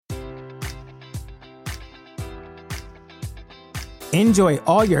Enjoy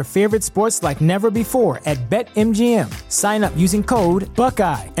all your favorite sports like never before at BetMGM. Sign up using code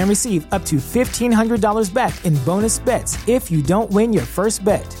Buckeye and receive up to $1,500 back in bonus bets if you don't win your first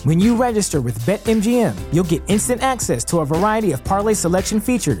bet. When you register with BetMGM, you'll get instant access to a variety of parlay selection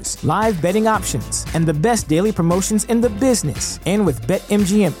features, live betting options, and the best daily promotions in the business. And with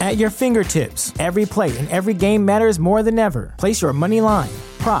BetMGM at your fingertips, every play and every game matters more than ever. Place your money line,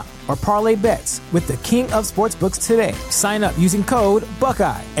 prop, or parlay bets with the king of sportsbooks today. Sign up using code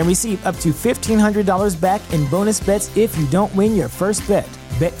Buckeye and receive up to $1,500 back in bonus bets if you don't win your first bet.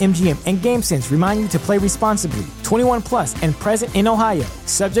 BetMGM and GameSense remind you to play responsibly. 21 plus and present in Ohio,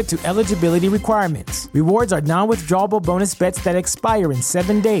 subject to eligibility requirements. Rewards are non-withdrawable bonus bets that expire in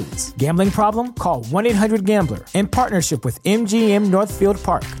 7 days. Gambling problem? Call 1-800-GAMBLER. In partnership with MGM Northfield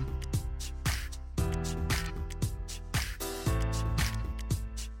Park.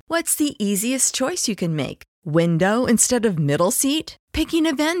 What's the easiest choice you can make? Window instead of middle seat? Picking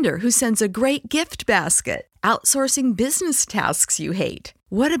a vendor who sends a great gift basket? Outsourcing business tasks you hate?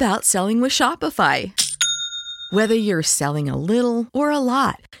 What about selling with Shopify? Whether you're selling a little or a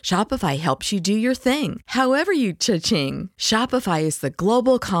lot, Shopify helps you do your thing, however you cha-ching. Shopify is the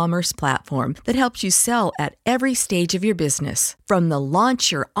global commerce platform that helps you sell at every stage of your business. From the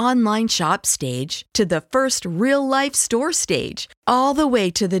launch your online shop stage to the first real-life store stage, all the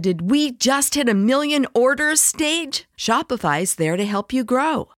way to the did we just hit 1 million orders stage. Shopify's there to help you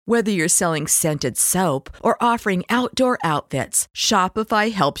grow. Whether you're selling scented soap or offering outdoor outfits,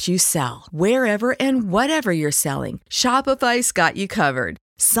 Shopify helps you sell. Wherever and whatever you're selling, Shopify's got you covered.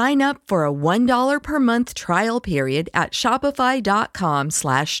 Sign up for a $1 per month trial period at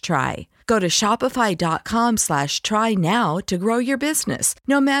shopify.com/try. Go to shopify.com/try now to grow your business,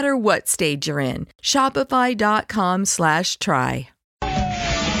 no matter what stage you're in. Shopify.com/try.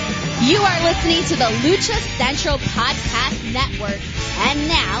 You are listening to the Lucha Central Podcast Network. And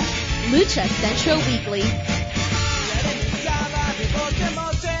now, Lucha Central Weekly.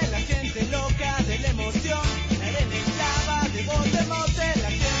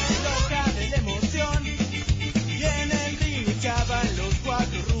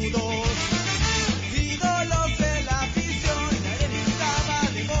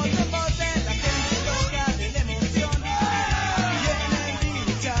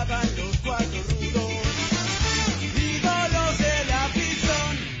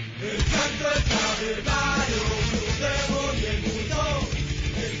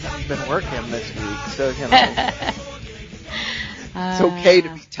 Been working this week, so it's okay to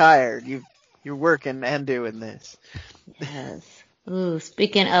be tired. You're working and doing this. Yes. Ooh,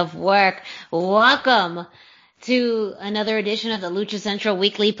 speaking of work, welcome to another edition of the Lucha Central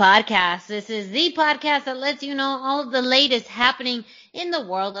Weekly Podcast. This is the podcast that lets you know all of the latest happening in the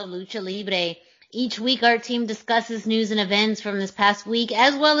world of Lucha Libre. Each week, our team discusses news and events from this past week,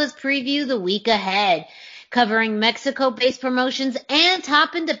 as well as preview the week ahead, covering Mexico-based promotions and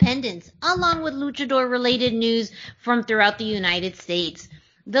top independents, along with luchador-related news from throughout the United States.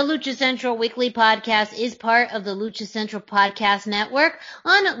 The Lucha Central Weekly Podcast is part of the Lucha Central Podcast Network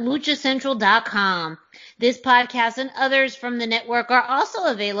on luchacentral.com. This podcast and others from the network are also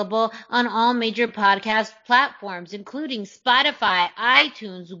available on all major podcast platforms, including Spotify,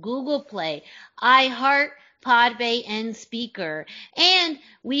 iTunes, Google Play, iHeart, Podbay, and Speaker. And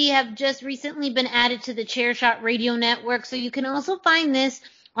we have just recently been added to the Chairshot Radio Network, so you can also find this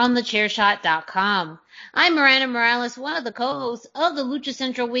on thechairshot.com. I'm Miranda Morales, one of the co-hosts of the Lucha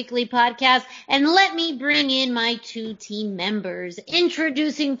Central Weekly Podcast, and let me bring in my two team members.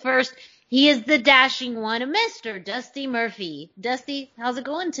 Introducing first, he is the dashing one, Mr. Dusty Murphy. Dusty, how's it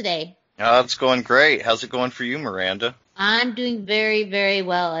going today? It's going great. How's it going for you, Miranda? I'm doing very, very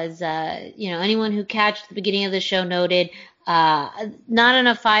well. As anyone who catched the beginning of the show noted, not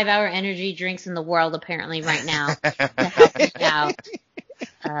enough 5-hour energy drinks in the world apparently right now to help me out.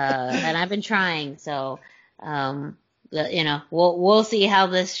 And I've been trying, so we'll see how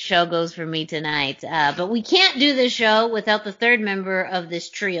this show goes for me tonight. But we can't do this show without the third member of this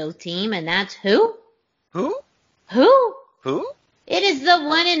trio team, and that's who? Who? It is the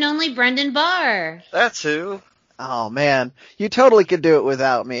one and only Brendan Barr. That's who. Oh, man. You totally could do it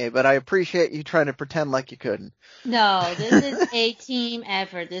without me, but I appreciate you trying to pretend like you couldn't. No, this is a team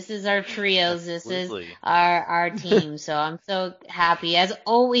effort. This is our trios. This Absolutely. is our team. So I'm so happy, as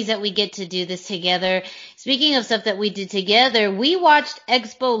always, that we get to do this together. Speaking of stuff that we did together, we watched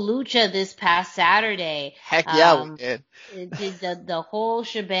Expo Lucha this past Saturday. Heck yeah, we did. Did the whole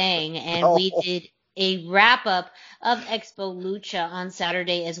shebang, and we did a wrap-up of Expo Lucha on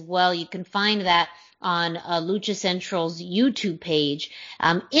Saturday as well. You can find that on Lucha Central's YouTube page.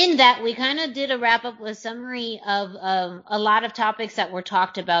 In that, we kind of did a wrap-up with summary of a lot of topics that were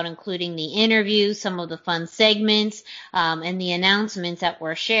talked about, including the interviews, some of the fun segments, and the announcements that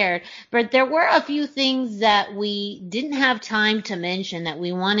were shared. But there were a few things that we didn't have time to mention that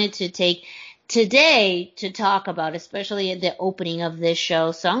we wanted to take today to talk about, especially at the opening of this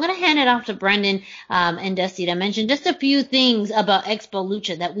show. So I'm going to hand it off to Brendan and Dusty to mention just a few things about Expo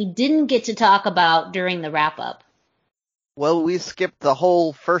Lucha that we didn't get to talk about during the wrap-up. Well, we skipped the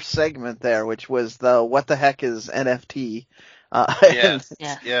whole first segment there, which was the what the heck is NFT? Yes.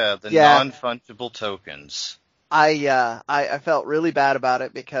 Yeah, the non-fungible tokens. I felt really bad about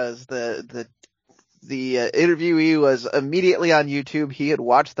it because the interviewee was immediately on YouTube. He had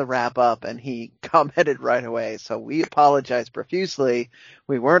watched the wrap up and he commented right away. So we apologize profusely.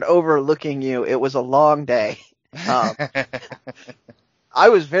 We weren't overlooking you. It was a long day. I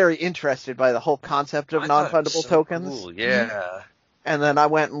was very interested by the whole concept of non-fungible tokens. Cool. Yeah. And then I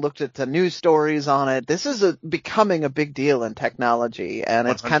went and looked at the news stories on it. This is becoming a big deal in technology, and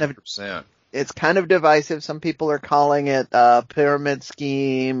it's 100%. It's kind of divisive. Some people are calling it a pyramid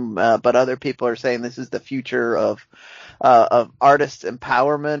scheme, but other people are saying this is the future of artist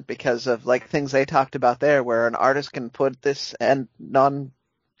empowerment because of like things they talked about there, where an artist can put this and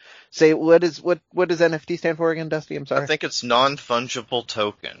what does NFT stand for again, Dusty? I'm sorry. I think it's non-fungible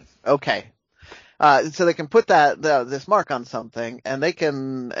token. Okay. So they can put this mark on something, and they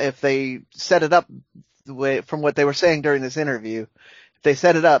can, if they set it up the way from what they were saying during this interview, they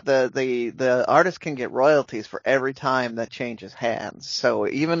set it up, the artist can get royalties for every time that changes hands. So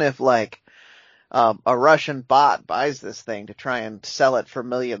even if like a Russian bot buys this thing to try and sell it for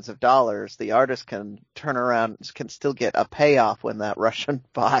millions of dollars, the artist can turn around, can still get a payoff when that Russian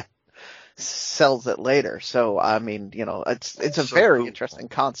bot sells it later. So I mean, it's a very interesting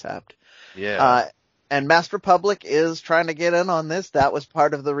concept. Yeah. And Masked Republic is trying to get in on this. That was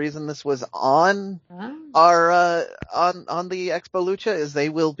part of the reason this was on our on the Expo Lucha, is they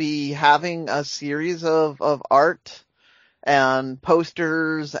will be having a series of art and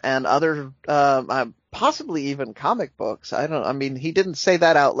posters and other possibly even comic books. He didn't say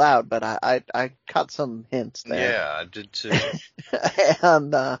that out loud, but I caught some hints there. Yeah, I did too.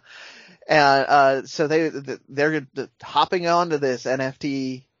 and so they're hopping onto this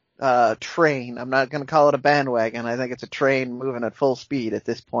NFT train. I'm not going to call it a bandwagon. I think it's a train moving at full speed at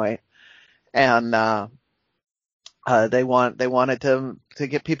this point. And they wanted to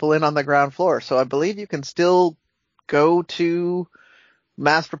get people in on the ground floor. So I believe you can still go to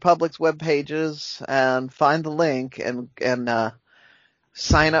Masked Republic's web pages and find the link and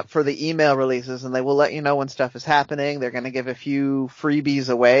sign up for the email releases, and they will let you know when stuff is happening. They're going to give a few freebies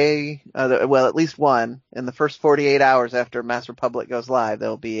away. Well, at least one. In the first 48 hours after Masked Republic goes live,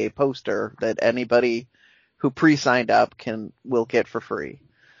 there'll be a poster that anybody who pre-signed up will get for free.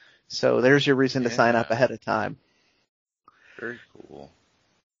 So there's your reason to sign up ahead of time. Very cool.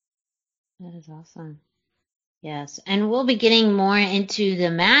 That is awesome. Yes, and we'll be getting more into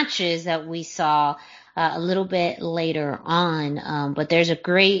the matches that we saw a little bit later on, but there's a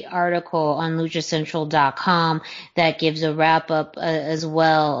great article on luchacentral.com that gives a wrap-up as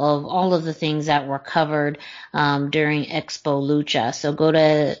well of all of the things that were covered during Expo Lucha. So go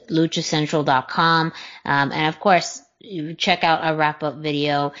to luchacentral.com, and of course, you check out our wrap-up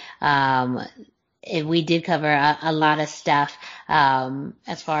video. We did cover a lot of stuff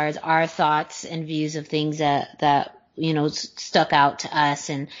as far as our thoughts and views of things that stuck out to us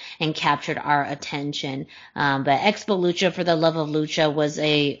and captured our attention. But Expo Lucha, for the love of lucha, was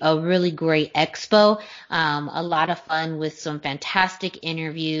a really great expo. A lot of fun with some fantastic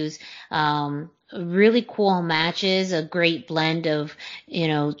interviews. Really cool matches, a great blend of,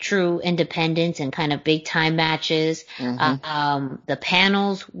 true independence and kind of big time matches. Mm-hmm. The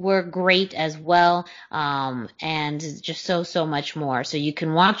panels were great as well. And just so much more. So you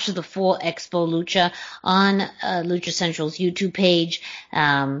can watch the full Expo Lucha on Lucha Central's YouTube page.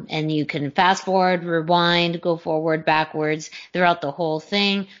 And you can fast forward, rewind, go forward, backwards throughout the whole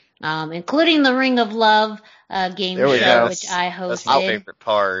thing. Including the Ring of Love game show, which I hosted. That's my favorite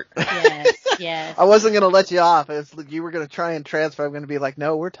part. Yes. I wasn't going to let you off. You were going to try and transfer. I'm going to be like,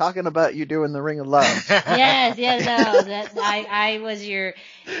 no, we're talking about you doing the Ring of Love. I was your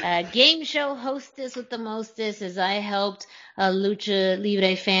game show hostess with the mostest, as I helped Lucha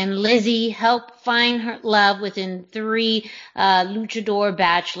Libre fan Lizzie help find her love within 3 luchador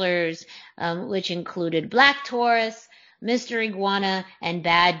bachelors, which included Black Taurus, Mr. Iguana, and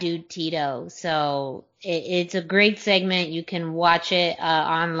Bad Dude Tito. So it's a great segment. You can watch it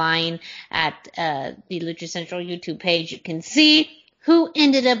online at the Lucha Central YouTube page. You can see who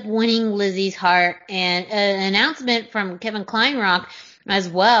ended up winning Lizzie's heart. And an announcement from Kevin Kleinrock as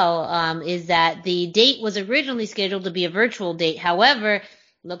well is that the date was originally scheduled to be a virtual date. However,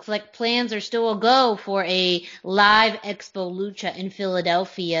 looks like plans are still a go for a live Expo Lucha in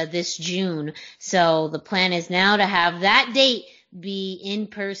Philadelphia this June. So the plan is now to have that date be in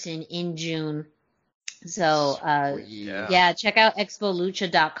person in June. So, check out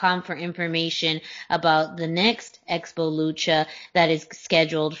expolucha.com for information about the next Expo Lucha that is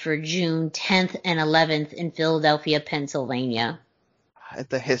scheduled for June 10th and 11th in Philadelphia, Pennsylvania. At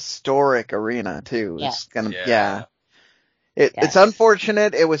the historic arena, too. Yeah. It's gonna, It's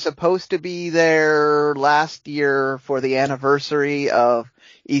unfortunate. It was supposed to be there last year for the anniversary of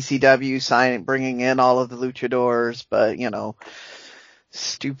ECW bringing in all of the luchadors, but,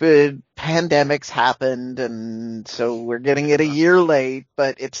 stupid pandemics happened, and so we're getting it a year late,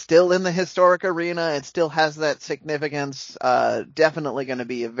 but it's still in the historic arena. It still has that significance. Definitely going to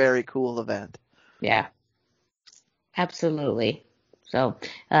be a very cool event. Yeah, absolutely. So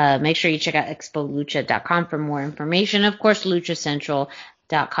make sure you check out expolucha.com for more information. Of course,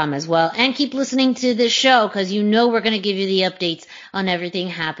 luchacentral.com as well. And keep listening to this show because we're going to give you the updates on everything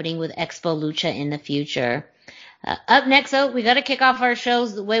happening with Expo Lucha in the future. Up next, we got to kick off our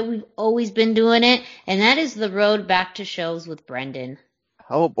shows the way we've always been doing it, and that is the road back to shows with Brendan.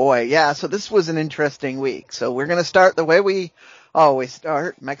 Oh boy, yeah, so this was an interesting week. So we're going to start the way we always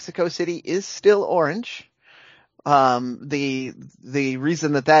start. Mexico City is still orange. The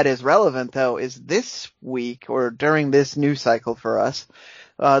reason that is relevant, though, is this week, or during this news cycle for us,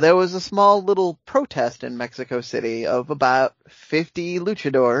 there was a small little protest in Mexico City of about 50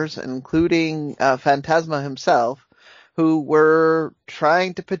 luchadors, including Fantasma himself, who were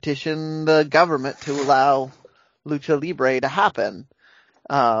trying to petition the government to allow Lucha Libre to happen.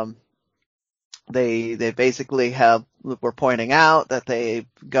 They basically were pointing out that they've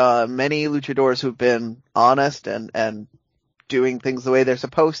got many luchadors who've been honest and doing things the way they're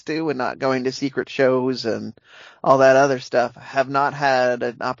supposed to and not going to secret shows and all that other stuff, have not had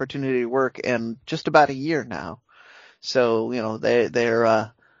an opportunity to work in just about a year now. So, they're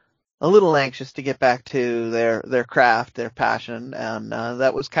a little anxious to get back to their craft, their passion, and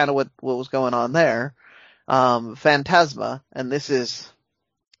that was kind of what was going on there. Fantasma, and this is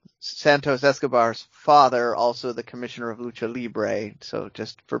Santos Escobar's father, also the commissioner of Lucha Libre. So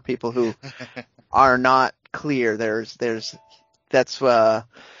just for people who are not clear, that's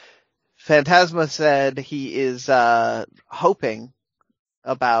Fantasma said he is hoping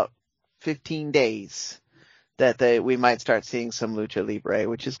about 15 days that we might start seeing some Lucha Libre,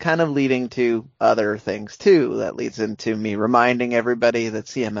 which is kind of leading to other things too. That leads into me reminding everybody that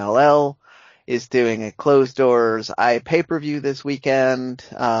CMLL is doing a closed doors pay-per-view this weekend.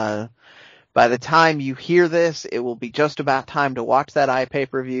 By the time you hear this, it will be just about time to watch that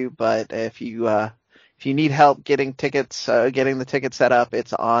pay-per-view. But if you need help getting tickets, getting the ticket set up,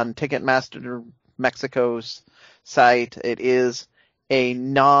 it's on Ticketmaster Mexico's site. It is a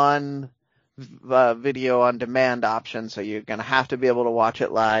video on demand option, so you're going to have to be able to watch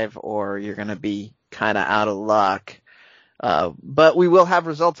it live, or you're going to be kind of out of luck. But we will have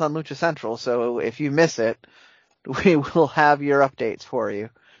results on Lucha Central, so if you miss it, we will have your updates for you.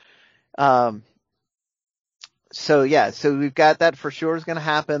 So we've got that for sure is going to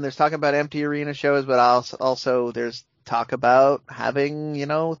happen. There's talk about empty arena shows, but also there's talk about having,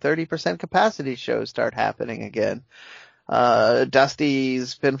 30% capacity shows start happening again.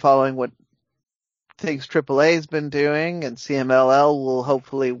 Dusty's been following what things AAA's been doing, and CMLL will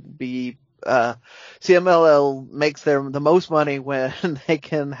hopefully be CMLL makes the most money when they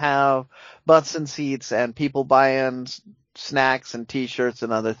can have butts and seats and people buying snacks and t-shirts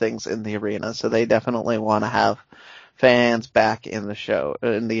and other things in the arena. So they definitely want to have fans back in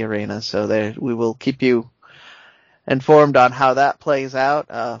the arena. So we will keep you informed on how that plays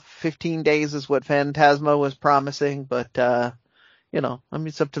out. 15 days is what Fantasma was promising, but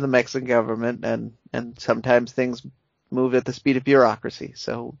it's up to the Mexican government, and sometimes things move at the speed of bureaucracy.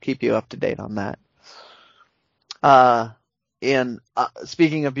 So we'll keep you up to date on that.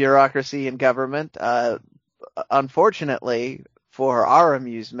 Speaking of bureaucracy and government, unfortunately for our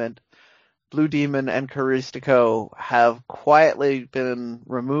amusement, Blue Demon and Caristico have quietly been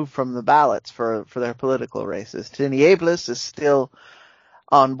removed from the ballots for their political races. Tinieblas is still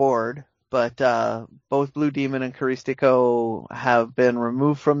on board, but both Blue Demon and Caristico have been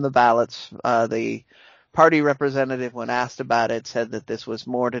removed from the ballots. The party representative, when asked about it, said that this was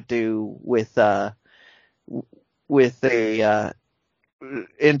more to do with the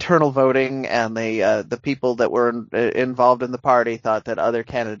internal voting, and the people that were involved in the party thought that other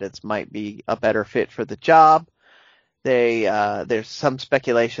candidates might be a better fit for the job. there's some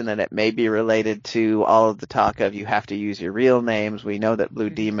speculation that it may be related to all of the talk of you have to use your real names. We know that Blue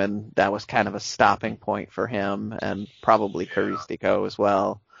Demon, that was kind of a stopping point for him, and probably Caristico as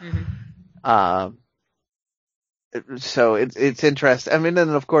well. Mm-hmm. So it's interesting. I mean,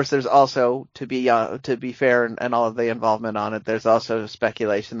 and of course, there's also, to be fair, and all of the involvement on it, there's also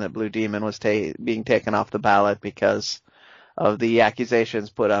speculation that Blue Demon was being taken off the ballot because of the accusations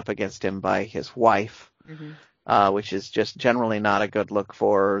put up against him by his wife, which is just generally not a good look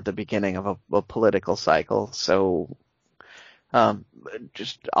for the beginning of a political cycle. So,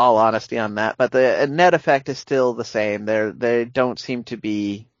 just all honesty on that. But the net effect is still the same. They don't seem to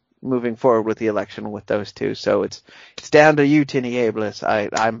be moving forward with the election with those two. So it's down to you, Tinny Ablis.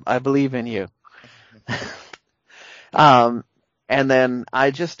 I believe in you. And then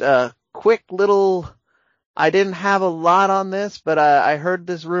I just quick little. I didn't have a lot on this, but I heard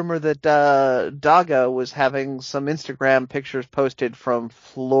this rumor that Daga was having some Instagram pictures posted from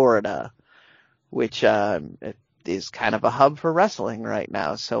Florida, which it is kind of a hub for wrestling right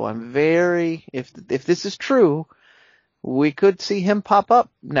now. So I'm if this is true, we could see him pop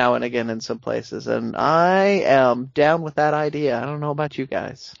up now and again in some places, and I am down with that idea. I don't know about you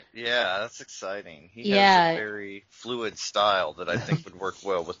guys. Yeah, that's exciting. He has a very fluid style that I think would work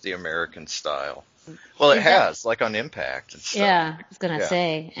well with the American style. Well, it has, like on Impact and stuff. Yeah, I was gonna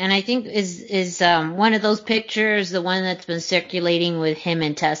say, and I think is one of those pictures the one that's been circulating with him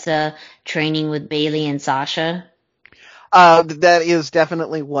and Tessa training with Bayley and Sasha. That is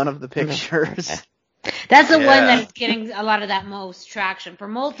definitely one of the pictures. That's the one that's getting a lot of that most traction for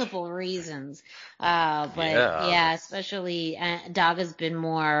multiple reasons. Especially Daga's been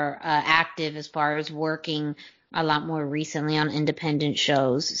more active as far as working a lot more recently on independent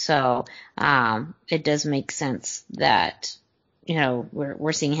shows. So it does make sense that,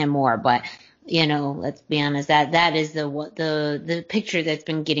 we're seeing him more. But, let's be honest, that is the picture that's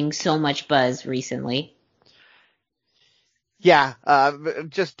been getting so much buzz recently. Yeah,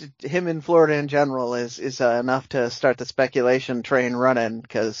 just him in Florida in general is enough to start the speculation train running,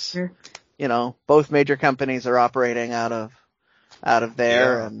 because both major companies are operating out of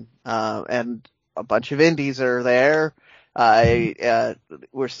there, and a bunch of indies are there.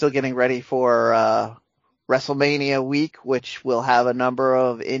 We're still getting ready for WrestleMania week, which will have a number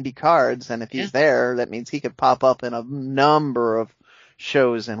of indie cards, and if he's there, that means he could pop up in a number of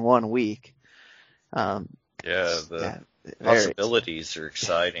shows in 1 week. Possibilities are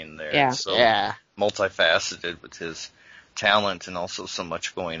exciting there. Yeah. So multifaceted with his talent and also so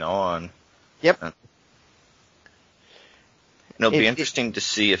much going on. Yep. It'll be interesting to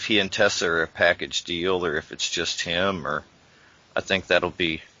see if he and Tessa are a package deal or if it's just him, or I think that'll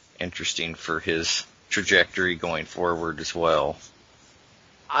be interesting for his trajectory going forward as well.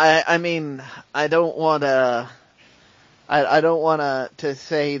 I mean, I don't want to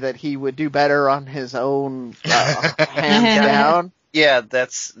say that he would do better on his own, hands down. Yeah,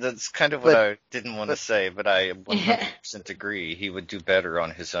 that's kind of what I didn't want to say, but I 100% agree. He would do better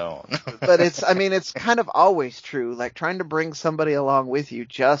on his own. But it's kind of always true. Like, trying to bring somebody along with you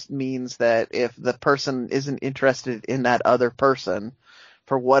just means that if the person isn't interested in that other person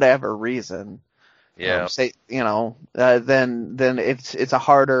for whatever reason, then it's a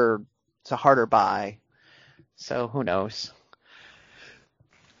harder buy. So who knows?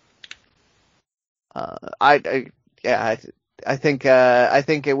 I think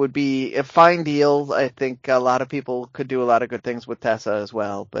it would be a fine deal. I think a lot of people could do a lot of good things with Tessa as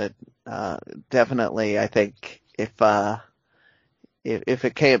well, but definitely I think if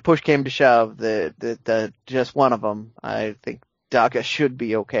push came to shove, the just one of them, I think Daga should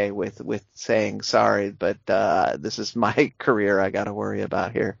be okay with saying sorry, but this is my career I got to worry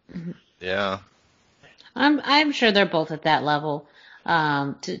about here. Yeah. I'm sure they're both at that level.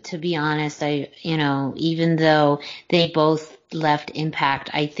 To be honest, even though they both left Impact,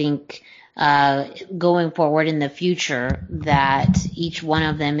 I think going forward in the future that each one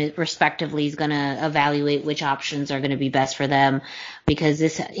of them respectively is going to evaluate which options are going to be best for them, because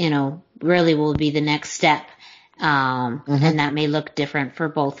this, really will be the next step. And that may look different for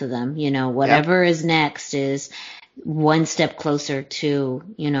both of them. Whatever is next is one step closer to,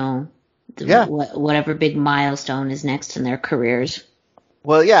 whatever big milestone is next in their careers.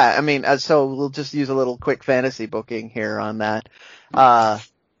 Well, yeah, I mean, so we'll just use a little quick fantasy booking here on that.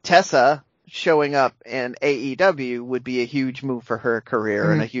 Tessa showing up in AEW would be a huge move for her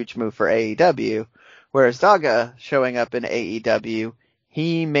career and a huge move for AEW, whereas Daga showing up in AEW,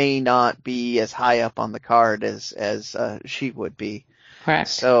 he may not be as high up on the card as she would be. Correct.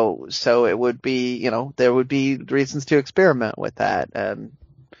 So it would be, there would be reasons to experiment with that. And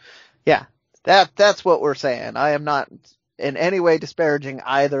yeah, That's what we're saying. I am not in any way disparaging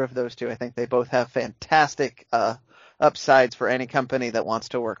either of those two. I think they both have fantastic upsides for any company that wants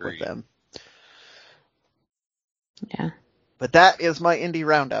to work with them. Yeah. But that is my indie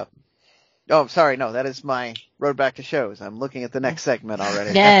roundup. Oh, sorry, no, that is my road back to shows. I'm looking at the next segment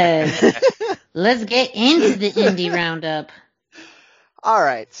already. Yes. Let's get into the indie roundup. All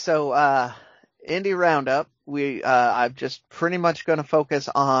right, so indie roundup. I'm just pretty much going to focus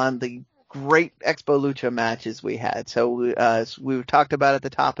on the great Expo Lucha matches we had. So as we talked about at the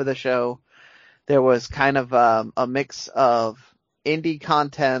top of the show, there was kind of a mix of indie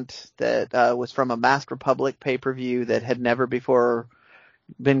content that was from a Masked Republic pay-per-view that had never before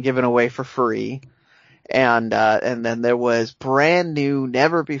been given away for free. And then there was brand new,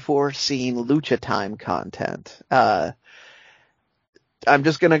 never before seen Lucha Time content. I'm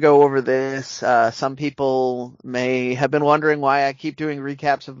just going to go over this. Some people may have been wondering why I keep doing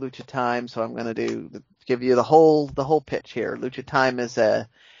recaps of Lucha Time, so I'm going to give you the whole pitch here. Lucha Time is a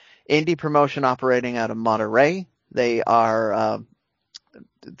indie promotion operating out of Monterrey. They are,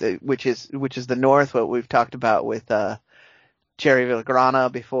 which is the North, what we've talked about with Jerry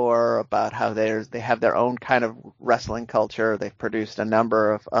Villagrana before, about how they have their own kind of wrestling culture. They've produced a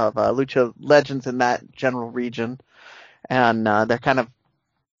number of lucha legends in that general region. And they're kind of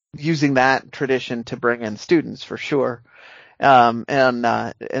using that tradition to bring in students for sure.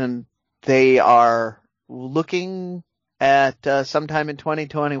 And they are looking at sometime in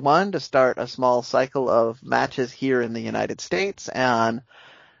 2021 to start a small cycle of matches here in the United States. And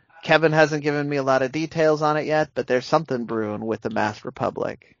Kevin hasn't given me a lot of details on it yet, but there's something brewing with the Masked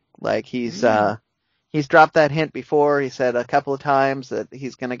Republic. Like he's dropped that hint before. He said a couple of times that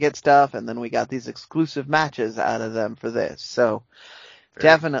he's going to get stuff, and then we got these exclusive matches out of them for this. So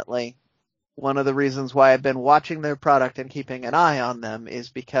definitely one of the reasons why I've been watching their product and keeping an eye on them is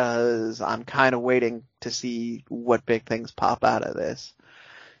because I'm kind of waiting to see what big things pop out of this.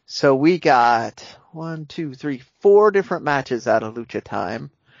 So we got 4 different matches out of Lucha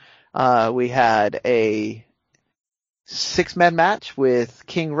Time. We had a 6-man match with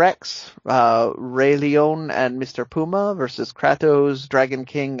King Rex, Ray Leon, and Mr. Puma versus Kratos, Dragon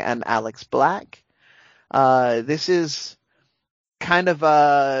King, and Alex Black. This is kind of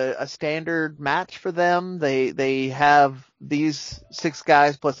a standard match for them. They have these 6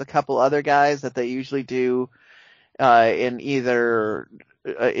 guys plus a couple other guys that they usually do in either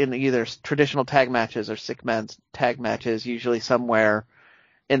traditional tag matches or 6-man tag matches, usually somewhere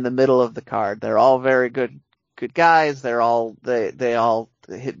in the middle of the card. They're all very good guys. They all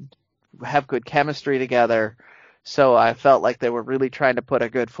have good chemistry together. So I felt like they were really trying to put a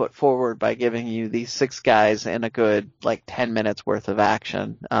good foot forward by giving you these 6 guys in a good 10 minutes worth of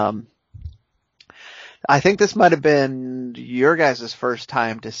action. I think this might have been your guys' first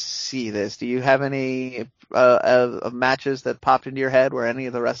time to see this. Do you have any matches that popped into your head where any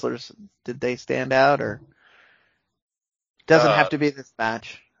of the wrestlers, did they stand out, or doesn't have to be this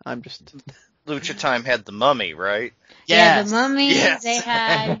match? I'm just Lucha Time had the Mummy, right? Yeah, the Mummy. Yes. They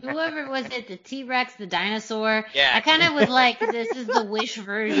had whoever was it, the T-Rex, the dinosaur. Yeah. I kind of was like, this is the Wish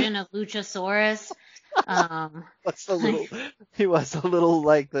version of Luchasaurus. He was a little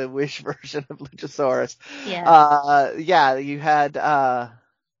like the Wish version of Luchasaurus. Yeah. You had I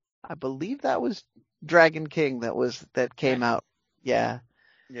believe that was Dragon King that came out. Yeah.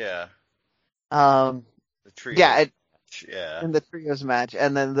 Yeah. The trio. Yeah. Yeah. In the trios match,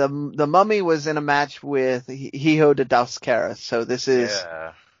 and then the Mummy was in a match with Hijo de Dos Caras. So this is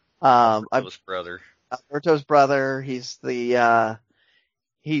Alberto's brother. Alberto's brother. He's the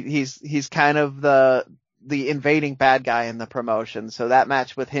he's kind of the invading bad guy in the promotion. So that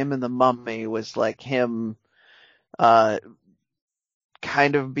match with him and the Mummy was like him kind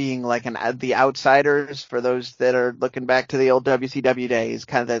of being like the outsiders for those that are looking back to the old WCW days.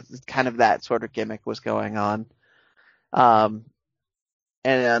 Kind of that sort of gimmick was going on. There's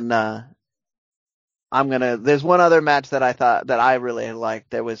one other match that I thought that I really liked.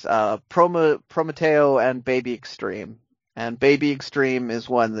 There was, Prometeo and Baby Extreme. And Baby Extreme is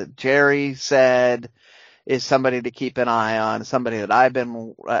one that Jerry said is somebody to keep an eye on, somebody that I've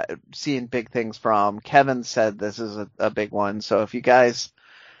been seeing big things from. Kevin said this is a big one. So if you guys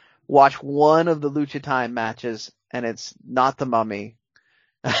watch one of the Lucha Time matches and it's not the Mummy,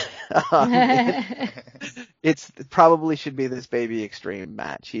 it probably should be this Baby Extreme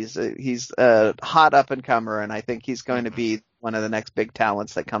match. He's a hot up and comer, and I think he's going to be one of the next big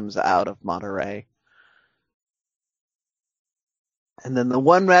talents that comes out of Monterrey. And then the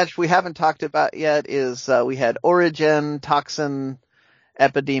one match we haven't talked about yet is we had Origin, Toxin,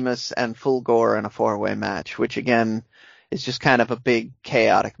 Epidemus, and Fulgore in a 4-way match, which again is just kind of a big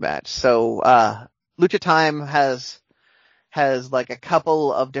chaotic match. So, Lucha Time has like a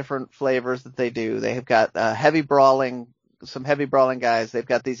couple of different flavors that they do. They have got, some heavy brawling guys. They've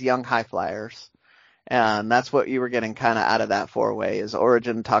got these young high flyers. And that's what you were getting kind of out of that four-way is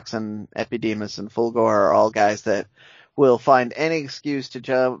Origin, Toxin, Epidemus, and Fulgor are all guys that will find any excuse to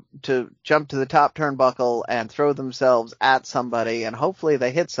jump to the top turnbuckle and throw themselves at somebody, and hopefully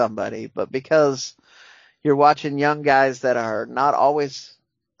they hit somebody. But because you're watching young guys that are not always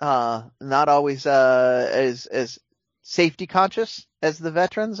as safety conscious as the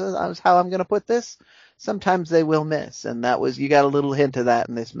veterans, is how I'm going to put this. Sometimes they will miss, and you got a little hint of that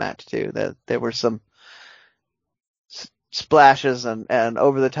in this match too. That there were some splashes and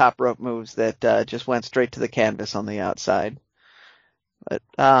over the top rope moves that just went straight to the canvas on the outside. But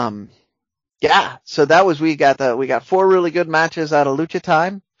yeah, so that was we got 4 really good matches out of Lucha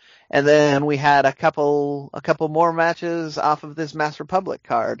Time, and then we had a couple more matches off of this Mass Republic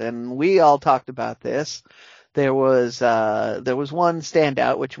card, and we all talked about this. There was one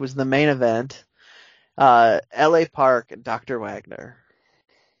standout, which was the main event, LA Park, Dr. Wagner.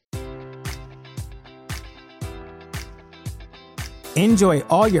 Enjoy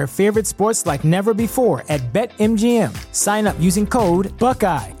all your favorite sports like never before at BetMGM. Sign up using code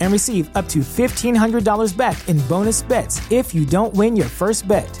Buckeye and receive up to $1,500 back in bonus bets if you don't win your first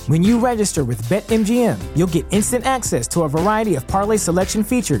bet. When you register with BetMGM, you'll get instant access to a variety of parlay selection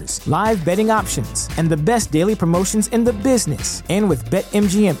features, live betting options, and the best daily promotions in the business. And with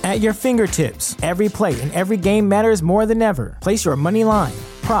BetMGM at your fingertips, every play and every game matters more than ever. Place your money line,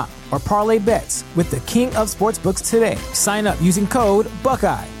 prop, or parlay bets with the king of sportsbooks today. Sign up using code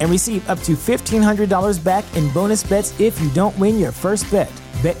Buckeye and receive up to $1,500 back in bonus bets if you don't win your first bet.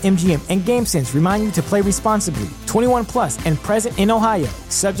 BetMGM and GameSense remind you to play responsibly. 21 plus and present in Ohio,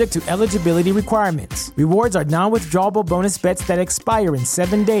 subject to eligibility requirements. Rewards are non-withdrawable bonus bets that expire in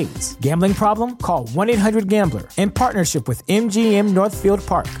 7 days. Gambling problem? Call 1-800-GAMBLER in partnership with MGM Northfield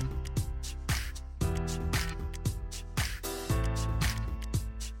Park.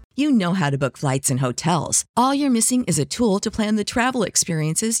 You know how to book flights and hotels. All you're missing is a tool to plan the travel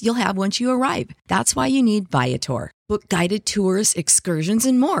experiences you'll have once you arrive. That's why you need Viator. Book guided tours, excursions,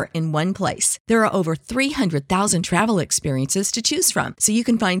 and more in one place. There are over 300,000 travel experiences to choose from, so you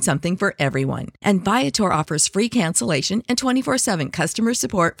can find something for everyone. And Viator offers free cancellation and 24/7 customer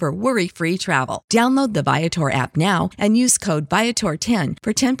support for worry-free travel. Download the Viator app now and use code Viator10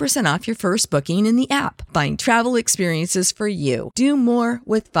 for 10% off your first booking in the app. Find travel experiences for you. Do more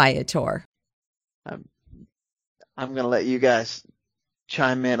with Viator. I'm going to let you guys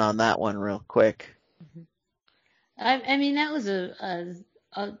chime in on that one real quick. I mean, that was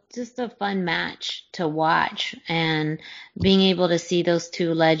just a fun match to watch, and being able to see those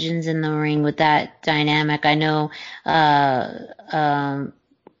two legends in the ring with that dynamic. I know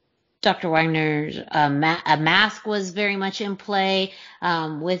Dr. Wagner's a mask was very much in play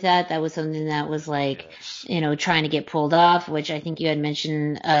with that. That was something that was like, trying to get pulled off, which I think you had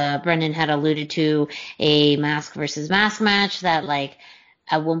mentioned, Brendan had alluded to a mask versus mask match that, like,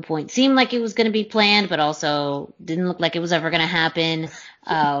 at one point seemed like it was going to be planned, but also didn't look like it was ever going to happen.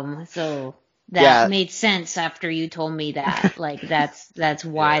 So that made sense after you told me that. Like, that's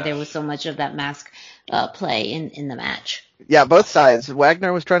why there was so much of that mask play in the match. Yeah, both sides.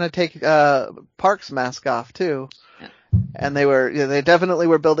 Wagner was trying to take Park's mask off too. Yeah. And they definitely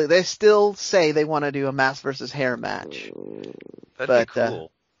were building. They still say they want to do a mask versus hair match. That'd be cool.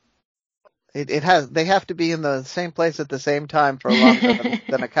 They have to be in the same place at the same time for longer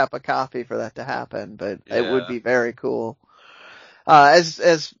than a cup of coffee for that to happen, but it would be very cool.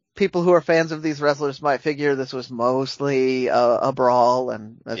 As people who are fans of these wrestlers might figure, this was mostly a brawl,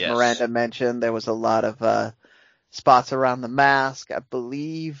 and as Miranda mentioned, there was a lot of spots around the mask. I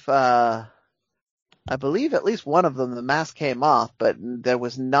believe at least one of them, the mask came off, but there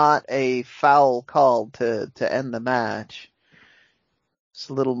was not a foul called to end the match. It's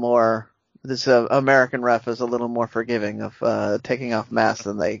a little more. This American ref is a little more forgiving of taking off masks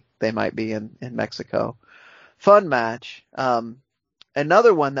than they might be in Mexico. Fun match.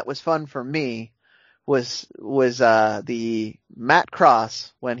 Another one that was fun for me was the Matt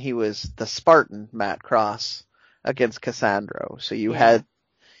Cross when he was the Spartan Matt Cross against Cassandro. So you had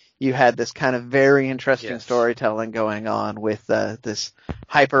this kind of very interesting storytelling going on with this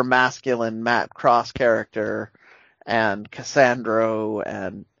hyper masculine Matt Cross character and Cassandro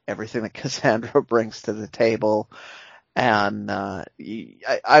and everything that Cassandro brings to the table. And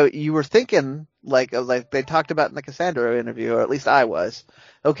you were thinking, like they talked about in the Cassandro interview, or at least I was,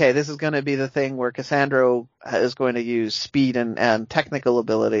 okay, this is going to be the thing where Cassandro is going to use speed and technical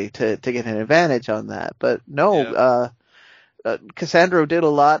ability to get an advantage on that. But no, Cassandro did a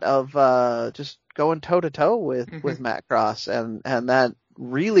lot of just going toe to toe with Matt Cross, and that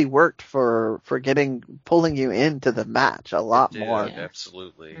really worked for pulling you into the match a lot more. Yeah.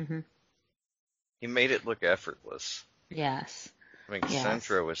 Absolutely. He made it look effortless. Yes. I mean,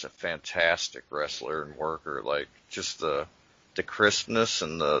 Cassandro is a fantastic wrestler and worker. Like, just the crispness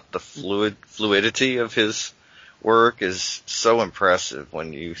and the fluidity of his work is so impressive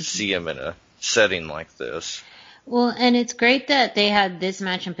when you see him in a setting like this. Well, and it's great that they had this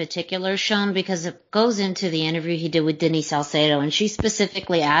match in particular shown, because it goes into the interview he did with Denise Salcedo, and she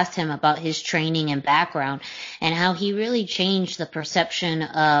specifically asked him about his training and background and how he really changed the perception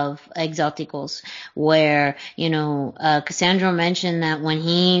of Exoticos, where, Cassandro mentioned that when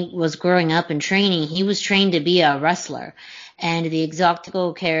he was growing up and training, he was trained to be a wrestler. And the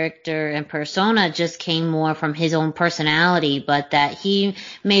Exotico character and persona just came more from his own personality, but that he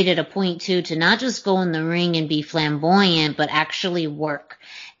made it a point too to not just go in the ring and be flamboyant, but actually work.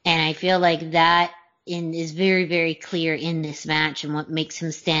 And I feel like that is very, very clear in this match and what makes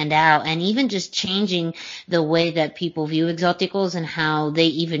him stand out. And even just changing the way that people view Exoticos and how they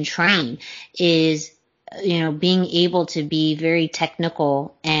even train is, being able to be very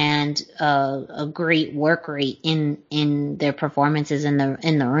technical and a great work rate in their performances in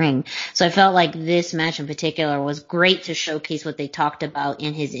the ring. So I felt like this match in particular was great to showcase what they talked about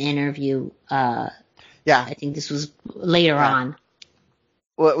in his interview. I think this was later on.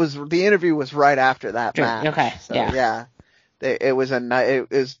 Well, the interview was right after that match. Okay. So, yeah. It was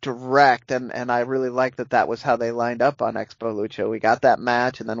direct, and I really liked that was how they lined up on Expo Lucha. We got that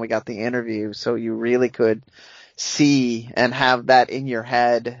match, and then we got the interview, so you really could see and have that in your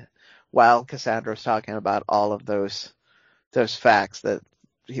head while Cassandro's talking about all of those facts, that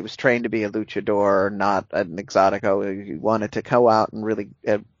he was trained to be a luchador, not an exotico. He wanted to go out and really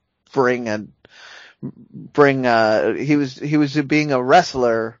he was being a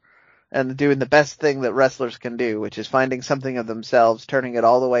wrestler and doing the best thing that wrestlers can do, which is finding something of themselves, turning it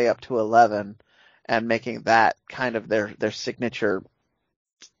all the way up to 11, and making that kind of their signature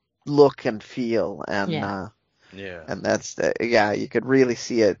look and feel. And and that's you could really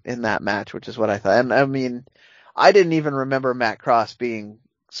see it in that match, which is what I thought. And I mean, I didn't even remember Matt Cross being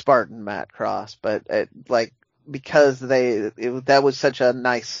Spartan Matt Cross, but because that was such a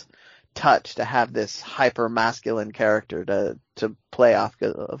nice touch to have this hyper masculine character to play off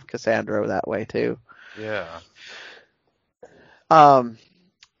of Cassandro that way too. Yeah. And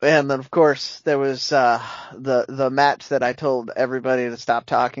then of course there was the match that I told everybody to stop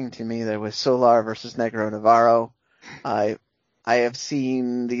talking to me. There was Solar versus Negro Navarro. I have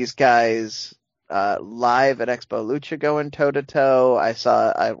seen these guys live at Expo Lucha going toe to toe.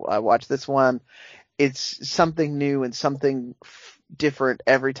 I watched this one. It's something new and something different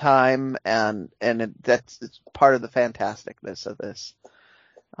every time, and it's part of the fantasticness of this.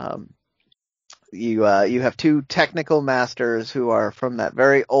 You have two technical masters who are from that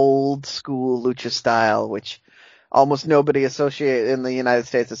very old school lucha style, which almost nobody in the United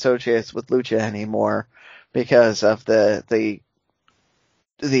States associates with lucha anymore because of the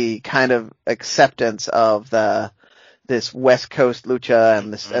kind of acceptance of this West Coast lucha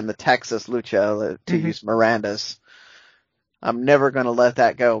and the Texas lucha, to use Miranda's. I'm never going to let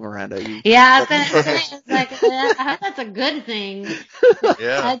that go, Miranda. I was going to say, it's like, I hope that's a good thing.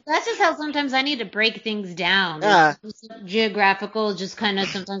 Yeah. That's just how sometimes I need to break things down. Yeah. Geographical, just kind of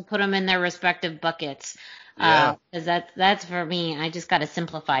sometimes put them in their respective buckets. Yeah. Cause that's for me. I just got to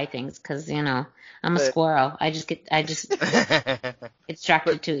simplify things because, I'm a squirrel. I just get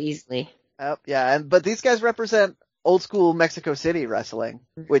distracted too easily. But these guys represent old school Mexico City wrestling,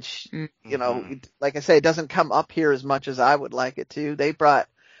 which, like I say, it doesn't come up here as much as I would like it to. They brought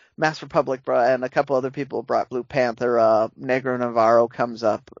Mass Republic and a couple other people brought Blue Panther. Negro Navarro comes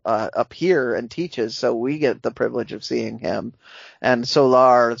up here and teaches, so we get the privilege of seeing him. And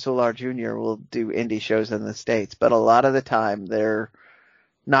Solar Jr. will do indie shows in the States, but a lot of the time they're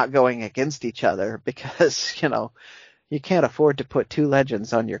not going against each other because, you can't afford to put two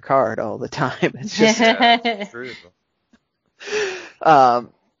legends on your card all the time. It's just true. But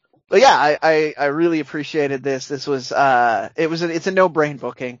yeah, I really appreciated this. This was it's a no-brain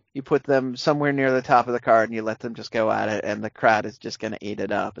booking. You put them somewhere near the top of the card and you let them just go at it, and the crowd is just going to eat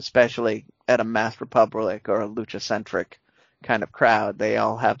it up, especially at a Mass Republic or a lucha-centric kind of crowd. They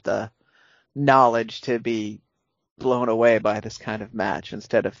all have the knowledge to be blown away by this kind of match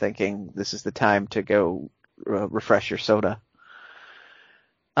instead of thinking this is the time to go refresh your soda.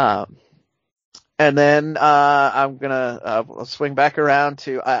 And then I'll swing back around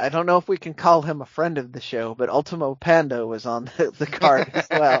to, I don't know if we can call him a friend of the show, but Ultimo Pando was on the card as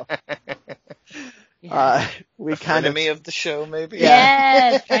well. We kind of frenemy of the show, maybe.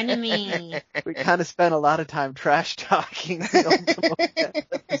 Yes, frenemy. we kind of spent a lot of time trash talking the Ultimo Panda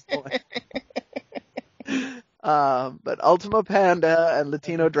at this point. But Ultimo Panda and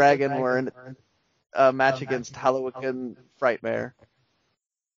Latino Dragon were in a match against Halloween and Frightmare.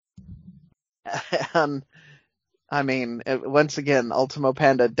 And I mean, once again, Ultimo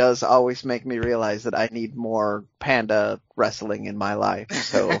Panda does always make me realize that I need more panda wrestling in my life.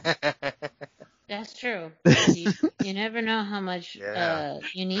 So That's true. You never know how much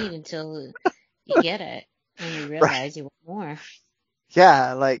you need until you get it and you realize you want more.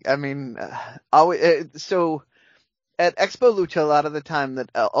 yeah, like I mean, always. So at Expo Lucha, a lot of the time that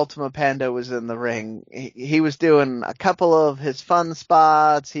Ultimo Panda was in the ring, he was doing a couple of his fun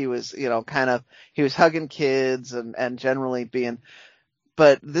spots. He was, he was hugging kids and generally being.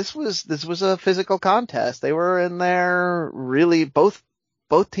 But this was a physical contest. They were in there really. Both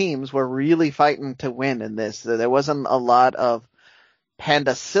teams were really fighting to win in this. There wasn't a lot of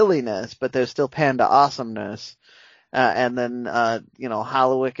panda silliness, but there's still panda awesomeness. And then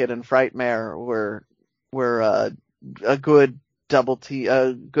Hallowicked and Frightmare were a good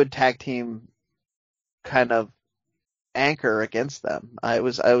good tag team kind of anchor against them. It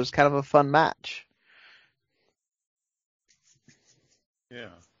was kind of a fun match. Yeah.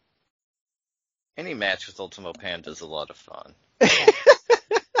 Any match with Ultimo Panda is a lot of fun.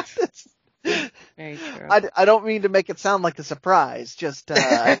 Very true. I don't mean to make it sound like a surprise, just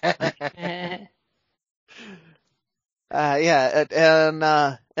and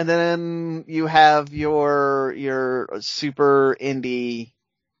then you have your super indie,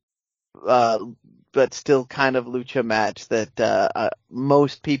 but still kind of lucha match that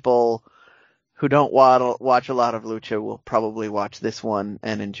most people who don't watch a lot of lucha will probably watch this one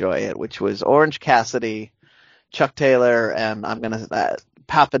and enjoy it, which was Orange Cassidy, Chuck Taylor, and I'm gonna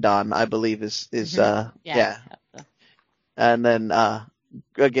Papadon, I believe is Yeah. and then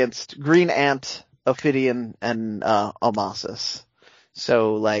against Green Ant, Ophidian, and Almasis.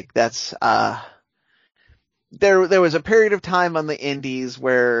 So like that's there was a period of time on the indies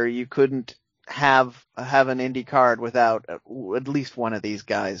where you couldn't have an indie card without at least one of these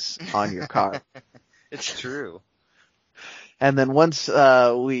guys on your card. It's true. And then once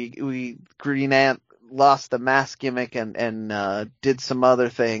we Green Ant lost the mask gimmick and did some other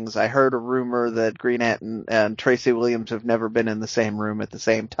things, I heard a rumor that Green Ant and Tracy Williams have never been in the same room at the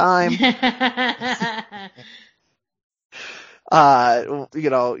same time. You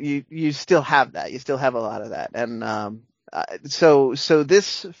still have that. You still have a lot of that. And so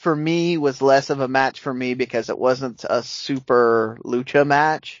this for me was less of a match for me because it wasn't a super lucha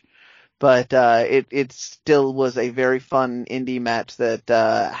match, but it still was a very fun indie match that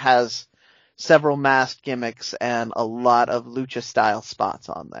has several masked gimmicks and a lot of lucha style spots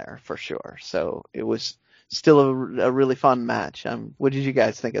on there for sure. So it was still a really fun match. What did you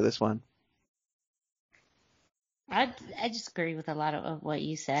guys think of this one? I just agree with a lot of what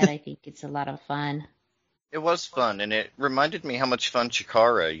you said. I think it's a lot of fun. It was fun, and it reminded me how much fun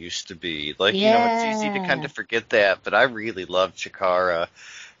Chikara used to be. Like, it's easy to kind of forget that, but I really loved Chikara.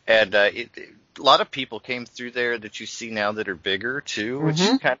 And a lot of people came through there that you see now that are bigger, too, which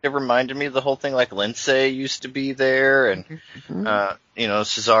kind of reminded me of the whole thing. Like, Lindsay used to be there, and,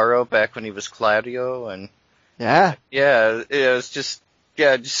 Cesaro back when he was Claudio. And it was just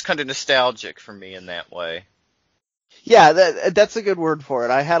kind of nostalgic for me in that way. Yeah, that's a good word for it.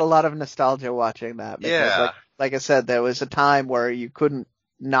 I had a lot of nostalgia watching that. Because like I said, there was a time where you couldn't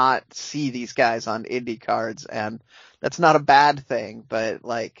not see these guys on indie cards, and that's not a bad thing, but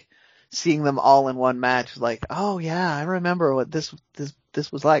like seeing them all in one match, like, oh yeah, I remember what this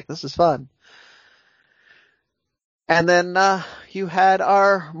was like. This is fun. And then you had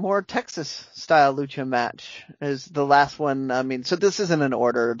our more Texas style lucha match is the last one. I mean, so this isn't in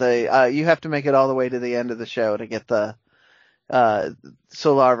order. You have to make it all the way to the end of the show to get the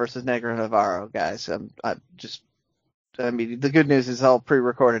Solar versus Negro Navarro guys. The good news is all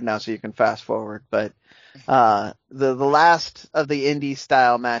pre-recorded now, so you can fast forward. But the last of the indie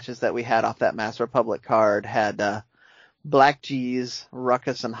style matches that we had off that Mass Republic card had Black G's,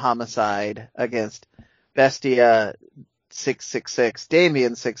 Ruckus, and Homicide against Bestia 666,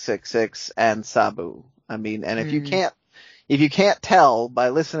 Damien 666, and Sabu. I mean, and if you can't tell by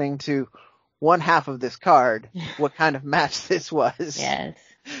listening to one half of this card what kind of match this was, yes,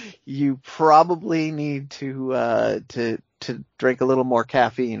 you probably need to drink a little more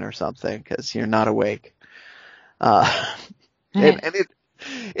caffeine or something because you're not awake. And it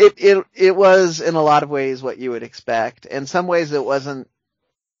was in a lot of ways what you would expect. In some ways it wasn't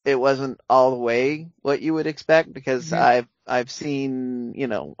all the way what you would expect because I've I've seen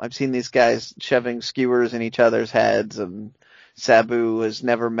these guys shoving skewers in each other's heads, and Sabu has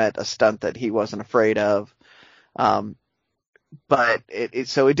never met a stunt that he wasn't afraid of. But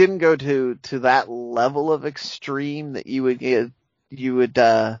so it didn't go to that level of extreme that you would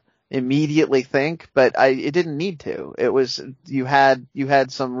immediately think, but it didn't need to. It was, you had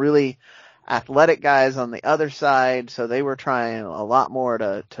some really athletic guys on the other side, so they were trying a lot more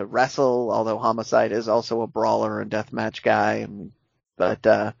to wrestle, although Homicide is also a brawler and deathmatch guy.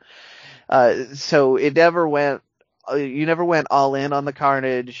 But so it never went, you never went all in on the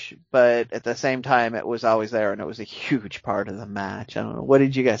carnage, but at the same time it was always there, and it was a huge part of the match. I don't know. What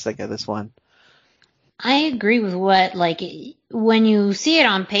did you guys think of this one? I agree with what, like, when you see it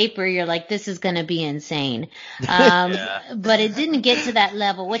on paper, you're like, this is going to be insane. But it didn't get to that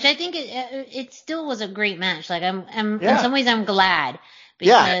level, which I think it still was a great match. Like, in some ways I'm glad,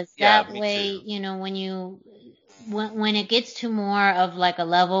 because that way, too. you know, when it gets to more of like a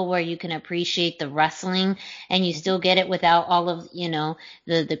level where you can appreciate the wrestling and you still get it without all of, you know,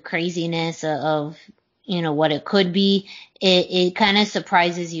 the craziness of, you know, what it could be, it kind of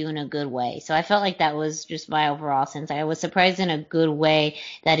surprises you in a good way. So I felt like that was just my overall sense. I was surprised in a good way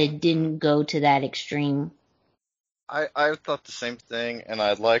that it didn't go to that extreme. I thought the same thing, and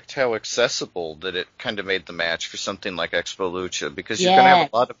I liked how accessible that it kind of made the match for something like Expo Lucha, because you're going to have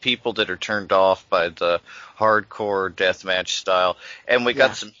a lot of people that are turned off by the hardcore deathmatch style, and we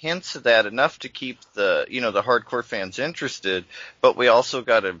got some hints of that, enough to keep the hardcore fans interested, but we also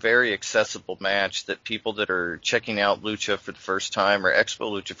got a very accessible match that people that are checking out Lucha for the first time or Expo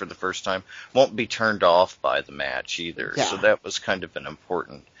Lucha for the first time won't be turned off by the match either. So that was kind of an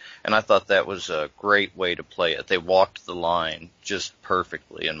important. And I thought that was a great way to play it. They walked the line just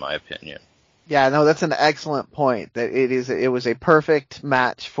perfectly, in my opinion. Yeah, no, that's an excellent point. That it was a perfect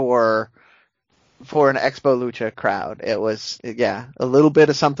match for an Expo Lucha crowd. It was, a little bit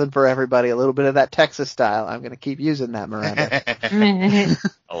of something for everybody, a little bit of that Texas style. I'm going to keep using that, Miranda.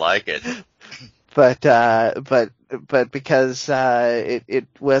 I like it. But because it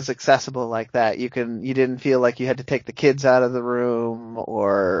was accessible like that, you didn't feel like you had to take the kids out of the room,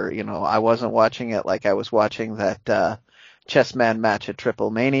 or, you know, I wasn't watching it like I was watching that Chessman match at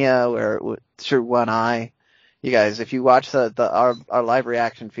Triple Mania where it was through one eye. You guys, if you watch our live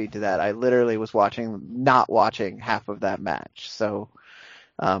reaction feed to that, I literally was not watching half of that match. So,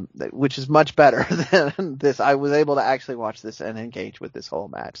 which is much better than this. I was able to actually watch this and engage with this whole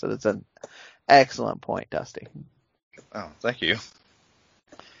match. So that's an excellent point, Dusty. Oh, thank you.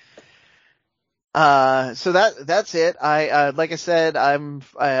 So that's it. Like I said, I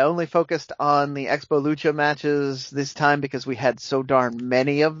only focused on the Expo Lucha matches this time because we had so darn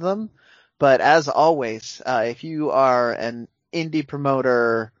many of them. But as always, if you are an indie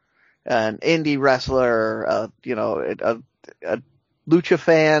promoter, an indie wrestler, a Lucha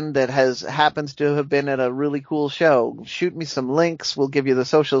fan that happens to have been at a really cool show, shoot me some links. We'll give you the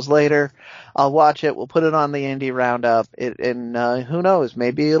socials later. I'll watch it. We'll put it on the Indie Roundup. And who knows?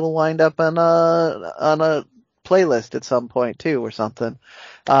 Maybe it'll wind up on a playlist at some point too, or something.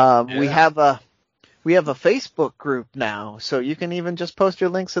 We have a Facebook group now, so you can even just post your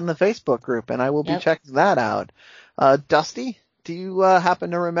links in the Facebook group, and I will be checking that out. Dusty, do you happen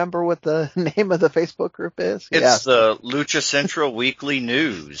to remember what the name of the Facebook group is? It's the Lucha Central Weekly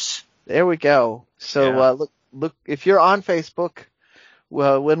News. There we go. So look, if you're on Facebook,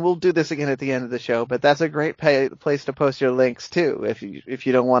 well, when we'll do this again at the end of the show, but that's a great place to post your links too, if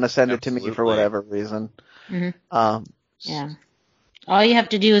you don't want to send it to me for whatever reason. Mm-hmm. All you have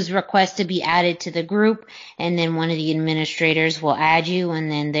to do is request to be added to the group, and then one of the administrators will add you, and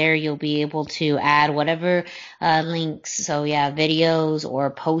then there you'll be able to add whatever links. So videos or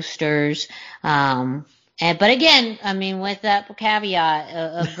posters. But again, I mean, with that caveat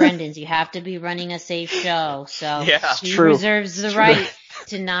of Brendan's, you have to be running a safe show. So he reserves the right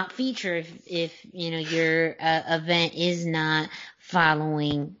to not feature if your event is not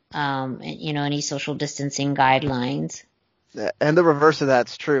following any social distancing guidelines. And the reverse of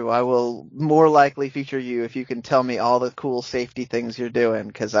that's true. I will more likely feature you if you can tell me all the cool safety things you're doing,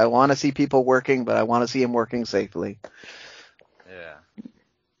 because I want to see people working, but I want to see them working safely. Yeah.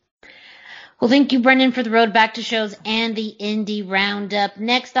 Well, thank you, Brendan, for the road back to shows and the Indie Roundup.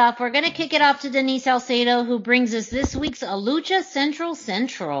 Next off, we're going to kick it off to Denise Salcedo, who brings us this week's Lucha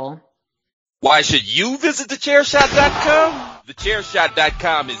Central. Why should you visit thechairshot.com?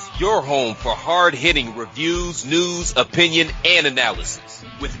 Thechairshot.com is your home for hard-hitting reviews, news, opinion, and analysis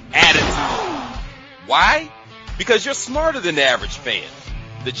with attitude. Why? Because you're smarter than the average fan.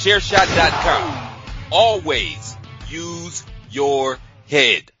 Thechairshot.com. Always use your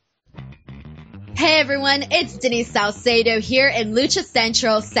head. Hey everyone, it's Denise Salcedo here in Lucha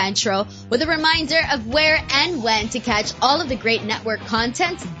Central with a reminder of where and when to catch all of the great network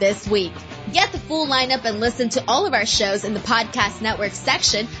content this week. Get the full lineup and listen to all of our shows in the podcast network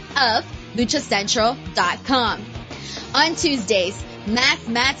section of luchacentral.com. On Tuesdays,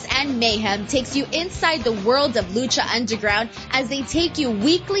 Mats, and Mayhem takes you inside the world of Lucha Underground as they take you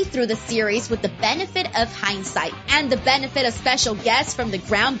weekly through the series with the benefit of hindsight and the benefit of special guests from the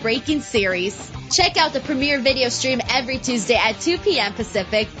groundbreaking series. Check out the premiere video stream every Tuesday at 2 p.m.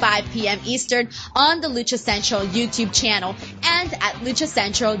 Pacific, 5 p.m. Eastern on the Lucha Central YouTube channel and at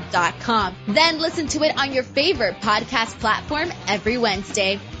luchacentral.com. Then listen to it on your favorite podcast platform every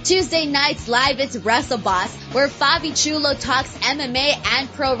Wednesday. Tuesday nights live, it's Wrestle Boss, where Fabi Chulo talks MMA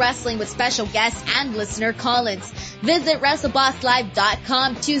and pro wrestling with special guests and listener call-ins. Visit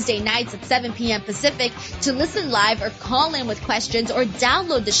WrestleBossLive.com Tuesday nights at 7 p.m. Pacific to listen live or call in with questions or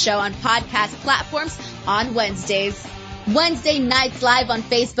download the show on podcast platforms on Wednesdays. Wednesday nights live on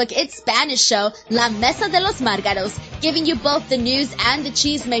Facebook, it's Spanish show La Mesa de los Márgaros, giving you both the news and the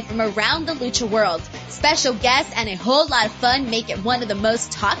chisme from around the lucha world. Special guests and a whole lot of fun make it one of the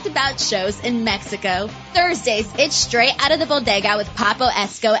most talked about shows in Mexico. Thursdays, it's Straight Out of the Bodega with Papo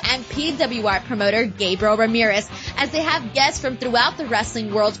Esco and PWR promoter Gabriel Ramirez, as they have guests from throughout the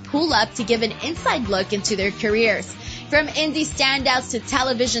wrestling world pull up to give an inside look into their careers. From indie standouts to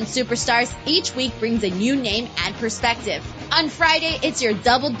television superstars, each week brings a new name and perspective. On Friday, it's your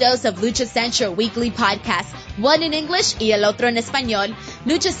double dose of Lucha Central Weekly podcast, one in English y el otro en español.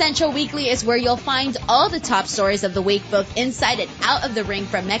 Lucha Central Weekly is where you'll find all the top stories of the week, both inside and out of the ring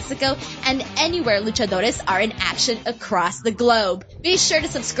from Mexico and anywhere luchadores are in action across the globe. Be sure to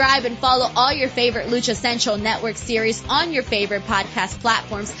subscribe and follow all your favorite Lucha Central Network series on your favorite podcast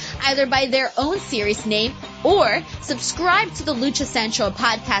platforms, either by their own series name or subscribe to the Lucha Central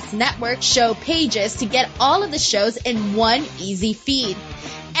Podcast Network show pages to get all of the shows in one easy feed.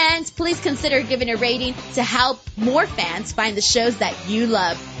 And please consider giving a rating to help more fans find the shows that you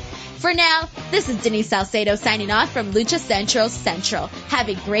love. For now, this is Denise Salcedo signing off from Lucha Central. Have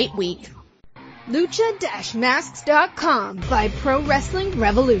a great week. Lucha-Masks.com by Pro Wrestling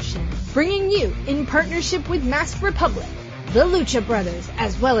Revolution, bringing you in partnership with Masked Republic, the Lucha Brothers,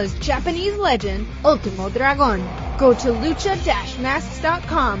 as well as Japanese legend Ultimo Dragon. Go to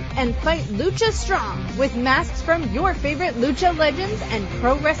lucha-masks.com and fight Lucha Strong with masks from your favorite Lucha legends and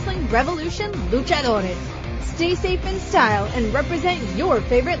Pro Wrestling Revolution luchadores. Stay safe in style and represent your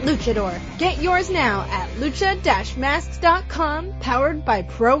favorite luchador. Get yours now at lucha-masks.com, powered by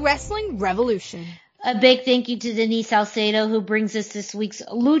Pro Wrestling Revolution. A big thank you to Denise Salcedo, who brings us this week's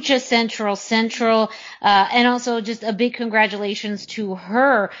Lucha Central, and also just a big congratulations to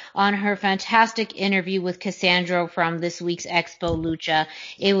her on her fantastic interview with Cassandro from this week's Expo Lucha.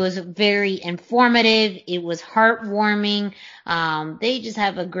 It was very informative. It was heartwarming. They just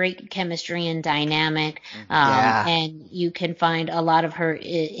have a great chemistry and dynamic. And you can find a lot of her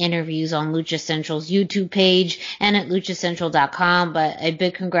interviews on Lucha Central's YouTube page and at luchacentral.com. But a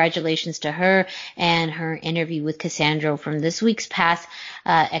big congratulations to her and her interview with Cassandro from this week's past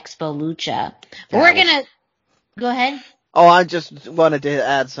Expo Lucha. We're gonna go ahead. Oh, I just wanted to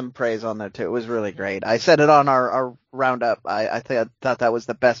add some praise on there too. It was really great. I said it on our roundup. I thought that was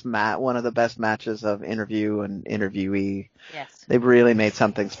the best one of the best matches of interview and interviewee. Yes. They really made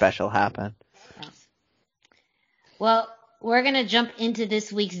something special happen. Yes. Well, we're going to jump into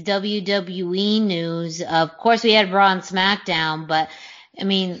this week's WWE news. Of course, we had Raw and SmackDown, but I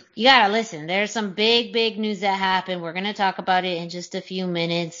mean, you gotta listen. There's some big news that happened. We're gonna talk about it in just a few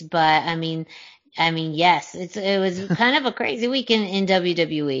minutes, but I mean, yes, it was kind of a crazy week in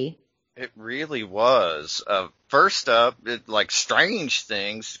WWE. It really was. First up, strange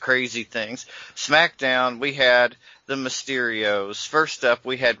things, crazy things. SmackDown, we had the Mysterios. First up,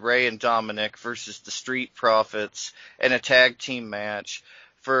 we had Rey and Dominic versus the Street Profits in a tag team match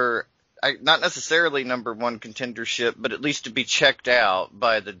for not necessarily number one contendership, but at least to be checked out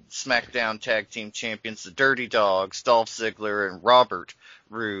by the SmackDown Tag Team Champions, the Dirty Dogs, Dolph Ziggler and Robert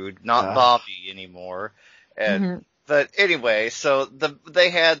Roode, not Bobby anymore. And But anyway, so they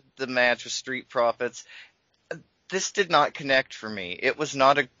had the match with Street Profits. This did not connect for me. It was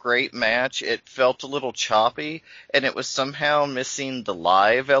not a great match. It felt a little choppy, and it was somehow missing the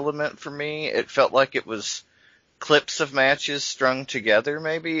live element for me. It felt like it was clips of matches strung together,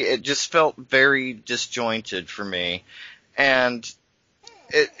 maybe. It just felt very disjointed for me, and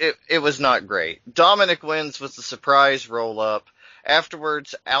it was not great. Dominic wins with the surprise roll-up.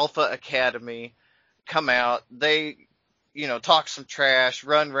 Afterwards, Alpha Academy come out. They talk some trash,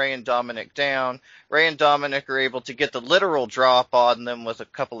 run Ray and Dominic down. Ray and Dominic are able to get the literal drop on them with a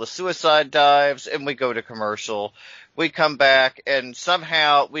couple of suicide dives, and we go to commercial. We come back, and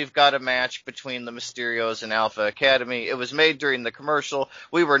somehow we've got a match between the Mysterios and Alpha Academy. It was made during the commercial.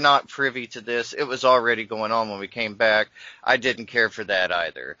 We were not privy to this. It was already going on when we came back. I didn't care for that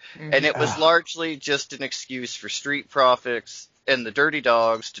either. And it was largely just an excuse for Street Profits and the Dirty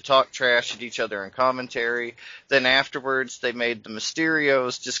Dogs to talk trash at each other in commentary. Then afterwards, they made the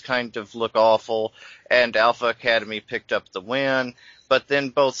Mysterios just kind of look awful, and Alpha Academy picked up the win. But then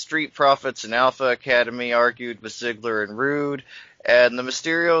both Street Profits and Alpha Academy argued with Ziggler and Rude, and the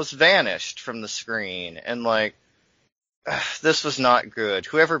Mysterios vanished from the screen. And, this was not good.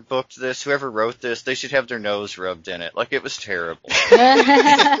 Whoever booked this, whoever wrote this, they should have their nose rubbed in it. It was terrible.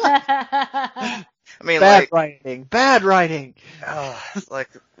 I mean, Bad writing.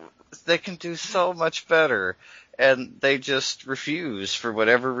 They can do so much better, and they just refuse for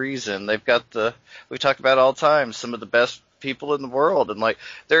whatever reason. They've got we talk about all the time, some of the best people in the world, and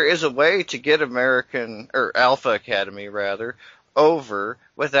there is a way to get Alpha Academy rather, over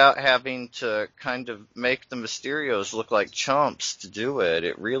without having to kind of make the Mysterios look like chumps to do it.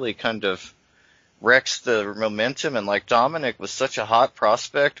 It really kind of wrecks the momentum, and Dominic was such a hot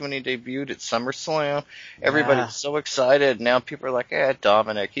prospect when he debuted at SummerSlam. Everybody was so excited. Now people are like,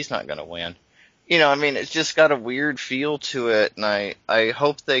 Dominic, he's not going to win. It's just got a weird feel to it, and I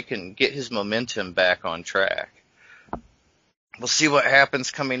hope they can get his momentum back on track. We'll see what happens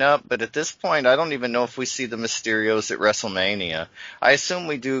coming up, but at this point, I don't even know if we see the Mysterios at WrestleMania. I assume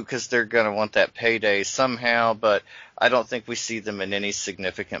we do because they're going to want that payday somehow, but I don't think we see them in any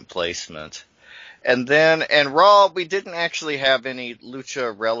significant placement. And Raw, we didn't actually have any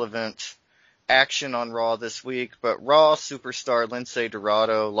Lucha relevant action on Raw this week, but Raw superstar Lince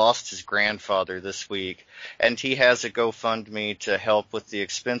Dorado lost his grandfather this week, and he has a GoFundMe to help with the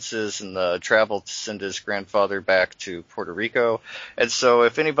expenses and the travel to send his grandfather back to Puerto Rico. And so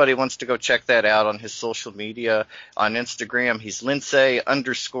if anybody wants to go check that out on his social media, on Instagram, he's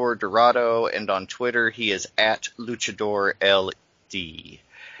Lince_Dorado, and on Twitter, he is @LuchadorLD.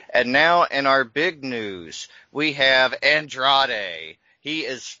 And now, in our big news, we have Andrade. He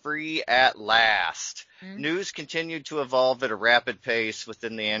is free at last. News continued to evolve at a rapid pace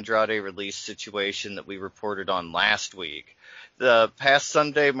within the Andrade release situation that we reported on last week. The past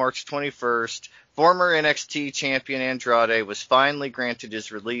Sunday, March 21st, former NXT champion Andrade was finally granted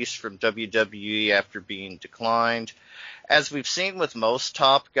his release from WWE after being declined. As we've seen with most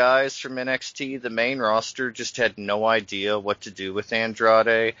top guys from NXT, the main roster just had no idea what to do with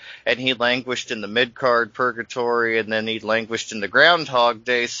Andrade, and he languished in the mid-card purgatory, and then he languished in the Groundhog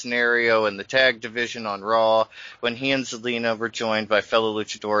Day scenario in the tag division on Raw, when he and Zelina were joined by fellow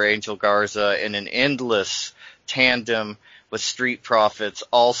luchador Angel Garza in an endless tandem with Street Profits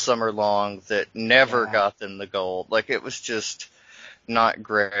all summer long that never got them the gold. It was just not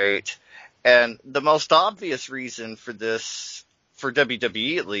great. And the most obvious reason for this, for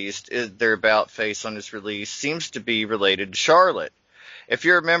WWE at least, is their about face on his release seems to be related to Charlotte. If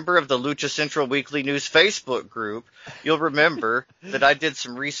you're a member of the Lucha Central Weekly News Facebook group, you'll remember that I did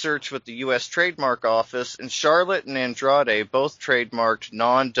some research with the U.S. Trademark Office, and Charlotte and Andrade both trademarked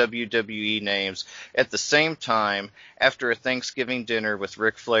non-WWE names at the same time after a Thanksgiving dinner with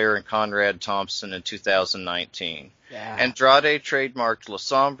Ric Flair and Conrad Thompson in 2019. Andrade trademarked La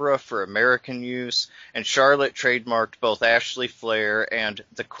Sombra for American use, and Charlotte trademarked both Ashley Flair and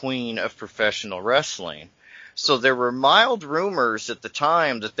the Queen of Professional Wrestling. So there were mild rumors at the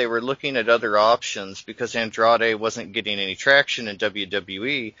time that they were looking at other options because Andrade wasn't getting any traction in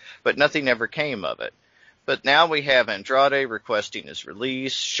WWE, but nothing ever came of it. But now we have Andrade requesting his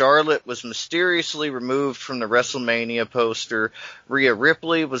release. Charlotte was mysteriously removed from the WrestleMania poster. Rhea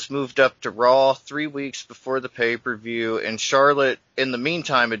Ripley was moved up to Raw 3 weeks before the pay-per-view, and Charlotte, in the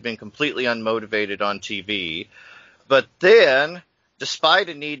meantime, had been completely unmotivated on TV. But then, despite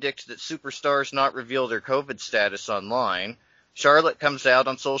an edict that superstars not reveal their COVID status online, Charlotte comes out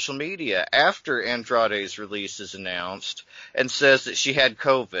on social media after Andrade's release is announced and says that she had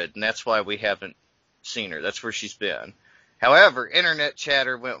COVID, and that's why we haven't seen her. That's where she's been. However, internet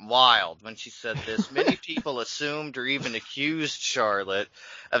chatter went wild when she said this. Many people assumed or even accused Charlotte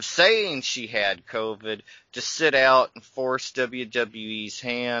of saying she had COVID to sit out and force WWE's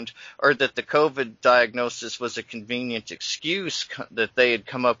hand, or that the COVID diagnosis was a convenient excuse that they had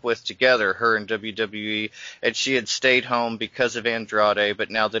come up with together, her and WWE, and she had stayed home because of Andrade,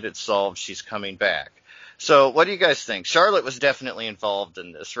 but now that it's solved, she's coming back. So what do you guys think? Charlotte was definitely involved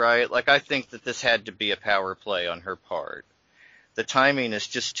in this, right? I think that this had to be a power play on her part. the timing is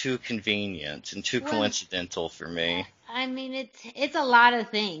just too convenient and too coincidental for me. I mean, it's a lot of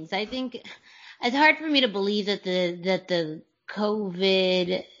things. I think it's hard for me to believe that the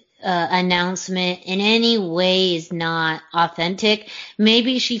COVID announcement in any way is not authentic.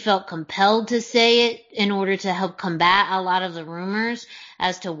 Maybe she felt compelled to say it in order to help combat a lot of the rumors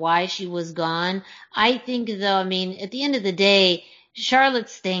as to why she was gone. I think, though, I mean, at the end of the day,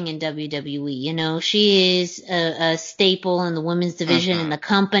 Charlotte's staying in WWE. You know, she is a staple in the women's division in the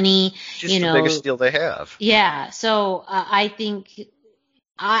company. She's the biggest deal they have. Yeah. So I think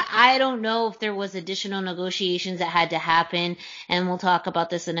I don't know if there was additional negotiations that had to happen, and we'll talk about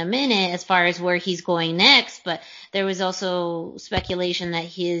this in a minute as far as where he's going next. But there was also speculation that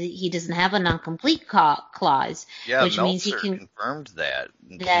he doesn't have a non-complete clause, which means he can confirmed that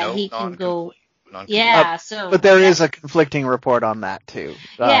he can go. Yeah, but there is a conflicting report on that too.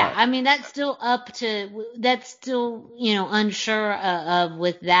 Yeah, I mean that's still unsure of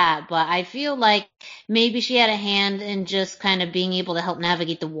with that, but I feel like maybe she had a hand in just kind of being able to help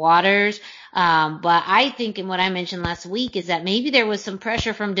navigate the waters. But I think, and what I mentioned last week, is that maybe there was some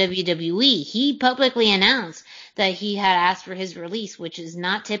pressure from WWE. He publicly announced that he had asked for his release, which is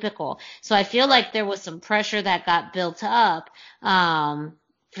not typical. So I feel like there was some pressure that got built up.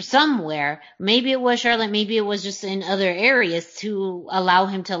 For somewhere, maybe it was Charlotte, maybe it was just in other areas to allow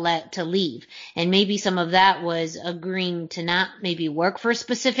him to leave. And maybe some of that was agreeing to not maybe work for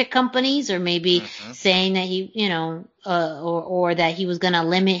specific companies, or maybe saying that he, or that he was going to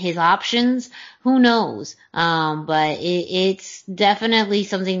limit his options. Who knows? But it's definitely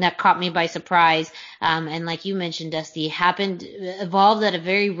something that caught me by surprise. And like you mentioned, Dusty, evolved at a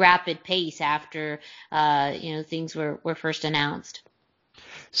very rapid pace after, things were first announced.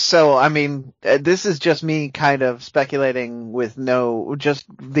 So, I mean, this is just me kind of speculating with just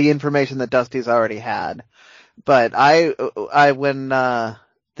the information that Dusty's already had. But when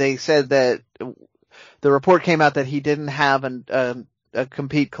they said that the report came out that he didn't have a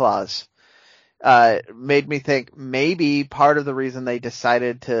compete clause, made me think maybe part of the reason they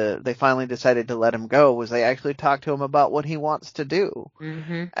finally decided to let him go was they actually talked to him about what he wants to do.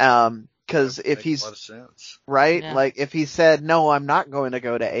 Mm-hmm. Because if he's, a lot of sense. Right? Yeah. Like if he said, no, I'm not going to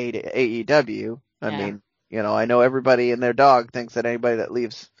go to AEW. I mean, I know everybody and their dog thinks that anybody that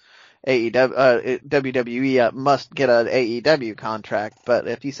leaves WWE must get an AEW contract. But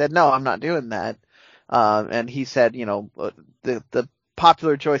if he said, no, I'm not doing that, and he said, the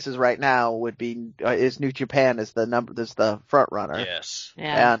popular choices right now would be is New Japan is the front runner. Yes.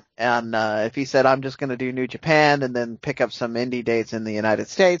 Yeah. And if he said I'm just going to do New Japan and then pick up some indie dates in the United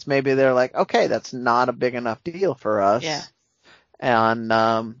States, maybe they're like, okay, that's not a big enough deal for us. Yeah.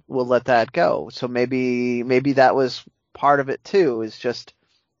 And we'll let that go. So maybe that was part of it too. Is just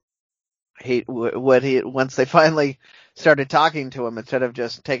once they finally started talking to him, instead of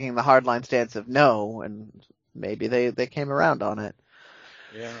just taking the hardline stance of no, and maybe they came around on it.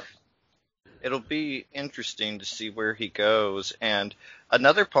 Yeah. It'll be interesting to see where he goes. And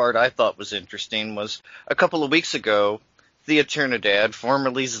another part I thought was interesting was a couple of weeks ago, Thea Trinidad,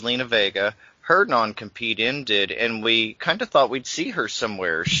 formerly Zelina Vega, her non-compete ended, and we kind of thought we'd see her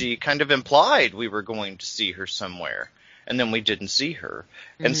somewhere. She kind of implied we were going to see her somewhere, and then we didn't see her.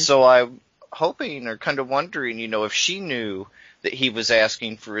 Mm-hmm. And so I'm hoping or kind of wondering, if she knew that he was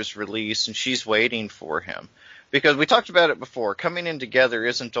asking for his release and she's waiting for him. Because we talked about it before, coming in together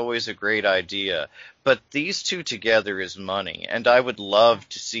isn't always a great idea, but these two together is money, and I would love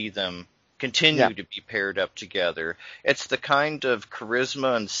to see them continue to be paired up together. It's the kind of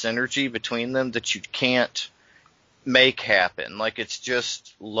charisma and synergy between them that you can't make happen. Like, it's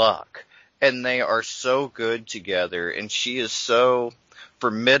just luck. And they are so good together, and she is so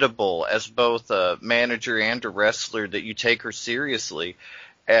formidable as both a manager and a wrestler that you take her seriously,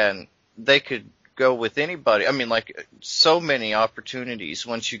 and they could go with anybody. I mean, like, so many opportunities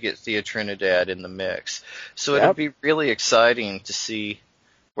once you get Thea Trinidad in the mix. So it'll be really exciting to see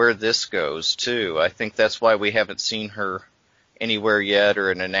where this goes, too. I think that's why we haven't seen her anywhere yet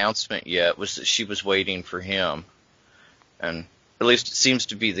or an announcement yet, was that she was waiting for him. And at least it seems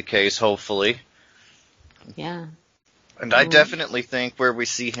to be the case, hopefully. Yeah. And I definitely think where we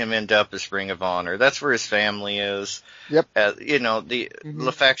see him end up is Ring of Honor. That's where his family is. Yep.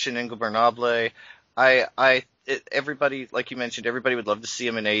 La Faction Ingobernable. Everybody, like you mentioned, everybody would love to see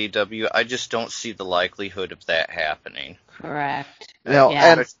him in AEW. I just don't see the likelihood of that happening. Correct.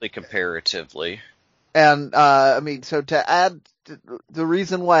 Especially comparatively. And, so to add, the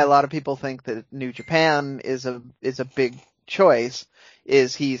reason why a lot of people think that New Japan is a big choice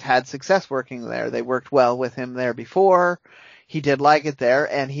is he's had success working there. They worked well with him there before. he did like it there,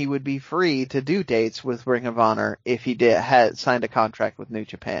 and he would be free to do dates with Ring of Honor if he had signed a contract with New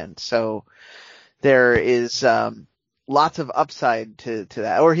Japan. So there is lots of upside to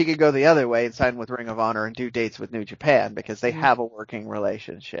that. Or he could go the other way and sign with Ring of Honor and do dates with New Japan because they have a working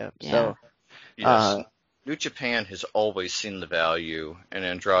relationship. Yeah. So Yes. New Japan has always seen the value in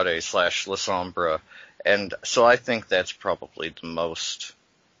Andrade / La Sombra, and so I think that's probably the most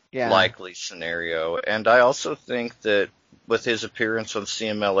likely scenario. And I also think that with his appearance on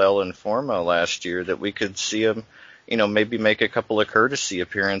CMLL Informa last year, that we could see him, maybe make a couple of courtesy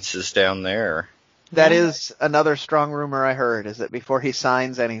appearances down there. That is another strong rumor I heard, is that before he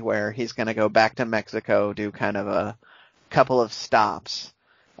signs anywhere, he's going to go back to Mexico, do kind of a couple of stops.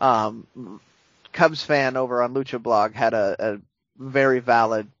 Cubs fan over on Lucha Blog had a very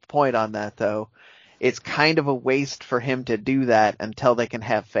valid point on that, though. It's kind of a waste for him to do that until they can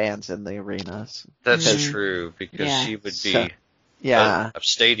have fans in the arenas. That's true, because he would be a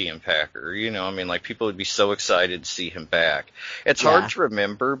stadium packer. People would be so excited to see him back. It's hard to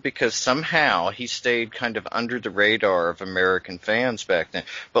remember because somehow he stayed kind of under the radar of American fans back then.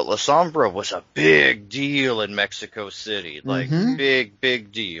 But La Sombra was a big deal in Mexico City,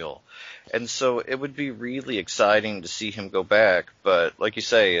 big deal. And so it would be really exciting to see him go back. But like you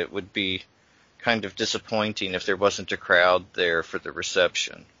say, it would be kind of disappointing if there wasn't a crowd there for the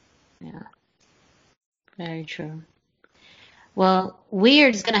reception. Yeah, very true. Well, we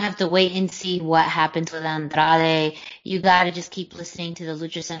are just going to have to wait and see what happens with Andrade. You got to just keep listening to the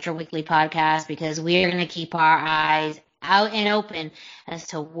Lucha Central Weekly podcast because we are going to keep our eyes out and open as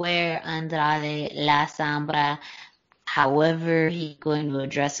to where Andrade La Sombra, however he's going to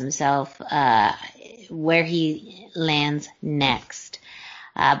address himself, where he lands next.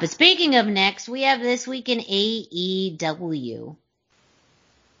 But speaking of next, we have This Week in AEW.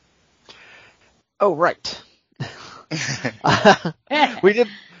 Oh, right.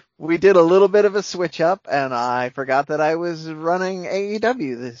 We did a little bit of a switch up, and I forgot that I was running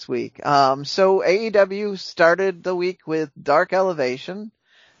AEW this week. So AEW started the week with Dark Elevation.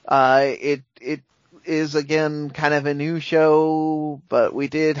 It is again kind of a new show, but we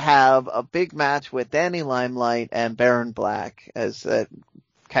did have a big match with Danny Limelight and Baron Black, as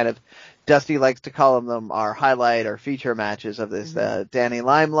kind of Dusty likes to call them our highlight or feature matches of this. Danny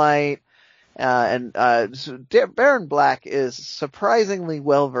Limelight. So Baron Black is surprisingly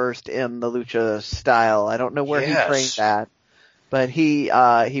well versed in the lucha style. I don't know where he trained at, but he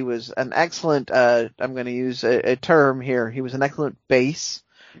was an excellent, I'm going to use a term here. He was an excellent base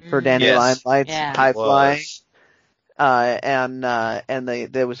for Danny Limelight's high flying.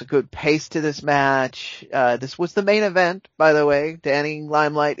 There was a good pace to this match. This was the main event, by the way. Danny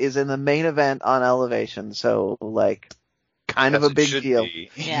Limelight is in the main event on Elevation, so kind of a big deal.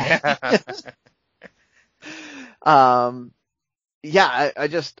 Yeah. I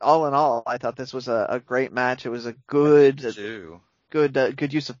just, all in all, I thought this was a great match. It was a good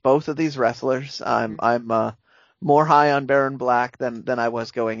use of both of these wrestlers. I'm more high on Baron Black than I was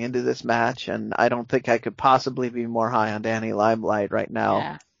going into this match, and I don't think I could possibly be more high on Danny Limelight right now.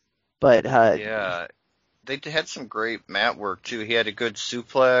 Yeah. But they had some great mat work too. He had a good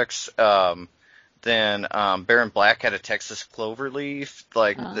suplex. Then Baron Black had a Texas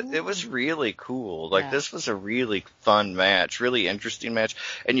Cloverleaf. It was really cool. This was a really fun match, really interesting match,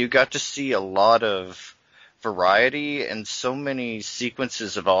 and you got to see a lot of variety and so many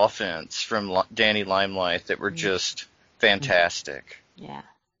sequences of offense from Danny Limelight that were just fantastic. Yeah.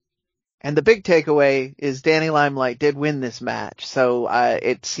 And the big takeaway is Danny Limelight did win this match, so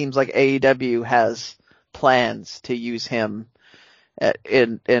it seems like AEW has plans to use him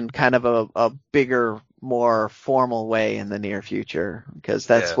in kind of a bigger, more formal way in the near future, because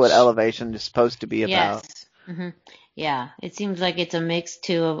that's what Elevation is supposed to be about. Yes. Mm-hmm. Yeah, it seems like it's a mix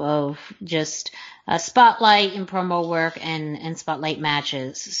too of just a spotlight and promo work and spotlight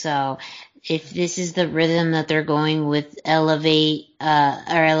matches. So if this is the rhythm that they're going with Elevation,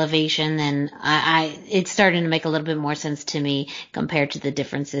 then it's starting to make a little bit more sense to me compared to the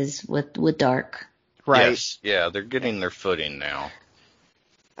differences with Dark. Right. Yes. Yeah, they're getting their footing now.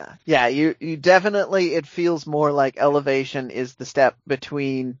 Yeah, you definitely, it feels more like Elevation is the step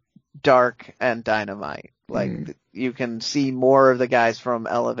between Dark and Dynamite. You can see more of the guys from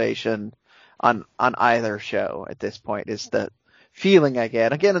Elevation on either show at this point, is the feeling I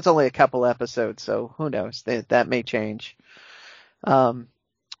get. Again, it's only a couple episodes, so who knows? That may change. Then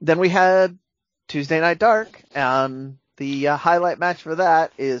we had Tuesday Night Dark, and the highlight match for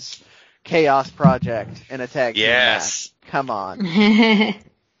that is Chaos Project in a tag team match. Come on.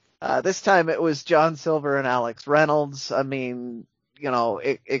 This time it was John Silver and Alex Reynolds. I mean,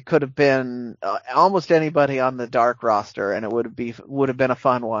 it could have been almost anybody on the Dark roster, and it would have been a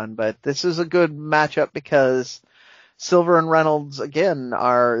fun one. But this is a good matchup because Silver and Reynolds again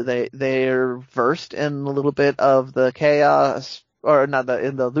they're versed in a little bit of the chaos, or not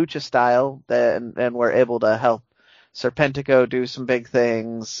in the lucha style, and we're able to help Serpentico do some big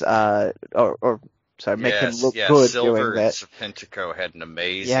things, make him look good Silver doing that. And Serpentico had an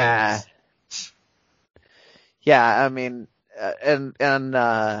amazing. Yeah, I mean,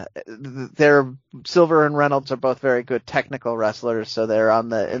 they're Silver and Reynolds are both very good technical wrestlers, so they're in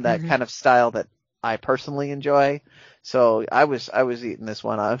that kind of style that I personally enjoy. So I was eating this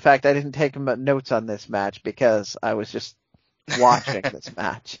one. In fact, I didn't take notes on this match because I was just watching this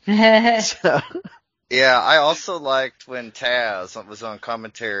match. So. Yeah, I also liked when Taz was on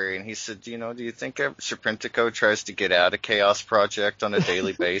commentary and he said, do you think Serpentico tries to get out of Chaos Project on a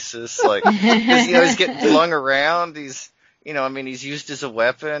daily basis? Like, cause, he's getting flung around. He's used as a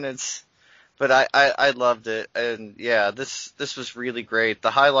weapon. But I loved it. And yeah, this was really great.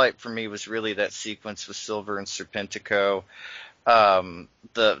 The highlight for me was really that sequence with Silver and Serpentico.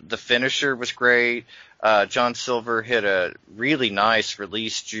 The finisher was great. John Silver hit a really nice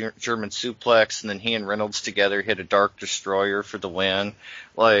release German suplex, and then he and Reynolds together hit a Dark Destroyer for the win.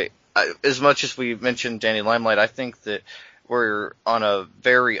 As much as we mentioned Danny Limelight, I think that we're on a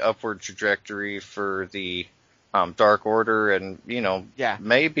very upward trajectory for the Dark Order, and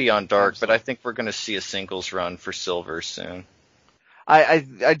maybe on Dark, absolutely. But I think we're going to see a singles run for Silver soon.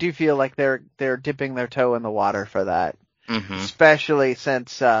 I do feel like they're dipping their toe in the water for that. Mm-hmm. Especially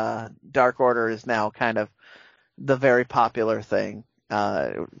since Dark Order is now kind of the very popular thing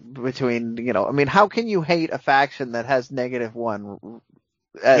between, how can you hate a faction that has -1?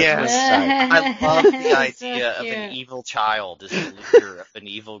 Yes, I love the idea of an evil child as the leader of an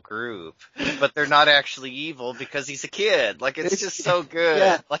evil group, but they're not actually evil because he's a kid. Like, it's just so good.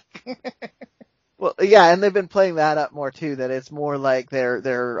 Yeah. Well, yeah, and they've been playing that up more too, that it's more like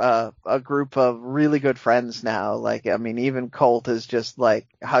they're a group of really good friends now. Like, I mean, even Colt is just like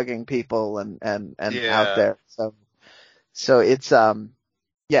hugging people and out there. So it's,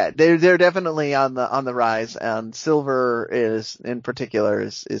 they're definitely on the rise, and Silver is, in particular,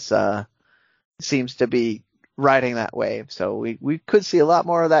 seems to be riding that wave. So we could see a lot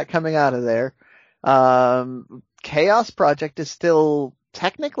more of that coming out of there. Chaos Project is still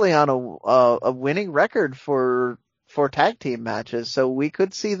technically on a winning record for tag team matches, so we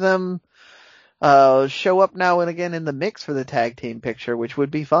could see them show up now and again in the mix for the tag team picture, which would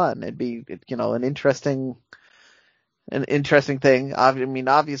be fun. It'd be an interesting thing. I mean,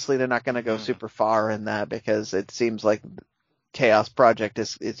 obviously they're not going to go super far in that because it seems like Chaos Project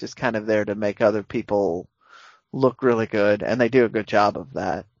is just kind of there to make other people look really good, and they do a good job of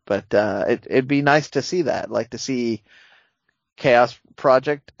that. But it'd be nice to see that, like to see Chaos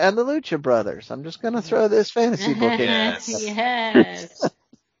Project and the Lucha Brothers. I'm just going to throw this fantasy book in. Yes.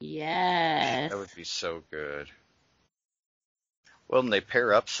 Yes. That would be so good. Well, and they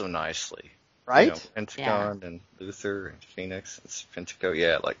pair up so nicely. Right? Pentagon and Luther and Phoenix and Serpentico.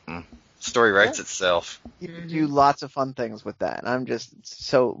 Yeah, story writes itself. You can do lots of fun things with that. I'm just,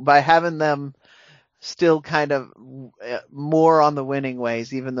 so by having them still kind of more on the winning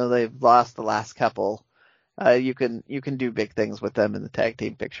ways, even though they've lost the last couple, you can do big things with them in the tag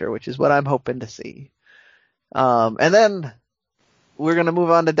team picture, which is what I'm hoping to see. And then we're going to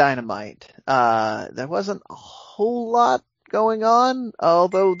move on to Dynamite. There wasn't a whole lot going on,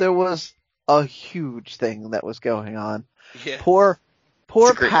 although there was a huge thing that was going on. Yeah. Poor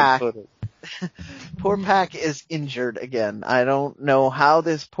Pac. Poor Pac is injured again. I don't know how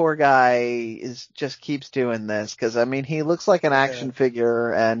this poor guy just keeps doing this, because I mean, he looks like an action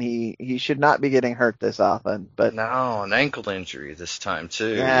figure, and he should not be getting hurt this often. But no, an ankle injury this time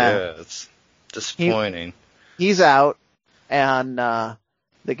too. Yeah, it's disappointing. He's out, and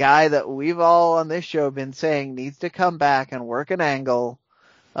the guy that we've all on this show been saying needs to come back and work an angle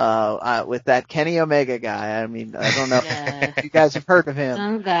with that Kenny Omega guy. I mean, I don't know if you guys have heard of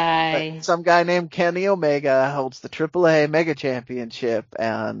him. Some guy named Kenny Omega holds the AAA Mega Championship,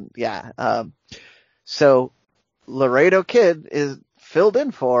 and so Laredo Kid is filled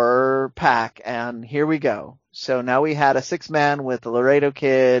in for Pac, and here we go. So now we had a 6-man with the Laredo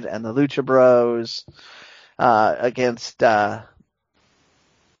Kid and the Lucha Bros against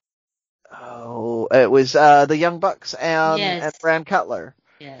it was the Young Bucks and Brand Cutler.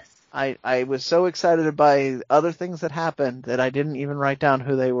 Yes. I was so excited by other things that happened that I didn't even write down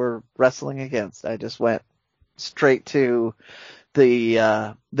who they were wrestling against. I just went straight to the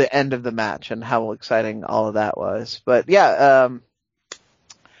end of the match and how exciting all of that was. But yeah,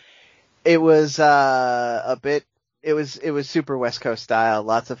 it was a bit it was super West Coast style.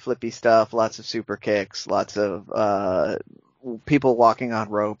 Lots of flippy stuff, lots of super kicks, lots of people walking on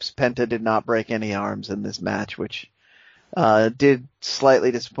ropes. Penta did not break any arms in this match, which did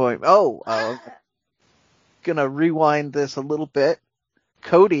slightly disappoint. Gonna rewind this a little bit.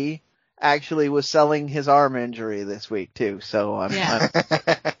 Cody actually was selling his arm injury this week too, so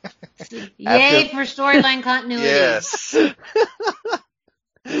Yay for storyline continuity. Yes.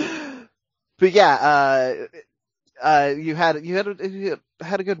 But yeah, you had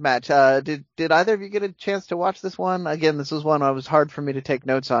a good match. Did either of you get a chance to watch this one? Again, this was one I was hard for me to take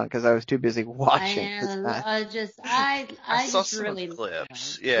notes on because I was too busy watching. I saw just some really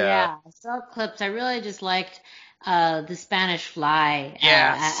clips. Yeah, I saw clips. I really just liked the Spanish Fly.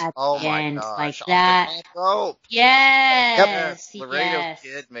 Yes. At Oh the my end. gosh. Like On that. the top rope. Yes. Yep. Laredo Yes.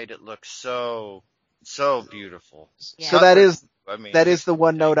 Kid made it look so beautiful. Yeah. So that is just the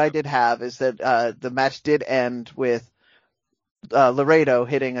one note I did have, is that the match did end with Laredo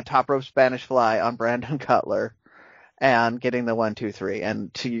hitting a top rope Spanish Fly on Brandon Cutler and getting the 1, 2, 3.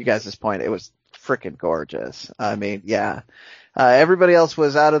 And to you guys' point, it was freaking gorgeous. I mean, yeah. Everybody else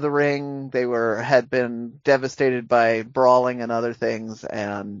was out of the ring. They had been devastated by brawling and other things,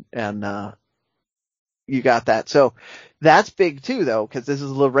 and you got that. So that's big too, though, because this is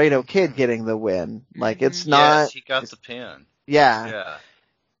Laredo Kid getting the win. Like, it's not. Yes, he got the pin. Yeah. Yeah.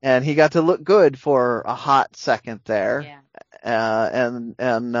 And he got to look good for a hot second there.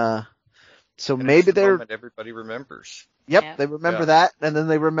 Yeah. So And maybe it's the they're. moment everybody remembers. Yep, they remember that, and then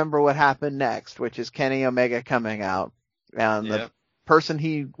they remember what happened next, which is Kenny Omega coming out, and the person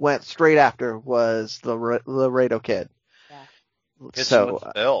he went straight after was the Laredo Kid. Yeah. Hits him with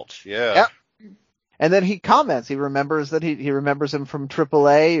the belt. Yeah. Yep. And then he comments. He remembers that he remembers him from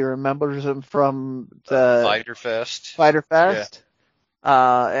AAA. He remembers him from the Fighter Fest.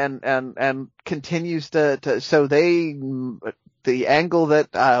 And continues to. So the angle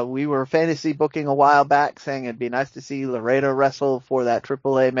that we were fantasy booking a while back, saying it'd be nice to see Laredo wrestle for that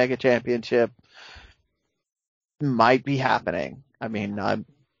AAA Mega Championship, might be happening. I mean,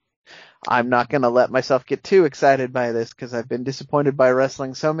 I'm not going to let myself get too excited by this because I've been disappointed by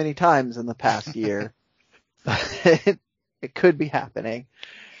wrestling so many times in the past year. It could be happening.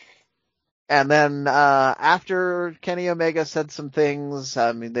 And then after Kenny Omega said some things,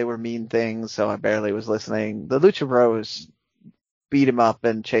 I mean, they were mean things, so I barely was listening. The Lucha Bros beat him up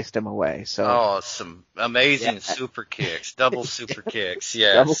and chased him away. So some amazing super kicks, double super kicks.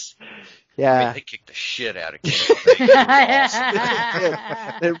 Yes. Yeah. I mean, they kicked the shit out of Kenny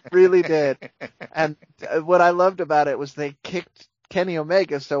Omega. They really did. And what I loved about it was they kicked Kenny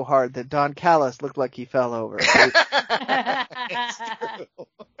Omega so hard that Don Callis looked like he fell over.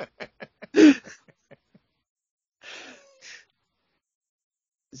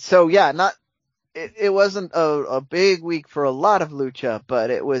 So yeah, it wasn't a big week for a lot of Lucha, but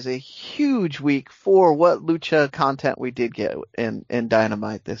it was a huge week for what Lucha content we did get in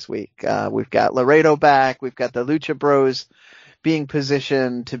Dynamite this week. We've got Laredo back. We've got the Lucha Bros being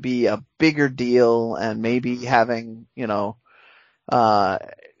positioned to be a bigger deal and maybe having,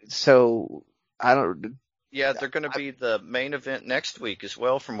 so I don't. Yeah, they're going to be the main event next week as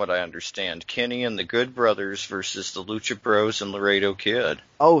well, from what I understand. Kenny and the Good Brothers versus the Lucha Bros and Laredo Kid.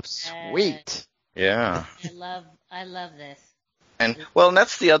 Oh, sweet. Yeah. I love this. And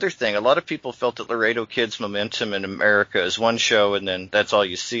that's the other thing. A lot of people felt that Laredo Kid's momentum in America is one show and then that's all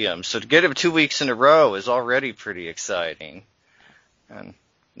you see him. So to get him 2 weeks in a row is already pretty exciting. And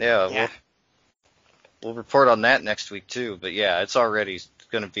we'll report on that next week too. But yeah, it's already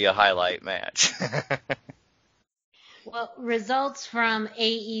going to be a highlight match. Well, results from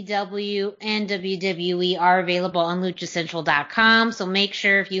AEW and WWE are available on LuchaCentral.com, so make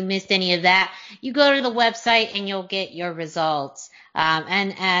sure if you missed any of that, you go to the website and you'll get your results.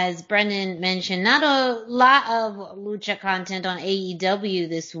 And as Brendan mentioned, not a lot of Lucha content on AEW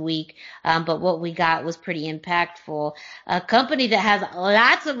this week, but what we got was pretty impactful. A company that has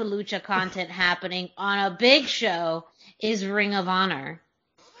lots of Lucha content happening on a big show is Ring of Honor.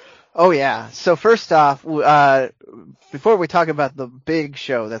 Oh yeah. So first off, before we talk about the big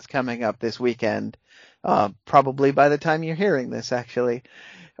show that's coming up this weekend, probably by the time you're hearing this, actually,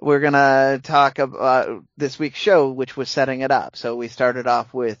 we're gonna talk about this week's show, which was setting it up. So we started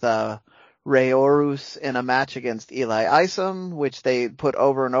off with Rey Horus in a match against Eli Isom, which they put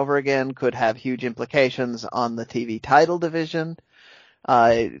over and over again, could have huge implications on the TV title division.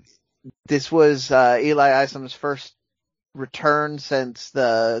 This was Eli Isom's first return since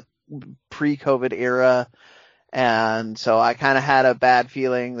the pre-COVID era, and so I kind of had a bad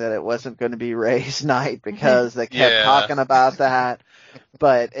feeling that it wasn't going to be Ray's night because they kept talking about that.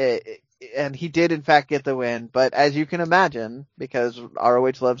 But he did in fact get the win. But as you can imagine, because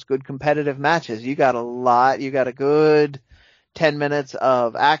ROH loves good competitive matches, you got a good 10 minutes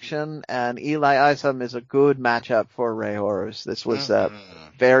of action, and Eli Isom is a good matchup for Rey Horus. This was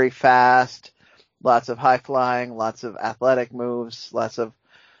very fast, lots of high flying, lots of athletic moves, lots of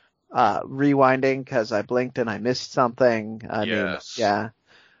rewinding because I blinked and I missed something. I mean, yeah.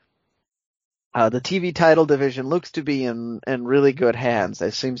 The TV title division looks to be in really good hands.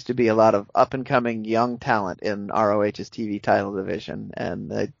 There seems to be a lot of up-and-coming young talent in ROH's TV title division,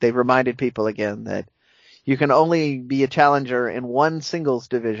 and they reminded people again that you can only be a challenger in one singles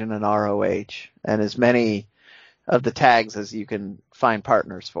division in ROH, and as many of the tags as you can find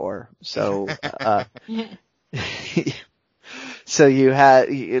partners for. So, these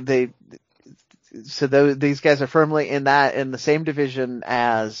guys are firmly in the same division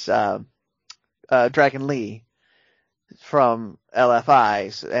as Dragon Lee from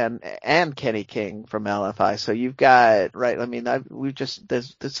LFI and Kenny King from LFI. So you've got, right, I mean,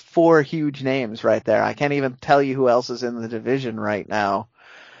 there's 4 huge names right there. I can't even tell you who else is in the division right now,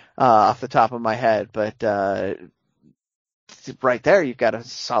 off the top of my head, but, right there you've got a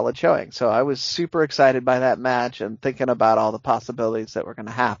solid showing. So I was super excited by that match and thinking about all the possibilities that were going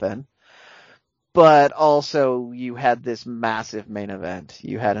to happen. But also you had this massive main event.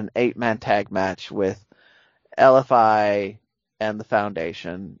 You had an 8-man tag match with LFI and the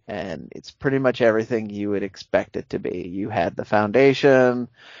Foundation, and it's pretty much everything you would expect it to be. You had the Foundation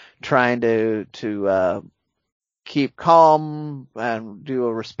trying to keep calm and do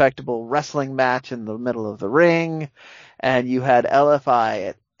a respectable wrestling match in the middle of the ring, and you had LFI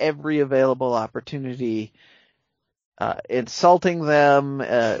at every available opportunity insulting them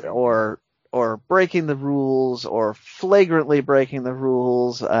or breaking the rules or flagrantly breaking the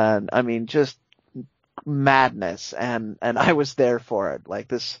rules, and I mean just madness, and I was there for it. Like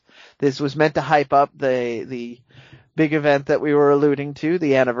this was meant to hype up the big event that we were alluding to,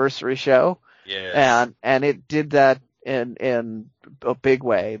 the anniversary show. Yes. And it did that in a big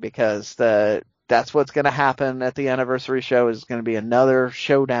way, because that's what's going to happen at the anniversary show is going to be another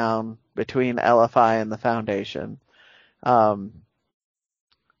showdown between LFI and the Foundation.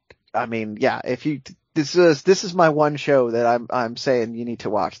 I mean, yeah, this is my one show that I'm saying you need to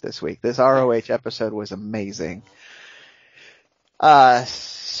watch this week. This ROH episode was amazing.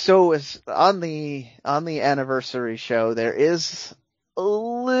 So is on the anniversary show, there is a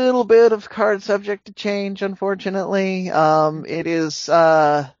little bit of card subject to change, unfortunately. It is,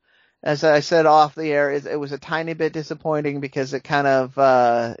 as I said off the air, it was a tiny bit disappointing because it kind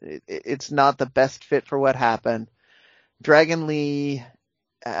of, it's not the best fit for what happened. Dragon Lee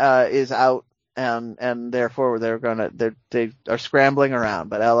is out, and therefore they are scrambling around,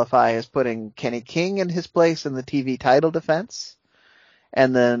 but LFI is putting Kenny King in his place in the TV title defense,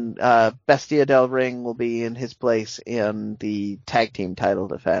 and then Bestia del Ring will be in his place in the tag team title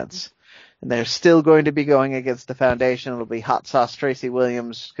defense. And they're still going to be going against the Foundation. It'll be Hot Sauce Tracy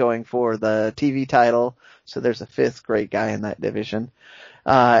Williams going for the TV title, so there's a 5th great guy in that division.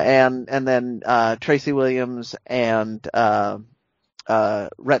 And then Tracy Williams and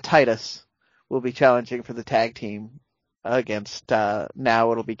Rhett Titus will be challenging for the tag team against,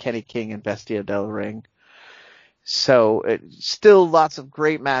 now it'll be Kenny King and Bestia del Ring. So still lots of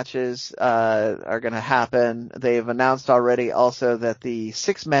great matches are going to happen. They've announced already also that the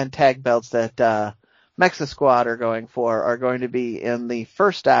 6-man tag belts that Mexa Squad are going for are going to be in the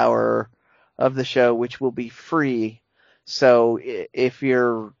first hour of the show, which will be free. So if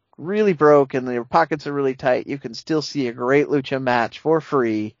you're really broke and your pockets are really tight, you can still see a great lucha match for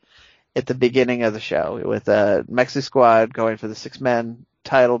free at the beginning of the show with Mexa Squad going for the 6-man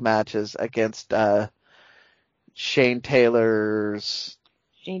title matches against Shane Taylor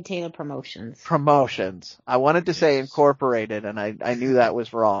Promotions. I wanted to say Incorporated, and I knew that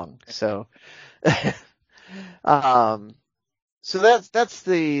was wrong. So, so that's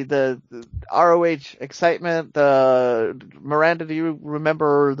the ROH excitement. Miranda, do you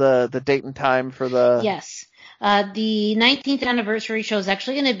remember the date and time for the? Yes. The 19th anniversary show is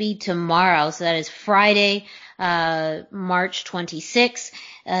actually going to be tomorrow, so that is Friday, March 26th.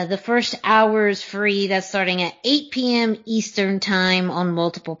 The first hour is free. That's starting at 8 p.m. Eastern Time on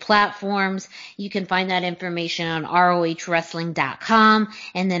multiple platforms. You can find that information on ROHWrestling.com.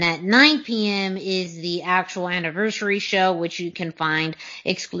 And then at 9 p.m. is the actual anniversary show, which you can find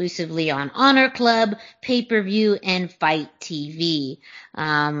exclusively on Honor Club, Pay-Per-View, and Fight TV.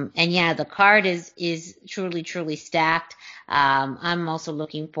 And yeah, the card is truly, truly stacked. I'm also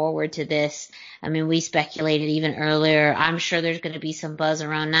looking forward to this. I mean, we speculated even earlier, I'm sure there's going to be some buzz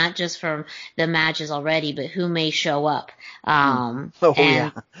around, not just from the matches already, but who may show up. And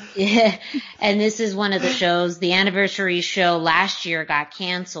this is one of the shows. The anniversary show last year got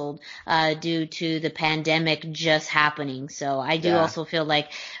canceled due to the pandemic just happening. So I do also feel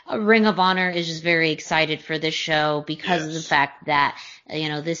like Ring of Honor is just very excited for this show because of the fact that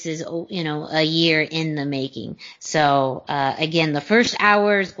this is, a year in the making. So, again, the first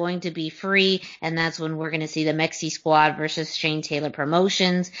hour is going to be free, and that's when we're going to see the Mexi Squad versus Shane Taylor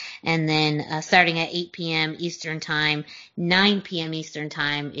Promotions. And then, starting at 8 p.m. Eastern Time, 9 p.m. Eastern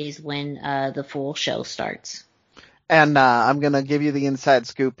Time is when, the full show starts. And, I'm going to give you the inside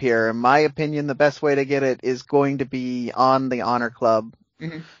scoop here. In my opinion, the best way to get it is going to be on the Honor Club.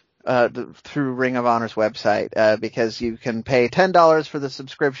 Mm-hmm. Through Ring of Honor's website, because you can pay $10 for the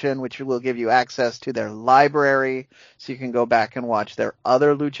subscription, which will give you access to their library, so you can go back and watch their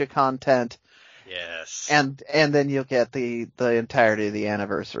other Lucha content. Yes. And then you'll get the entirety of the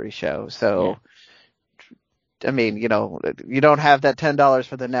anniversary show. So, I mean, you don't have that $10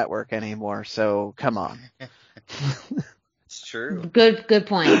 for the network anymore, so come on. It's true. Good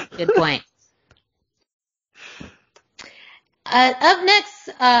point. Good point. Up next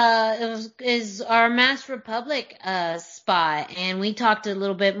is our Masked Republic spot, and we talked a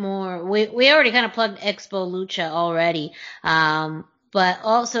little bit more. We already kind of plugged Expo Lucha already, but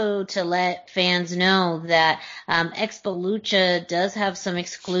also to let fans know that Expo Lucha does have some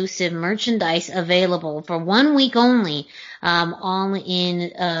exclusive merchandise available for 1 week only, all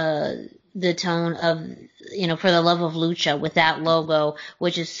in the tone of, for the love of Lucha with that logo,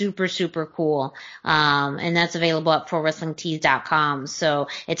 which is super, super cool. And that's available at ProWrestlingTees.com. So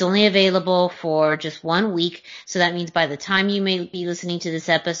it's only available for just 1 week. So that means by the time you may be listening to this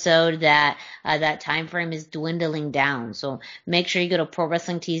episode that time frame is dwindling down. So make sure you go to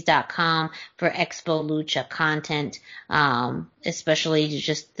ProWrestlingTees.com for Expo Lucha content, especially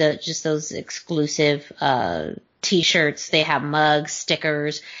just those exclusive, T-shirts. They have mugs,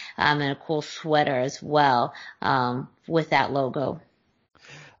 stickers, and a cool sweater as well, with that logo.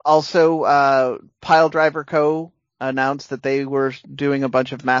 Also, Pile Driver Co. announced that they were doing a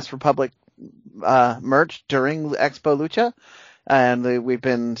bunch of Masked Republic merch during Expo Lucha, and we've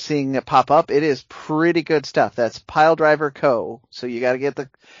been seeing it pop up. It is pretty good stuff. That's Pile Driver Co. So you got to get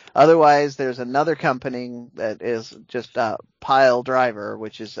otherwise there's another company that is just Pile Driver,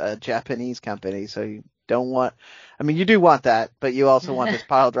 which is a Japanese company. So you you do want that, but you also want this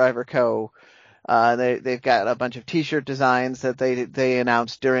Pile Driver Co. They've got a bunch of t-shirt designs that they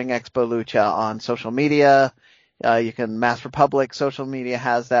announced during Expo Lucha on social media. Masked Republic social media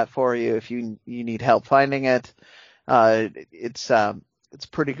has that for you if you need help finding it. It's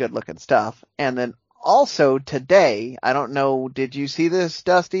pretty good looking stuff. And then also today, I don't know, did you see this,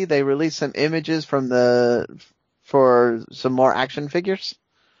 Dusty? They released some images for some more action figures.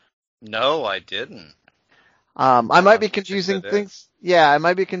 No, I didn't. I might be confusing things. Yeah, I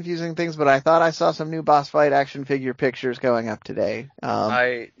might be confusing things, but I thought I saw some new boss fight action figure pictures going up today.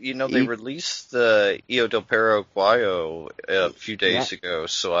 They released the Io del Perro Guayo a few days ago,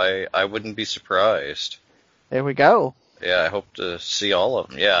 so I wouldn't be surprised. There we go. Yeah, I hope to see all of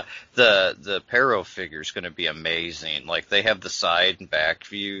them. Yeah, the Perro figure is going to be amazing. Like, they have the side and back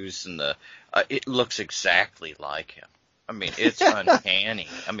views, and it looks exactly like him. I mean, it's uncanny.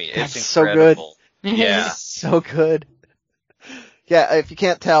 I mean, it's incredible. So good. Yeah. So good. Yeah, if you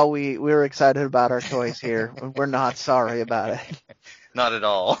can't tell, we're excited about our toys here. We're not sorry about it. Not at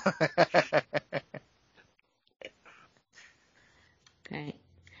all. Great.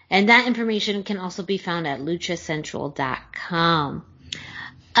 And that information can also be found at luchacentral.com.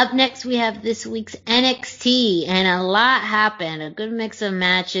 Up next, we have this week's NXT, and a lot happened. A good mix of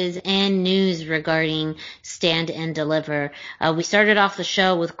matches and news regarding Stand and Deliver. We started off the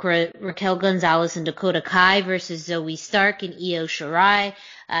show with Raquel Gonzalez and Dakota Kai versus Zoe Stark and Io Shirai.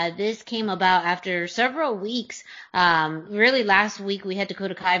 This came about after several weeks. Really last week we had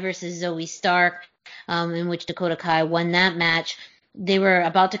Dakota Kai versus Zoe Stark, in which Dakota Kai won that match. They were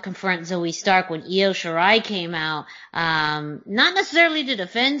about to confront Zoe Stark when Io Shirai came out, not necessarily to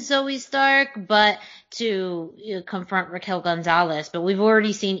defend Zoe Stark, but to confront Raquel Gonzalez. But we've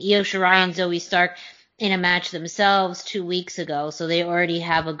already seen Io Shirai and Zoe Stark in a match themselves 2 weeks ago, so they already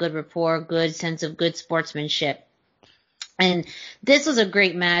have a good rapport, good sense of good sportsmanship. And this was a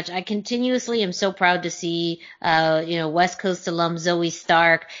great match. I continuously am so proud to see, West Coast alum Zoe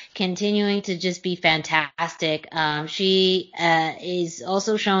Stark continuing to just be fantastic. She is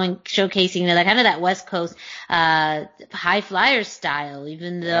also showcasing that West Coast high flyer style,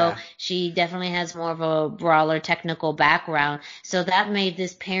 even though she definitely has more of a brawler technical background. So that made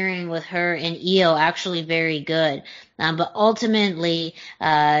this pairing with her and Io actually very good. But ultimately,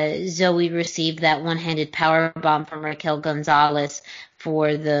 Zoe received that one-handed power bomb from Raquel Gonzalez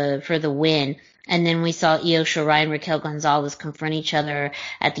for the win. And then we saw Io Shirai and Raquel Gonzalez confront each other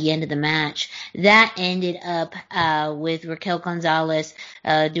at the end of the match. That ended up with Raquel Gonzalez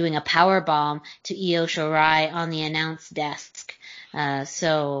doing a power bomb to Io Shirai on the announce desk.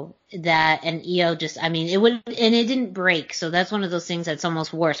 So that, and Io it didn't break. So that's one of those things that's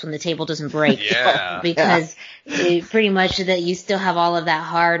almost worse when the table doesn't break. Because it pretty much that you still have all of that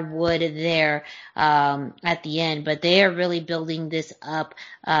hard wood there, at the end. But they are really building this up,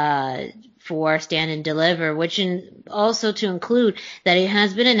 for Stand and Deliver, which also to include that it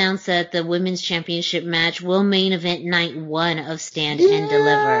has been announced that the women's championship match will main event night 1 of Stand and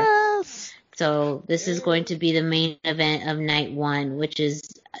Deliver. So this is going to be the main event of night 1, which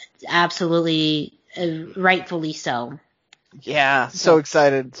is absolutely rightfully so. Yeah, so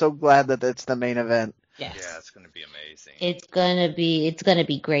excited. So glad that it's the main event. Yes. Yeah, it's going to be amazing. It's going to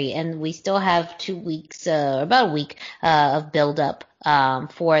be great. And we still have 2 weeks, about a week, of build up,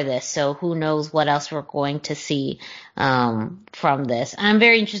 for this. So who knows what else we're going to see, from this. I'm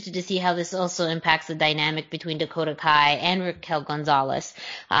very interested to see how this also impacts the dynamic between Dakota Kai and Raquel Gonzalez.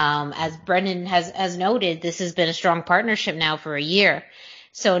 As Brendan has noted, this has been a strong partnership now for a year.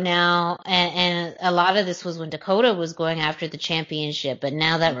 So now, and a lot of this was when Dakota was going after the championship, but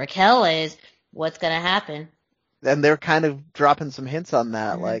now that Raquel is, what's going to happen? And they're kind of dropping some hints on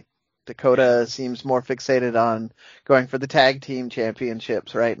that. Mm-hmm. Like Dakota seems more fixated on going for the tag team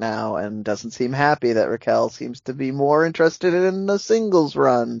championships right now and doesn't seem happy that Raquel seems to be more interested in the singles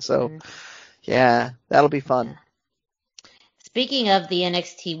run. So yeah, that'll be fun. Yeah. Speaking of the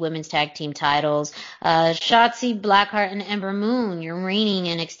NXT Women's Tag Team titles, Shotzi Blackheart and Ember Moon, your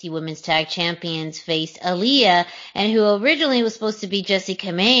reigning NXT Women's Tag Champions, faced Aaliyah, and who originally was supposed to be Jessi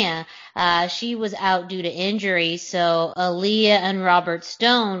Kamea. She was out due to injury, so Aaliyah and Robert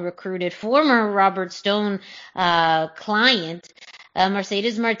Stone recruited former Robert Stone client,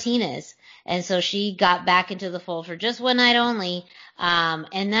 Mercedes Martinez. And so she got back into the fold for just one night only.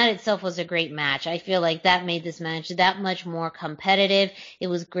 And that itself was a great match. I feel like that made this match that much more competitive. It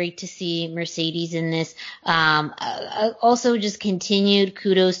was great to see Mercedes in this. Also just continued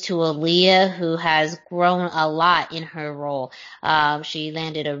kudos to Aaliyah, who has grown a lot in her role. She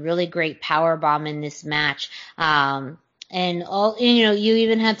landed a really great power bomb in this match. And you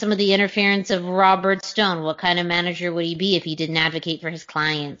even had some of the interference of Robert Stone. What kind of manager would he be if he didn't advocate for his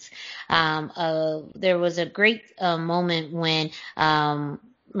clients? There was a great moment when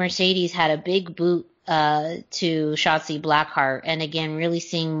Mercedes had a big boot to Shotzi Blackheart, and again, really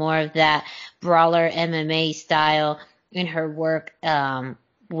seeing more of that brawler MMA style in her work.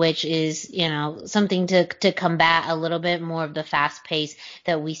 Which is, something to combat a little bit more of the fast pace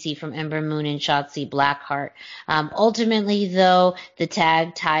that we see from Ember Moon and Shotzi Blackheart. Ultimately, though, the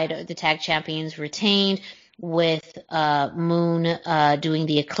tag champions retained, with Moon doing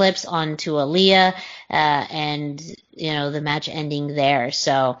the Eclipse onto Aaliyah, and the match ending there.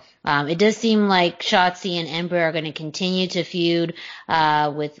 So it does seem like Shotzi and Ember are going to continue to feud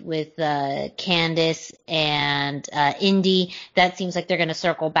with Candice and Indy. That seems like they're going to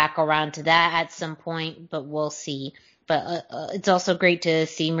circle back around to that at some point, but we'll see. But it's also great to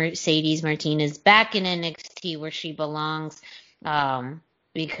see Mercedes Martinez back in NXT where she belongs.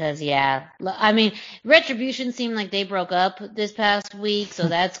 Because, Retribution seemed like they broke up this past week, so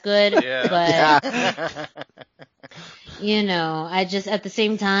that's good. But, I just, at the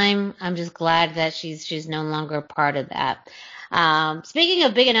same time, I'm just glad that she's no longer a part of that. Speaking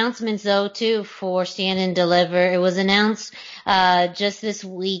of big announcements, though, too, for Stand and Deliver, it was announced just this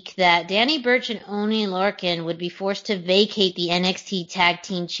week that Danny Burch and Oney Lorcan would be forced to vacate the NXT Tag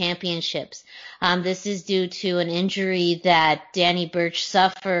Team Championships. This is due to an injury that Danny Burch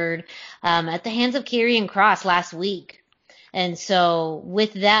suffered at the hands of Karrion Kross last week. And so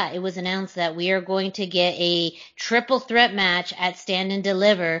with that, it was announced that we are going to get a triple threat match at Stand and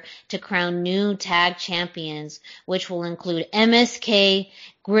Deliver to crown new tag champions, which will include MSK,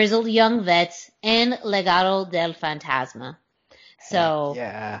 Grizzled Young Vets, and Legado del Fantasma. So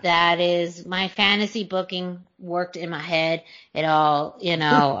Yeah. that is my fantasy booking worked in my head. It all, you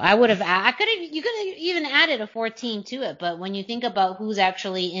know, you could have even added a 14 to it. But when you think about who's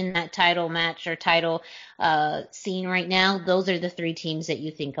actually in that title match or title scene right now, those are the three teams that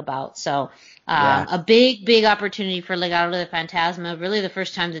you think about. So a big opportunity for Legado del Fantasma. Really the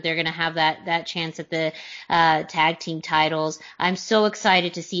first time that they're going to have that chance at the tag team titles. I'm so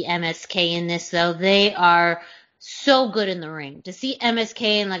excited to see MSK in this, though. They are so good in the ring. To see MSK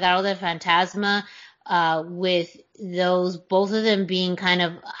and Legado del Fantasma with those, both of them being kind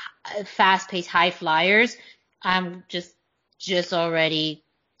of fast-paced high flyers, I'm just already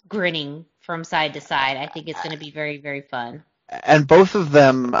grinning from side to side. I think it's going to be very, very fun. And both of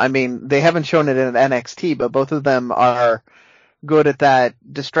them, I mean, they haven't shown it in NXT, but both of them are good at that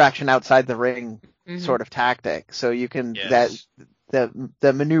distraction outside the ring sort of tactic. So you can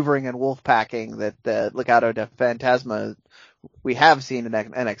the maneuvering and wolf packing that the Legado del Fantasma, we have seen in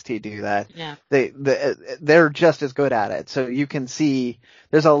NXT do that. Yeah. They're just as good at it. So you can see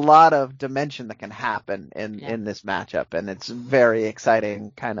there's a lot of dimension that can happen in this matchup, and it's very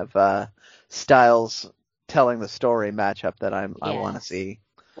exciting kind of Styles telling the story matchup that I want to see.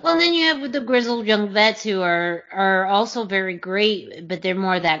 Well, and then you have with the grizzled young vets who are also very great, but they're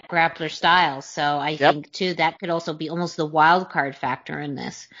more that grappler style. So I think too that could also be almost the wild card factor in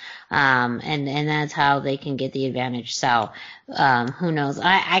this, and that's how they can get the advantage. So who knows?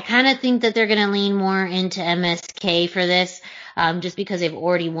 I kind of think that they're going to lean more into MSK for this, just because they've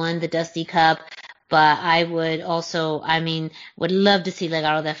already won the Dusty Cup. But I would also, would love to see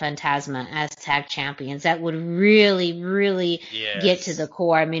Legado del Fantasma as tag champions. That would really, really get to the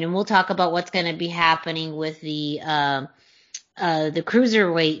core. And we'll talk about what's going to be happening with the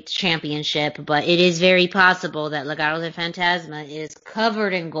Cruiserweight Championship, but it is very possible that Legado del Fantasma is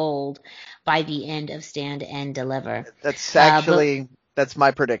covered in gold by the end of Stand and Deliver. That's actually, that's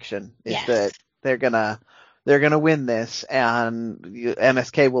my prediction, is that they're gonna win this, and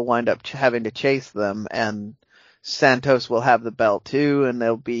MSK will wind up having to chase them, and Santos will have the belt too, and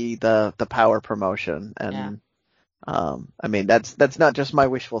there'll be the power promotion. And that's not just my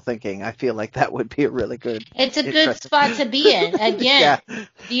wishful thinking. I feel like that would be a really good. It's a good spot to be in. Again,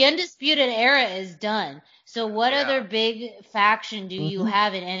 the Undisputed Era is done. So what other big faction do you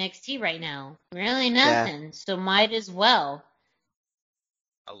have in NXT right now? Really nothing. Yeah. So might as well.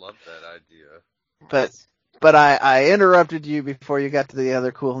 I love that idea. But I interrupted you before you got to the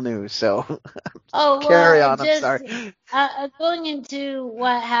other cool news, so carry on. I'm sorry. Going into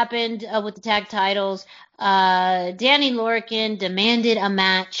what happened with the tag titles, Danny Lorcan demanded a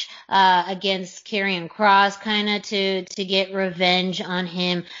match against Karrion Kross, kind of to get revenge on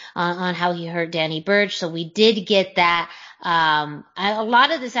him on how he hurt Danny Burch. So we did get that. A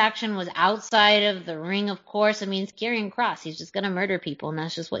lot of this action was outside of the ring, of course. It's Karrion Kross. He's just gonna murder people, and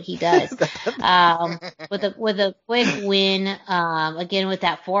that's just what he does. With a quick win, again with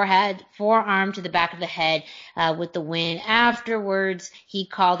that forearm to the back of the head, with the win. Afterwards, he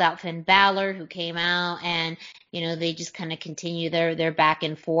called out Finn Balor, who came out, and they just kind of continue their back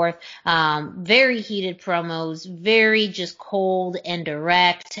and forth. Very heated promos, very just cold and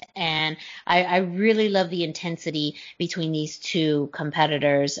direct, and I really love the intensity between these two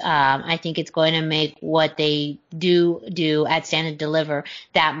competitors. I think it's going to make what they do at Stand and Deliver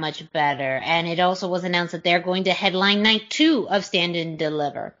that much better. And it also was announced that they're going to headline night 2 of Stand and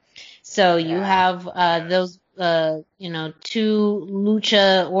Deliver. So you have those two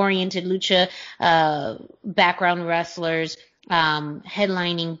lucha-oriented background wrestlers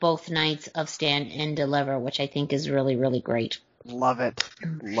headlining both nights of Stand and Deliver, which I think is really, really great. Love it.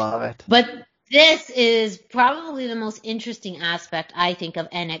 But this is probably the most interesting aspect, I think, of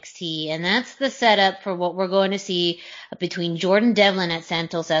NXT, and that's the setup for what we're going to see between Jordan Devlin at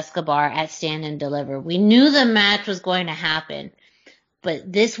Santos Escobar at Stand and Deliver. We knew the match was going to happen,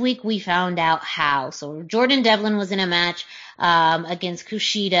 but this week we found out how. So Jordan Devlin was in a match against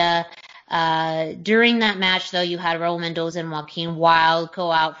Kushida. During that match, though, you had Raul Mendoza and Joaquin Wilde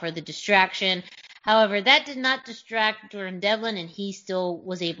go out for the distraction. However, that did not distract Jordan Devlin, and he still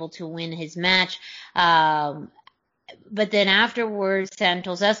was able to win his match. But then afterwards,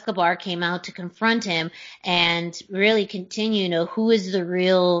 Santos Escobar came out to confront him and really continue, who is the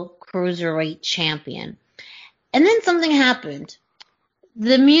real Cruiserweight champion. And then something happened.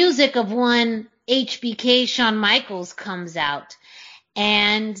 The music of one HBK Shawn Michaels comes out.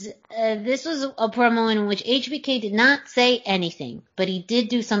 And this was a promo in which HBK did not say anything, but he did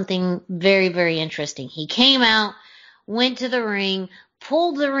do something very, very interesting. He came out, went to the ring,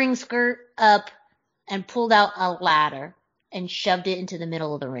 pulled the ring skirt up, and pulled out a ladder and shoved it into the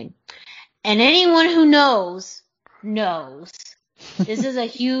middle of the ring. And anyone who knows This is a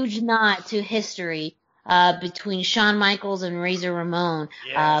huge nod to history between Shawn Michaels and Razor Ramon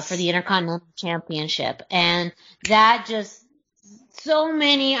for the Intercontinental Championship. And that just, so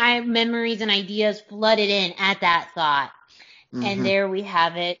many memories and ideas flooded in at that thought. Mm-hmm. And there we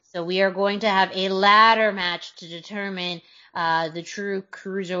have it. So we are going to have a ladder match to determine the true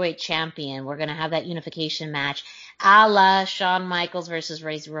Cruiserweight champion. We're going to have that unification match a la Shawn Michaels versus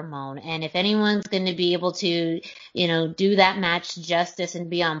Razor Ramon. And if anyone's going to be able to, do that match justice and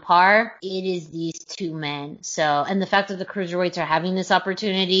be on par, it is these two men. So, and the fact that the Cruiserweights are having this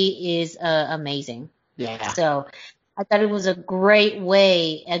opportunity is amazing. Yeah. So I thought it was a great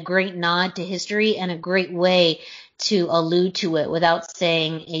nod to history and a great way to allude to it without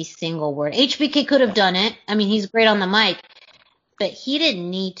saying a single word. HBK could have done it. I mean, he's great on the mic, but he didn't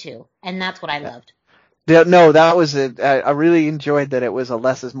need to, and that's what I loved. No, that was I really enjoyed that it was a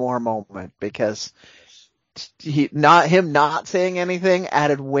less is more moment, because him not saying anything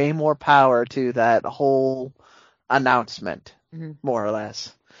added way more power to that whole announcement, more or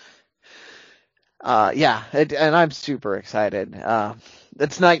less. And I'm super excited.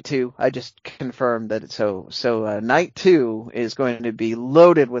 It's night 2. I just confirmed that. So night 2 is going to be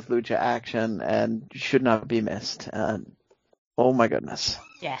loaded with lucha action and should not be missed. Oh my goodness.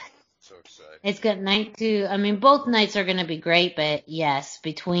 Yeah. So excited. It's good. Night 2. I mean, both nights are going to be great, but yes,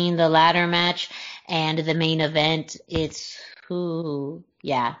 between the ladder match and the main event, it's going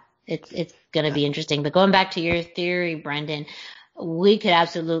to be interesting. But going back to your theory, Brendan, we could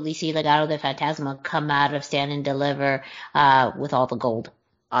absolutely see Legado del Fantasma come out of Stand and Deliver with all the gold.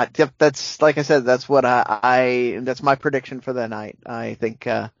 That's, like I said, that's what that's my prediction for the night. I think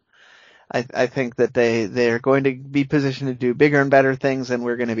I think that they're going to be positioned to do bigger and better things, and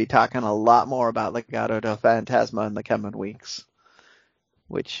we're going to be talking a lot more about Legado del Fantasma in the coming weeks,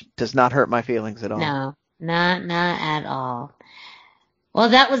 which does not hurt my feelings at all. No, not at all. Well,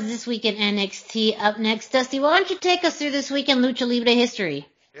 that was this week in NXT. Up next, Dusty, why don't you take us through this week in Lucha Libre history?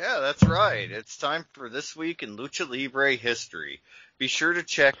 Yeah, that's right. It's time for This Week in Lucha Libre History. Be sure to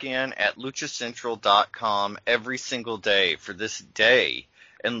check in at luchacentral.com every single day for This Day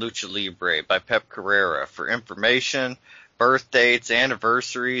in Lucha Libre by Pep Carrera for information, birth dates,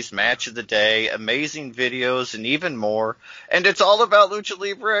 anniversaries, match of the day, amazing videos, and even more. And it's all about Lucha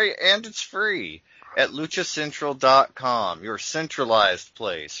Libre, and it's free at luchacentral.com, your centralized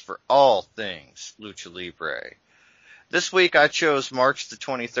place for all things Lucha Libre. This week I chose March the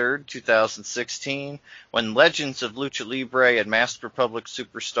 23rd, 2016, when legends of Lucha Libre and Masked Republic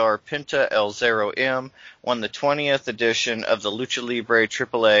superstar Penta El Zero M won the 20th edition of the Lucha Libre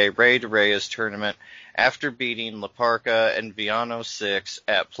AAA Rey de Reyes tournament after beating La Parca and Villano 6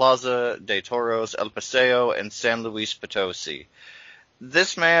 at Plaza de Toros El Paseo and San Luis Potosi.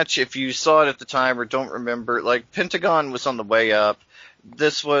 This match, if you saw it at the time or don't remember, Pentagon was on the way up.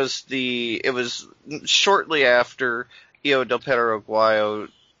 It was shortly after Hijo del Perro Aguayo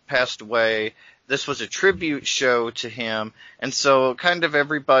passed away. This was a tribute show to him, and so kind of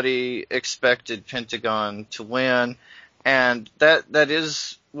everybody expected Pentagon to win, and that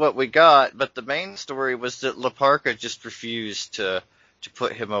is what we got, but the main story was that La Parca just refused to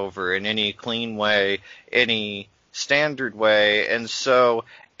put him over in any clean way, any standard way, and so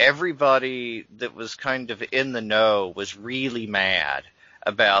everybody that was kind of in the know was really mad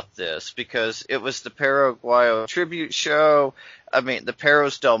about this because it was the Perro Aguayo tribute show. I mean, the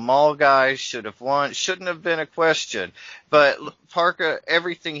Perros del Mal guys should have won. Shouldn't have been a question. But Parca,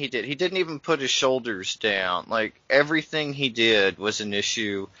 everything he didn't even put his shoulders down. Everything he did was an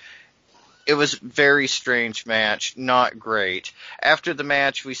issue. It was a very strange match, not great. After the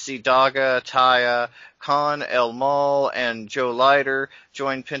match, we see Daga, Taya, Khan, El Mal, and Joe Leiter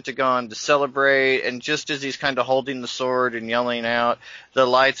join Pentagon to celebrate, and just as he's kind of holding the sword and yelling out, the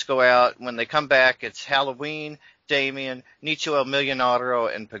lights go out. When they come back, it's Halloween, Damien, Nicho El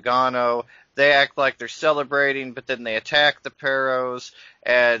Millonado, and Pagano. They act like they're celebrating, but then they attack the Perros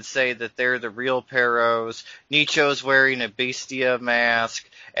and say that they're the real Perros. Nicho's wearing a Bestia mask,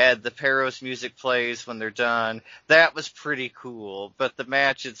 and the Perros music plays when they're done. That was pretty cool, but the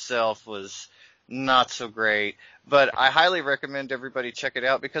match itself was not so great. But I highly recommend everybody check it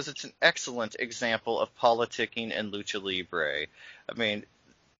out because it's an excellent example of politicking in Lucha Libre. I mean,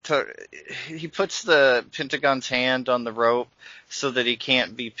 he puts the Pentagon's hand on the rope so that he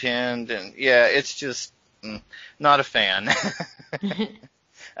can't be pinned, and yeah, it's just not a fan.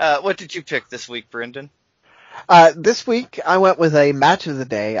 What did you pick this week, Brendan? This week I went with a match of the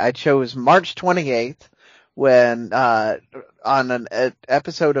day. I chose March 28th when on an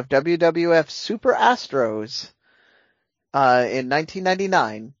episode of WWF Super Astros in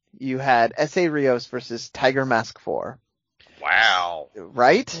 1999, you had S.A. Rios versus Tiger Mask 4. Wow.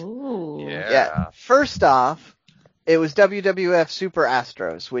 Right? Ooh. Yeah. First off, it was WWF Super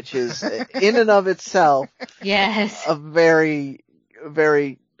Astros, which is in and of itself Yes. a very,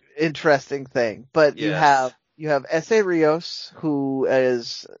 very interesting thing. But Yes. you have S.A. Rios, who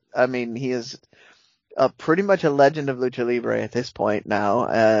is, he is pretty much a legend of Lucha Libre at this point now.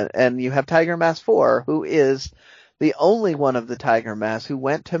 And you have Tiger Mask 4, who is the only one of the Tiger Mask who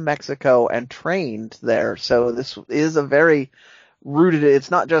went to Mexico and trained there. So this is a very rooted, it's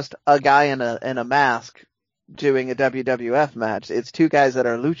not just a guy in a mask doing a WWF match. It's two guys that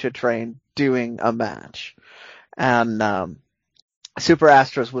are lucha trained doing a match. And Super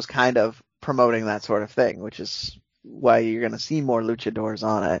Astros was kind of promoting that sort of thing, which is why you're going to see more luchadors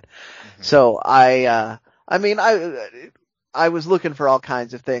on it. Mm-hmm. So I was looking for all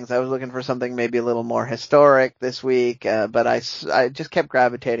kinds of things. I was looking for something maybe a little more historic this week, but I just kept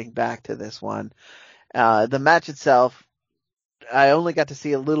gravitating back to this one. The match itself, I only got to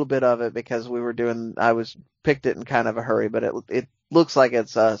see a little bit of it because I picked it in kind of a hurry, but it looks like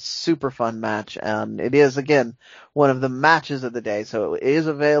it's a super fun match, and it is, again, one of the matches of the day. So it is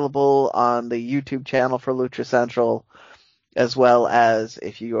available on the YouTube channel for Lucha Central, as well as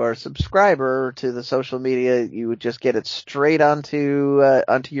if you are a subscriber to the social media, you would just get it straight onto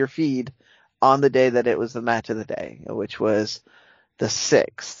your feed on the day that it was the match of the day, which was the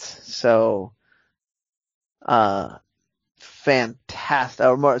 6th. So, fantastic.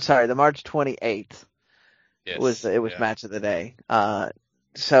 The March 28th. Yes, was match of the day.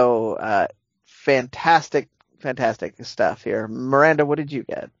 Fantastic stuff here. Miranda, what did you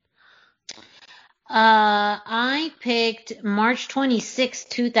get? I picked March 26,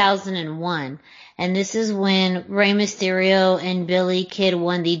 2001, and this is when Rey Mysterio and Billy Kid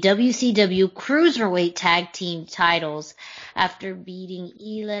won the WCW Cruiserweight Tag Team titles after beating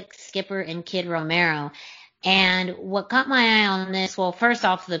Elix, Skipper, and Kid Romero. And what caught my eye on this, well, first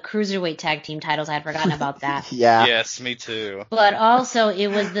off, the Cruiserweight Tag Team titles, I had forgotten about that. Yeah. Yes, me too. But also, it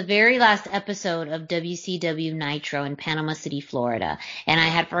was the very last episode of WCW Nitro in Panama City, Florida. And I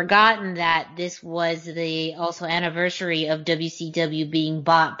had forgotten that this was the also anniversary of WCW being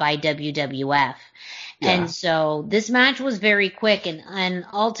bought by WWF. Yeah. And so this match was very quick. And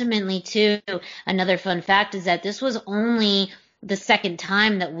ultimately, too, another fun fact is that this was only the second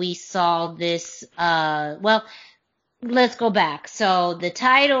time that we saw this, let's go back. So the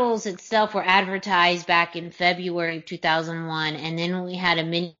titles itself were advertised back in February of 2001, and then we had a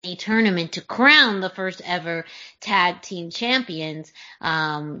mini tournament to crown the first ever tag team champions,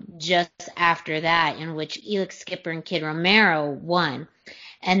 just after that, in which Elix, Skipper, and Kid Romero won.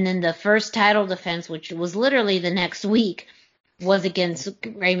 And then the first title defense, which was literally the next week, was against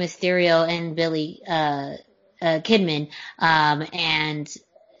Rey Mysterio and Billy, Kidman, and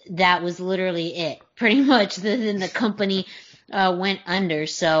that was literally it. Pretty much, then the company went under.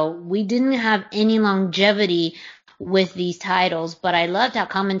 So we didn't have any longevity with these titles, but I loved how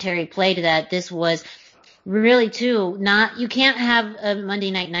commentary played that this was really, too, you can't have a Monday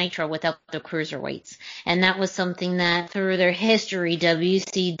Night Nitro without the cruiserweights. And that was something that through their history,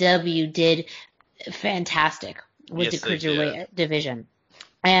 WCW did fantastic with the cruiserweight division.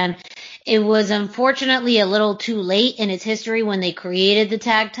 And it was unfortunately a little too late in its history when they created the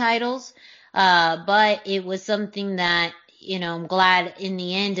tag titles, but it was something that, I'm glad in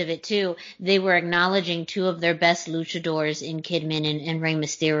the end of it too, they were acknowledging two of their best luchadors in Kidman and Rey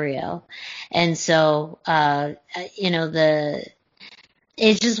Mysterio. And so,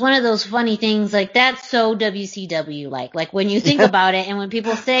 it's just one of those funny things, like, that's so WCW, like when you think about it, and when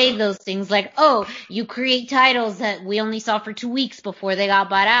people say those things like, oh, you create titles that we only saw for 2 weeks before they got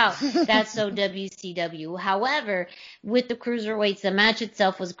bought out, that's so WCW. However, with the cruiserweights, the match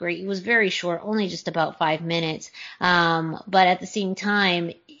itself was great. It was very short, only just about 5 minutes, but at the same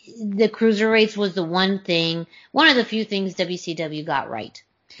time, the cruiserweights was one of the few things WCW got right.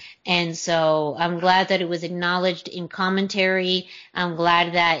 And so I'm glad that it was acknowledged in commentary. I'm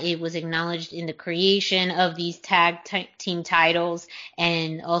glad that it was acknowledged in the creation of these tag team titles,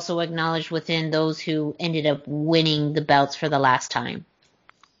 and also acknowledged within those who ended up winning the belts for the last time.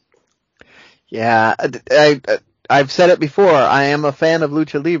 Yeah, I've said it before. I am a fan of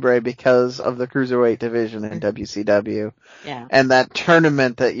Lucha Libre because of the Cruiserweight division in WCW. Yeah. And that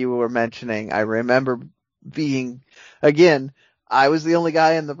tournament that you were mentioning, I remember being, again, I was the only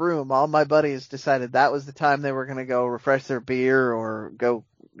guy in the room. All my buddies decided that was the time they were going to go refresh their beer or go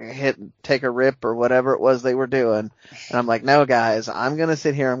take a rip or whatever it was they were doing. And I'm like, no, guys, I'm going to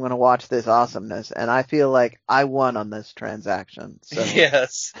sit here. I'm going to watch this awesomeness. And I feel like I won on this transaction. So.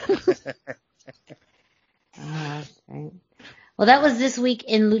 Yes. Right. Well, that was This Week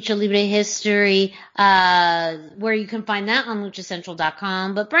in Lucha Libre History, where you can find that on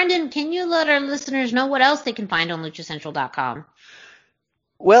luchacentral.com. But Brendan, can you let our listeners know what else they can find on luchacentral.com?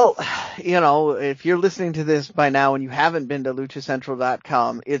 Well, if you're listening to this by now and you haven't been to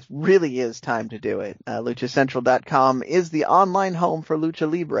luchacentral.com, it really is time to do it. Luchacentral.com is the online home for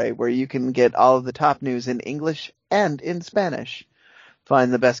Lucha Libre, where you can get all of the top news in English and in Spanish.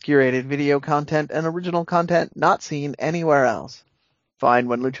 Find the best curated video content and original content not seen anywhere else. Find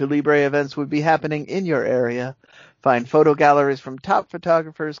when Lucha Libre events would be happening in your area. Find photo galleries from top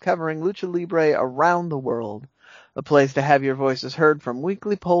photographers covering Lucha Libre around the world. A place to have your voices heard, from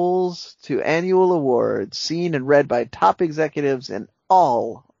weekly polls to annual awards, seen and read by top executives in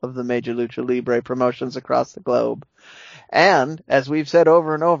all of the major Lucha Libre promotions across the globe. And, as we've said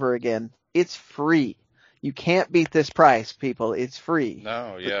over and over again, it's free. You can't beat this price, people. It's free.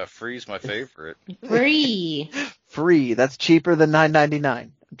 No, yeah, free's my favorite. Free. Free. That's cheaper than $9.99.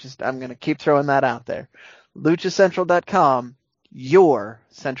 I'm going to keep throwing that out there. LuchaCentral.com, your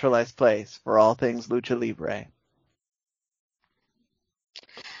centralized place for all things Lucha Libre.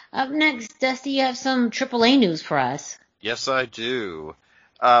 Up next, Dusty, you have some AAA news for us. Yes, I do.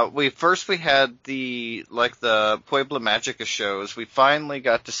 We had the Puebla Magica shows. We finally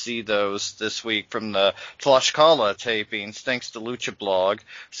got to see those this week from the Tlaxcala tapings, thanks to Lucha Blog.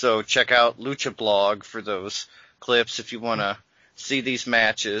 So check out Lucha Blog for those clips if you want to see these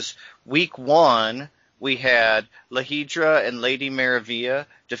matches. Week 1, we had La Hydra and Lady Maravilla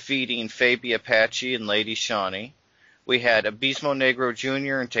defeating Fabi Apache and Lady Shani. We had Abismo Negro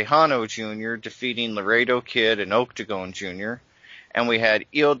Jr. and Tejano Jr. defeating Laredo Kid and Octagon Jr. And we had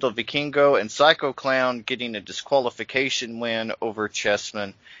Il del Vikingo and Psycho Clown getting a disqualification win over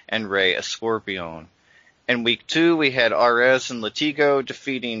Chessman and Rey Escorpion. In week 2, we had Arez and Latigo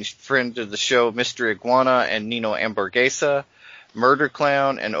defeating friend of the show Mr. Iguana and Nino Hamburguesa. Murder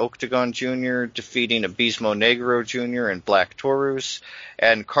Clown and Octagon Jr. defeating Abismo Negro Jr. and Black Taurus,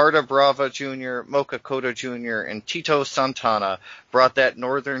 and Carta Brava Jr., Mocha Cota Jr., and Tito Santana brought that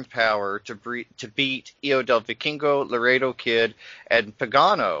Northern Power to beat Io del Vikingo, Laredo Kid, and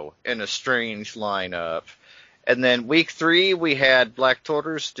Pagano in a strange lineup. And then week 3, we had Black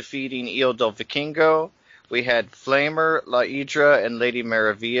Taurus defeating Io del Vikingo. We had Flamer, La Hydra, and Lady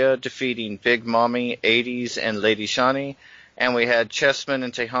Maravilla defeating Big Mommy, 80s, and Lady Shani. And we had Chessman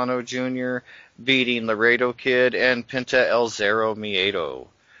and Tejano Jr. beating Laredo Kid and Penta El Zero Miedo.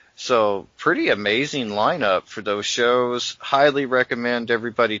 So pretty amazing lineup for those shows. Highly recommend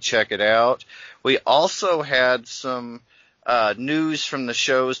everybody check it out. We also had some news from the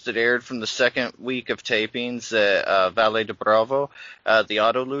shows that aired from the second week of tapings at Valle de Bravo, the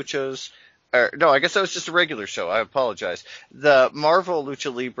Auto Luchas. No, I guess that was just a regular show. I apologize. The Marvel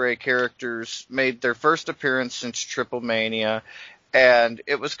Lucha Libre characters made their first appearance since Triple Mania, and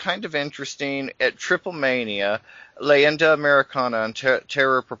it was kind of interesting. At Triple Mania, Leyenda Americana and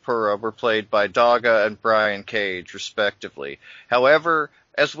Terra Purpura were played by Daga and Brian Cage, respectively. However,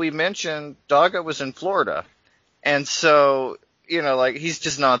 as we mentioned, Daga was in Florida, and so he's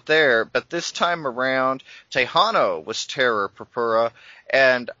just not there. But this time around, Tejano was Terra Purpura,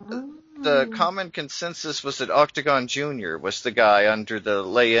 and the common consensus was that Octagon Jr. was the guy under the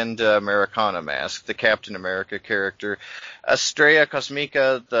Leyenda Americana mask, the Captain America character. Estrella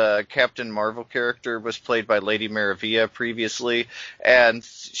Cosmica, the Captain Marvel character, was played by Lady Maravilla previously, and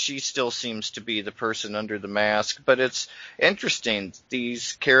she still seems to be the person under the mask. But it's interesting.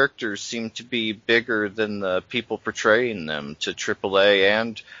 These characters seem to be bigger than the people portraying them to AAA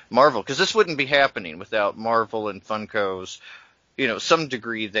and Marvel, because this wouldn't be happening without Marvel and Funko's some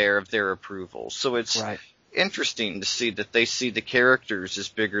degree there of their approval. So it's interesting to see that they see the characters as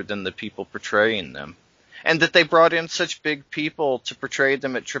bigger than the people portraying them. And that they brought in such big people to portray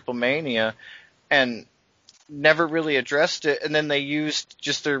them at Triple Mania and never really addressed it. And then they used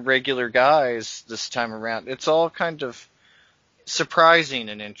just their regular guys this time around. It's all kind of surprising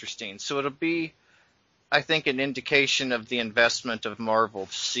and interesting. So it'll be, I think, an indication of the investment of Marvel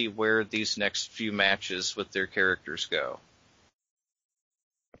to see where these next few matches with their characters go.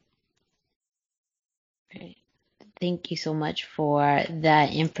 Thank you so much for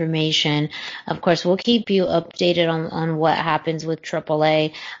that information. Of course, we'll keep you updated on what happens with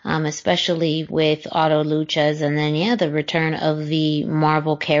AAA, especially with Auto Luchas, and then, the return of the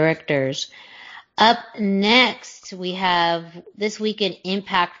Marvel characters. Up next, we have This Week in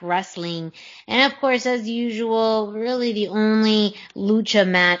Impact Wrestling. And of course, as usual, really the only lucha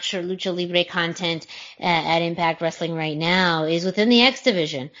match or lucha libre content at Impact Wrestling right now is within the X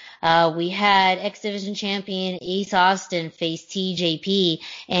Division. We had X Division champion Ace Austin face TJP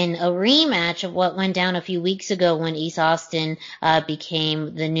in a rematch of what went down a few weeks ago when Ace Austin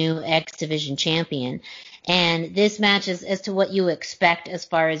became the new X Division champion. And this match is as to what you expect as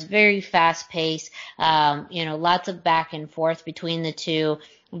far as very fast pace, lots of back and forth between the two,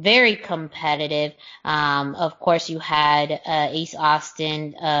 very competitive. Of course, you had Ace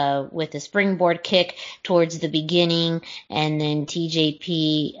Austin with a springboard kick towards the beginning, and then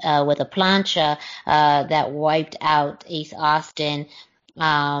TJP with a plancha that wiped out Ace Austin.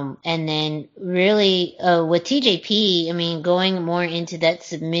 And then really, with TJP, I mean, going more into that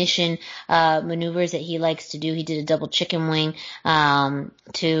submission, maneuvers that he likes to do. He did a double chicken wing,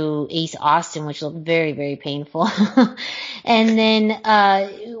 to Ace Austin, which looked very, very painful. And then,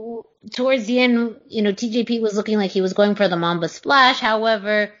 towards the end, TJP was looking like he was going for the Mamba Splash.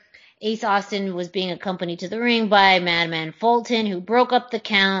 However, Ace Austin was being accompanied to the ring by Madman Fulton, who broke up the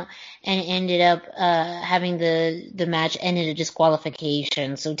count and ended up having the match end in a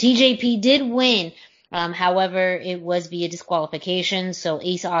disqualification. So TJP did win. However, it was via disqualification. So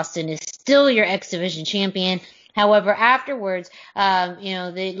Ace Austin is still your X Division champion. However, afterwards,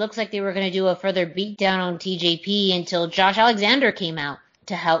 it looks like they were going to do a further beatdown on TJP until Josh Alexander came out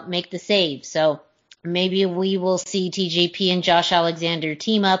to help make the save. So maybe we will see TJP and Josh Alexander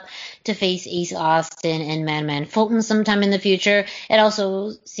team up to face Ace Austin and Madman Fulton sometime in the future. It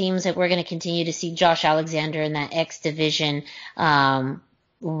also seems that we're going to continue to see Josh Alexander in that X Division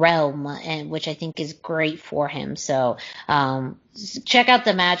realm, and which I think is great for him. So check out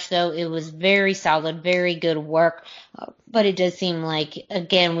the match, though. It was very solid, very good work. But it does seem like,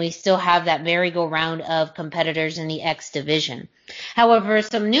 again, we still have that merry-go-round of competitors in the X Division. However,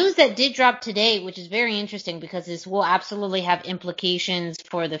 some news that did drop today, which is very interesting because this will absolutely have implications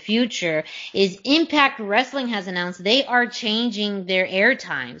for the future, is Impact Wrestling has announced they are changing their air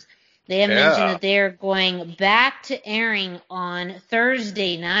times. They have mentioned that they're going back to airing on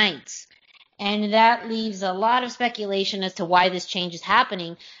Thursday nights. And that leaves a lot of speculation as to why this change is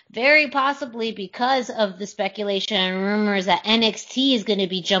happening. Very possibly because of the speculation and rumors that NXT is going to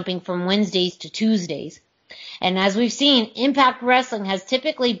be jumping from Wednesdays to Tuesdays. And as we've seen, Impact Wrestling has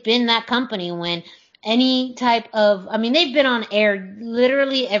typically been that company when any type of, they've been on air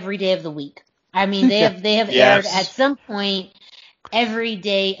literally every day of the week. They have aired at some point every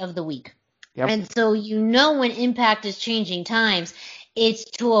day of the week. Yep. And so when Impact is changing times, it's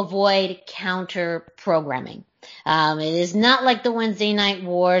to avoid counter programming. It is not like the Wednesday Night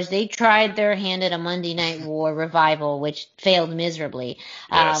Wars. They tried their hand at a Monday Night War revival, which failed miserably.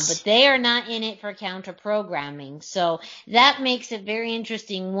 But they are not in it for counter programming. So that makes it very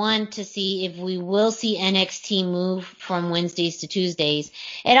interesting, one, to see if we will see NXT move from Wednesdays to Tuesdays.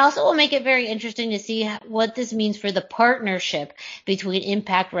 It also will make it very interesting to see what this means for the partnership between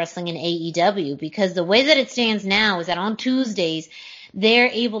Impact Wrestling and AEW, because the way that it stands now is that on Tuesdays, they're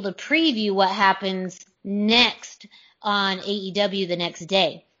able to preview what happens next on AEW the next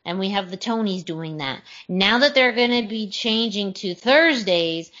day. And we have the Tonys doing that. Now that they're going to be changing to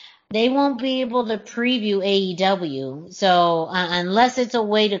Thursdays, they won't be able to preview AEW. So unless it's a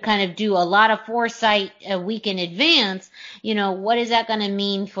way to kind of do a lot of foresight a week in advance, what is that going to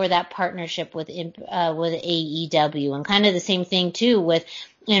mean for that partnership with AEW? And kind of the same thing too with,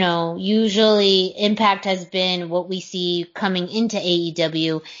 usually Impact has been what we see coming into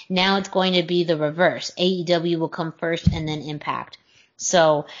AEW. Now it's going to be the reverse. AEW will come first and then Impact.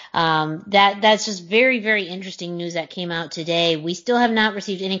 So that's just very, very interesting news that came out today. We still have not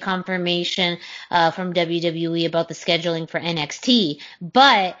received any confirmation from WWE about the scheduling for NXT,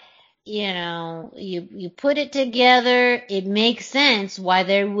 but you put it together, it makes sense why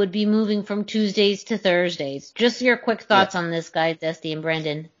they would be moving from Tuesdays to Thursdays. Just your quick thoughts on this, guys, Dusty and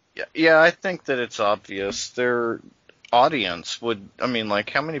Brendan. Yeah, I think that it's obvious. Their audience would, how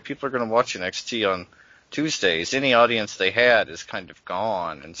many people are going to watch NXT on Tuesdays? Any audience they had is kind of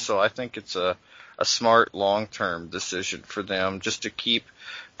gone. And so I think it's a smart long-term decision for them just to keep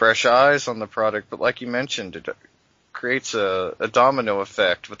fresh eyes on the product. But like you mentioned, it creates a domino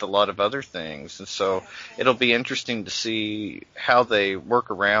effect with a lot of other things. And so it'll be interesting to see how they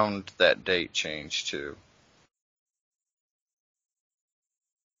work around that date change too.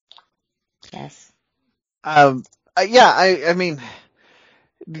 Yes. To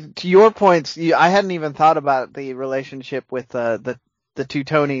your points, I hadn't even thought about the relationship with the two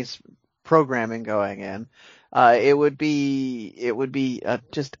Tonys programming going in. It would be a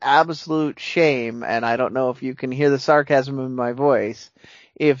just absolute shame, and I don't know if you can hear the sarcasm in my voice,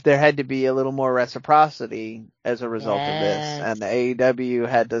 if there had to be a little more reciprocity as a result of this, and the AEW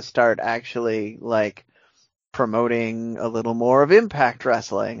had to start actually like promoting a little more of Impact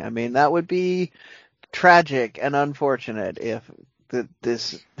Wrestling. I mean, that would be tragic and unfortunate if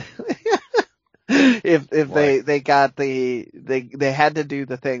this if they had to do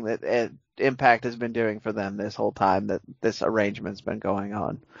the thing that Impact has been doing for them this whole time that this arrangement's been going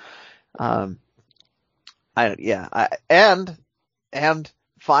on. And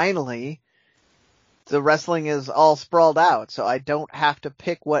finally, the wrestling is all sprawled out, so I don't have to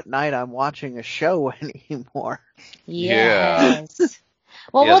pick what night I'm watching a show anymore. Yes. Yeah.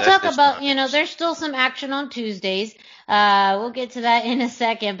 Well, Yeah, we'll that talk is about, nice. there's still some action on Tuesdays. We'll get to that in a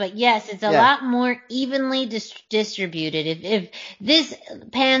second. But yes, it's a lot more evenly distributed. If this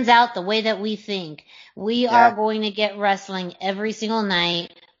pans out the way that we think, we are going to get wrestling every single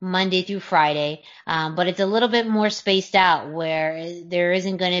night, Monday through Friday. But it's a little bit more spaced out where there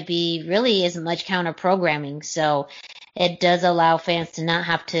isn't going to be really as much counter programming. So it does allow fans to not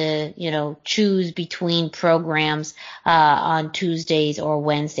have to, choose between programs on Tuesdays or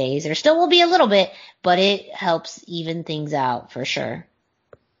Wednesdays. There still will be a little bit, but it helps even things out for sure.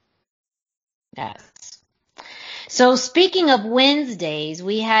 Yes. So speaking of Wednesdays,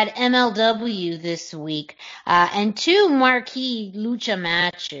 we had MLW this week, and 2 marquee lucha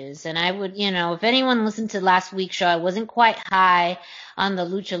matches. And I would, if anyone listened to last week's show, I wasn't quite high on the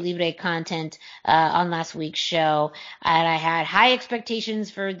Lucha Libre content, on last week's show. And I had high expectations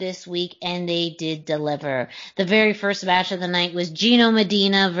for this week, and they did deliver. The very first match of the night was Gino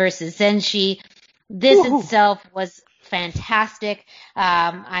Medina versus Zenshi. This itself was fantastic.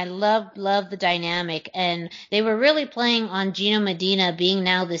 I loved the dynamic, and they were really playing on Gino Medina being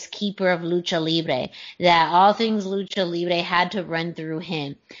now this keeper of Lucha Libre, that all things Lucha Libre had to run through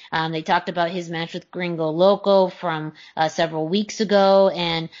him. They talked about his match with Gringo Loco from several weeks ago,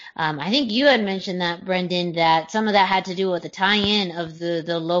 and I think you had mentioned that, Brendan, that some of that had to do with the tie-in of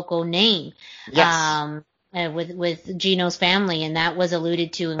the Loco name. Yes. With Gino's family, and that was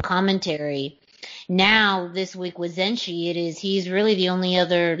alluded to in commentary. Now, this week with Zenshi, he's really the only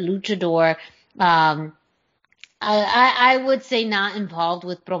other luchador, I would say not involved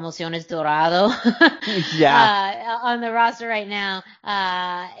with Promociones Dorado. On the roster right now.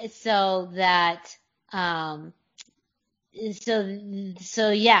 So that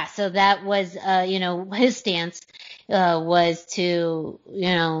was, his stance, was to,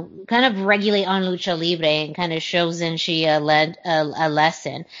 kind of regulate on Lucha Libre and kind of show Zenshi a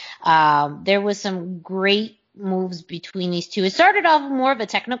lesson. There was some great moves between these two. It started off more of a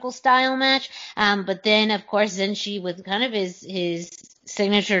technical style match, but then of course Zenshi with kind of his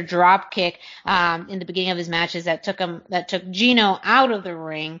signature drop kick, in the beginning of his matches that took Gino out of the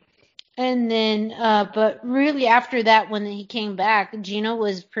ring. And then, but really after that, when he came back, Gino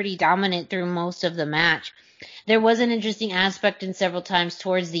was pretty dominant through most of the match. There was an interesting aspect in several times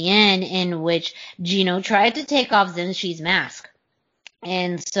towards the end in which Gino tried to take off Zenshi's mask.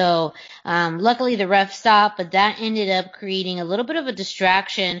 And so, luckily the ref stopped, but that ended up creating a little bit of a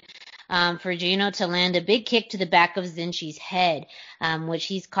distraction, for Gino to land a big kick to the back of Zenshi's head, which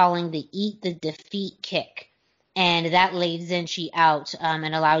he's calling the eat the defeat kick. And that laid Zenshi out,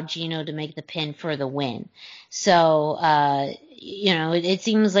 and allowed Gino to make the pin for the win. So, it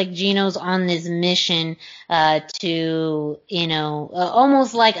seems like Gino's on this mission, to,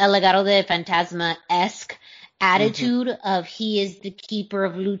 almost like a Legado de Fantasma-esque attitude of he is the keeper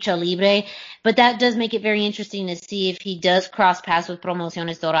of Lucha Libre. But that does make it very interesting to see if he does cross paths with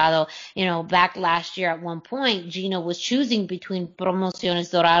Promociones Dorado. Back last year at one point, Gino was choosing between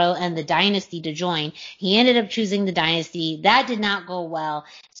Promociones Dorado and the Dynasty to join. He ended up choosing the Dynasty. That did not go well.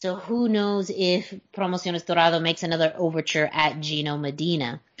 So who knows if Promociones Dorado makes another overture at Gino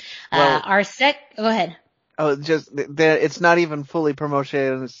Medina. Go ahead. Oh, it's not even fully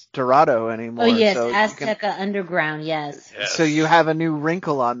Promociones Dorado anymore. Oh, yes, so Azteca Underground, yes. So you have a new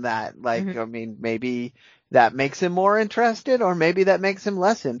wrinkle on that. Like, I mean, maybe that makes him more interested, or maybe that makes him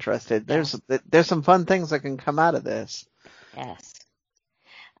less interested. There's some fun things that can come out of this. Yes.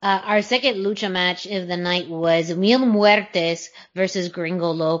 Our second lucha match of the night was Mil Muertes versus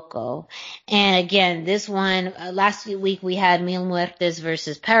Gringo Loco. And again, this one, last week we had Mil Muertes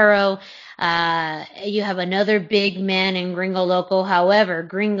versus Perro. You have another big man in Gringo Loco. However,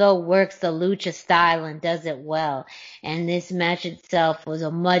 Gringo works the lucha style and does it well. And this match itself was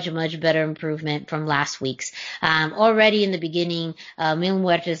a much, much better improvement from last week's. Already in the beginning, Mil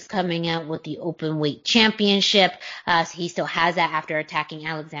Muertes coming out with the open weight championship. So he still has that after attacking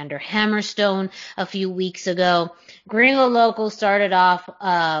Alexander Hammerstone a few weeks ago. Gringo Loco started off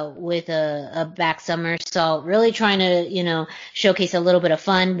with a back somersault, really trying to, showcase a little bit of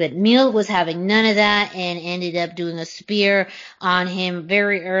fun, but Mil was having none of that and ended up doing a spear on him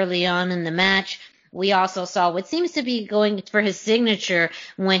very early on in the match. We also saw what seems to be going for his signature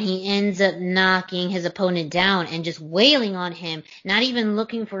when he ends up knocking his opponent down and just wailing on him, not even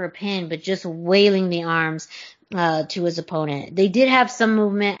looking for a pin, but just wailing the arms to his opponent. They did have some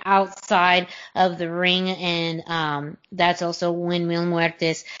movement outside of the ring, and that's also when Mil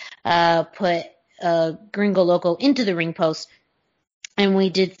Muertes put Gringo Loco into the ring post. And we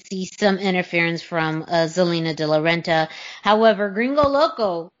did see some interference from Zelina De La Renta. However, Gringo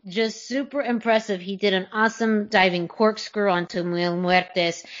Loco, just super impressive. He did an awesome diving corkscrew onto Mil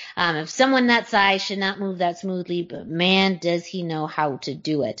Muertes. If someone that size should not move that smoothly, but man, does he know how to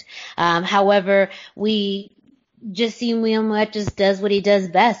do it. However, we just see Mil Muertes does what he does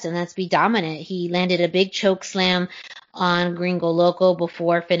best, and that's be dominant. He landed a big choke slam on Gringo Loco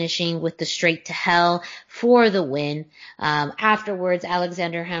before finishing with the straight to hell for the win. Afterwards,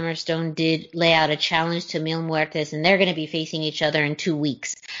 Alexander Hammerstone did lay out a challenge to Mil Muertes, and they're going to be facing each other in 2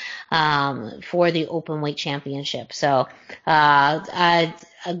 weeks for the open weight championship. So a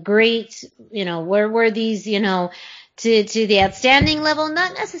great, were these, to the outstanding level?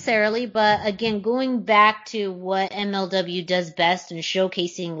 Not necessarily, but again, going back to what MLW does best and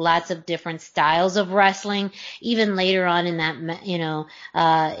showcasing lots of different styles of wrestling. Even later on in that,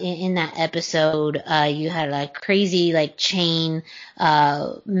 in that episode, you had a crazy chain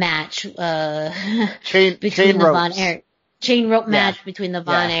match chain between the ropes. Von Erich. Chain rope match between the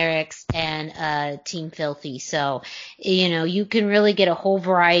Von Erichs and Team Filthy. So, you can really get a whole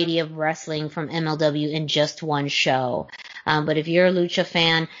variety of wrestling from MLW in just one show. But if you're a Lucha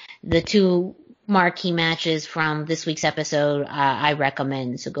fan, the 2 marquee matches from this week's episode, I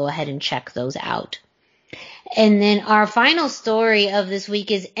recommend. So go ahead and check those out. And then our final story of this week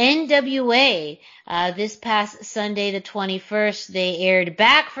is NWA. This past Sunday, the 21st, they aired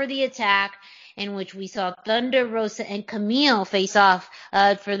Back for the Attack, in which we saw Thunder Rosa and Camille face off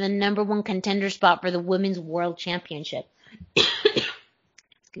for the number 1 contender spot for the Women's World Championship. Excuse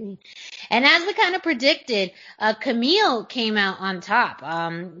me. And as we kind of predicted, Camille came out on top.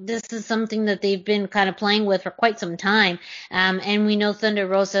 This is something that they've been kind of playing with for quite some time. And we know Thunder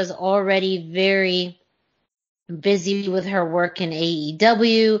Rosa is already very busy with her work in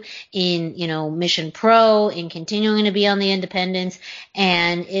AEW, in, Mission Pro, in continuing to be on the independents.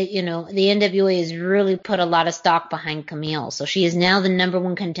 And the NWA has really put a lot of stock behind Camille. So she is now the number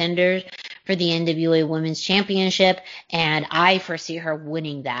 1 contender for the NWA Women's Championship, and I foresee her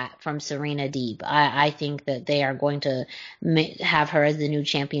winning that from Serena Deeb. I think that they are going to have her as the new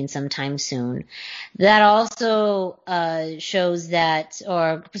champion sometime soon. That also shows that,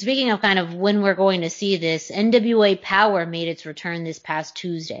 or speaking of kind of when we're going to see this, NWA Power made its return this past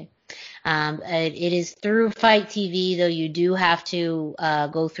Tuesday. It is through Fight TV, though you do have to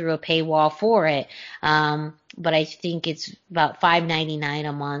go through a paywall for it. But I think it's about $5.99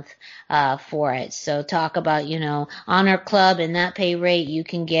 a month for it. So talk about, Honor Club and that pay rate, you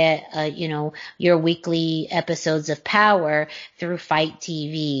can get, your weekly episodes of Power through Fight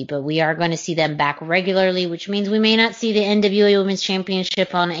TV. But we are going to see them back regularly, which means we may not see the NWA Women's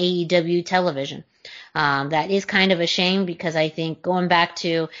Championship on AEW television. That is kind of a shame, because I think going back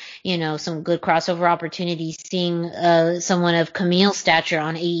to, some good crossover opportunities, seeing someone of Camille's stature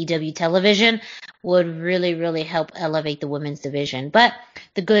on AEW television would really, really help elevate the women's division. But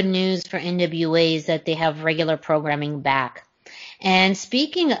the good news for NWA is that they have regular programming back. And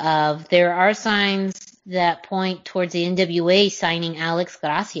speaking of, there are signs that point towards the NWA signing Alex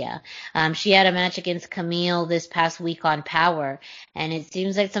Gracia. She had a match against Camille this past week on Power, and it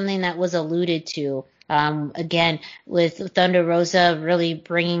seems like something that was alluded to. Again, with Thunder Rosa really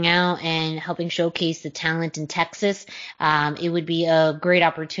bringing out and helping showcase the talent in Texas, it would be a great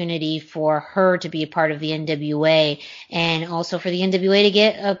opportunity for her to be a part of the NWA, and also for the NWA to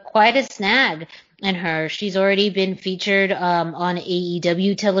get quite a snag in her. She's already been featured on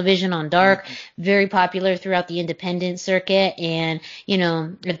AEW television on Dark, very popular throughout the independent circuit. And,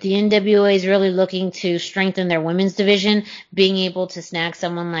 if the NWA is really looking to strengthen their women's division, being able to snag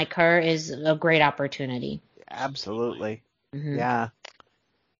someone like her is a great opportunity. Absolutely. Mm-hmm. Yeah.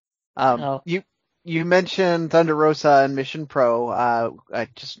 You mentioned Thunder Rosa and Mission Pro.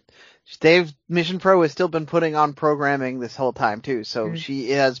 Mission Pro has still been putting on programming this whole time too, so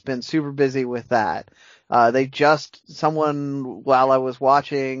she has been super busy with that. Someone while I was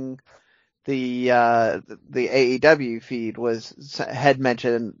watching the AEW feed had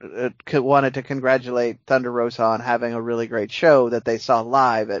mentioned, wanted to congratulate Thunder Rosa on having a really great show that they saw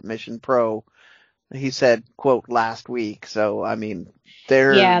live at Mission Pro. He said, quote, last week. So, I mean,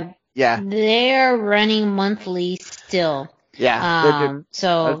 they're running monthly still. Yeah.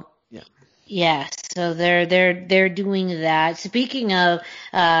 So they're doing that. Speaking of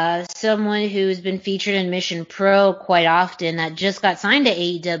someone who's been featured in Mission Pro quite often, that just got signed to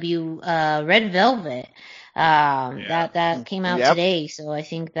AEW, Red Velvet. That came out today, so I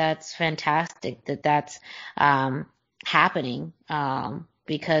think that's fantastic that's happening.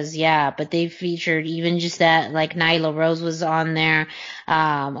 Because but they featured even just that, like Nyla Rose was on there,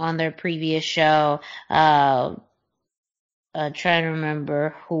 on their previous show. Trying to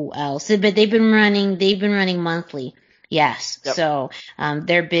remember who else, but they've been running monthly. Yes. Yep. So,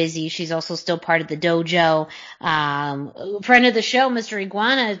 they're busy. She's also still part of the dojo. Friend of the show, Mr.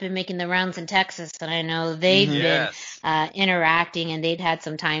 Iguana, has been making the rounds in Texas, and I know they've been, interacting, and they'd had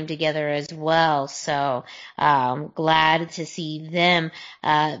some time together as well. So, glad to see them,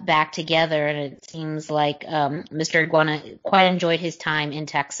 back together, and it seems like, Mr. Iguana quite enjoyed his time in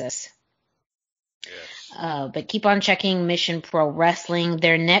Texas. Yes. But keep on checking Mission Pro Wrestling.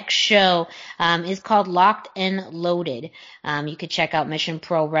 Their next show is called Locked and Loaded. You could check out Mission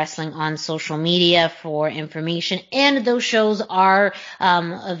Pro Wrestling on social media for information, and those shows are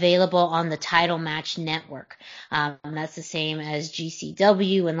available on the Title Match Network. That's the same as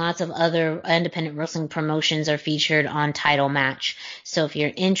GCW, and lots of other independent wrestling promotions are featured on Title Match. So if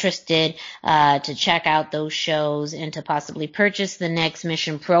you're interested to check out those shows and to possibly purchase the next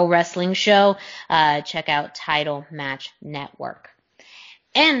Mission Pro Wrestling show, check out Title Match Network.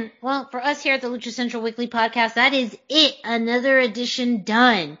 And, well, for us here at the Lucha Central Weekly Podcast, that is it. Another edition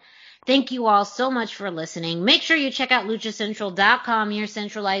done. Thank you all so much for listening. Make sure you check out luchacentral.com, your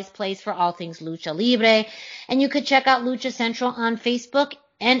centralized place for all things Lucha Libre. And you could check out Lucha Central on Facebook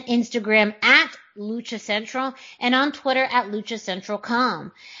and Instagram at Lucha Central, and on Twitter at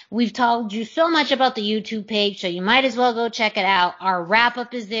LuchaCentral.com. We've told you so much about the YouTube page, so you might as well go check it out. Our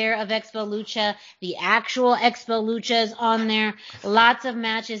wrap-up is there of Expo Lucha. The actual Expo Lucha is on there. Lots of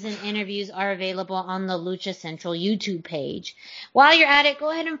matches and interviews are available on the Lucha Central YouTube page. While you're at it,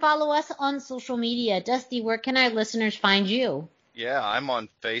 go ahead and follow us on social media. Dusty, where can our listeners find you? Yeah, I'm on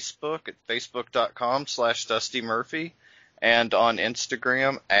Facebook at facebook.com/Dusty Murphy. And on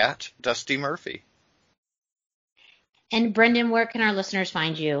Instagram at Dusty Murphy. And Brendan, where can our listeners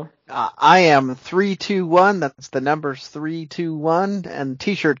find you? I am 321. That's the numbers 321 and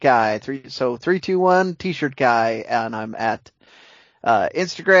T-shirt guy. 321 T-shirt guy, and I'm at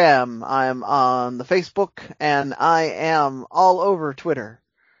Instagram. I'm on the Facebook, and I am all over Twitter.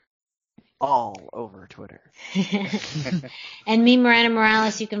 And me, Miranda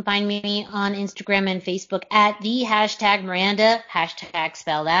Morales, you can find me on Instagram and Facebook at the #Miranda, hashtag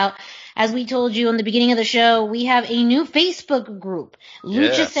spelled out. As we told you in the beginning of the show, we have a new Facebook group,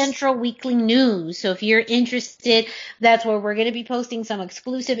 Lucha Central Weekly News. So if you're interested, that's where we're going to be posting some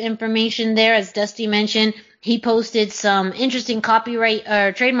exclusive information there. As Dusty mentioned, he posted some interesting copyright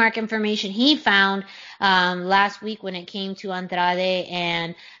or trademark information he found last week when it came to Andrade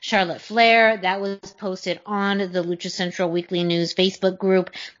and Charlotte Flair. That was posted on the Lucha Central Weekly News Facebook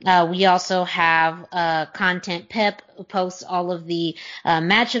group. We also have Content Pep posts all of the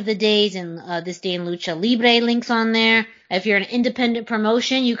match of the days and This Day in Lucha Libre links on there. If you're an independent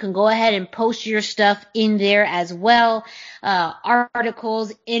promotion, you can go ahead and post your stuff in there as well.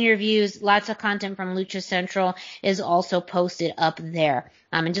 Articles, interviews, lots of content from Lucha Central is also posted up there.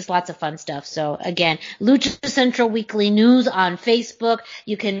 And just lots of fun stuff. So again, Lucha Central Weekly News on Facebook.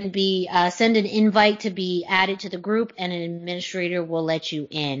 You can send an invite to be added to the group, and an administrator will let you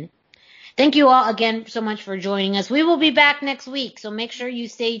in. Thank you all again so much for joining us. We will be back next week, so make sure you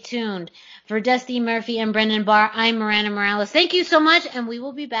stay tuned. For Dusty Murphy and Brendan Barr, I'm Miranda Morales. Thank you so much, and we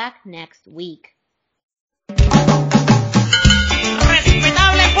will be back next week. Respetable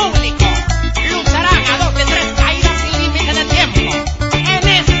público, lucharán a 2 de 3 caídas sin límite de tiempo. En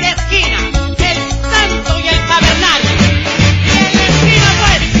esta esquina, el Santo y el Tabernal. En la esquina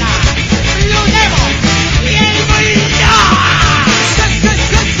opuesta, luchemos y el Bulla.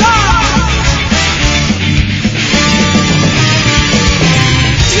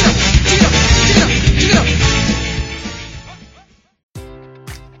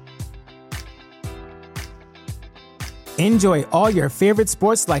 Enjoy all your favorite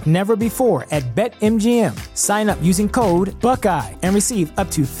sports like never before at BetMGM. Sign up using code Buckeye and receive up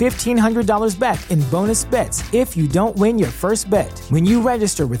to $1,500 back in bonus bets if you don't win your first bet. When you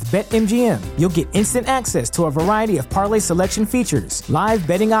register with BetMGM, you'll get instant access to a variety of parlay selection features, live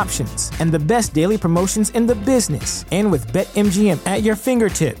betting options, and the best daily promotions in the business. And with BetMGM at your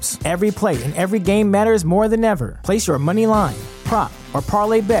fingertips, every play and every game matters more than ever. Place your money line, prop, or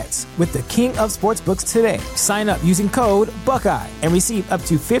parlay bets with the king of sportsbooks today. Sign up using code Buckeye and receive up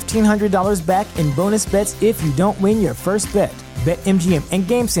to $1,500 back in bonus bets if you don't win your first bet. BetMGM and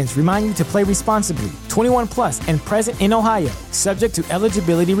GameSense remind you to play responsibly. 21 plus and present in Ohio, subject to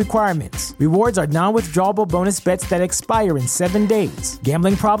eligibility requirements. Rewards are non-withdrawable bonus bets that expire in 7 days.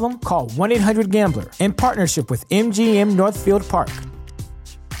 Gambling problem? Call 1-800-GAMBLER in partnership with MGM Northfield Park.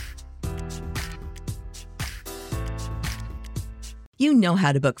 You know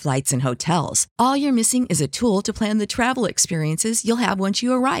how to book flights and hotels. All you're missing is a tool to plan the travel experiences you'll have once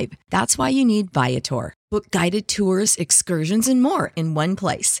you arrive. That's why you need Viator. Book guided tours, excursions, and more in one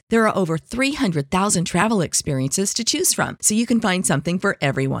place. There are over 300,000 travel experiences to choose from, so you can find something for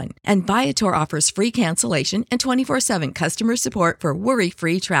everyone. And Viator offers free cancellation and 24/7 customer support for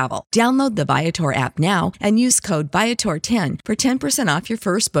worry-free travel. Download the Viator app now and use code Viator10 for 10% off your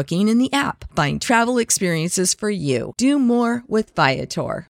first booking in the app. Find travel experiences for you. Do more with Viator.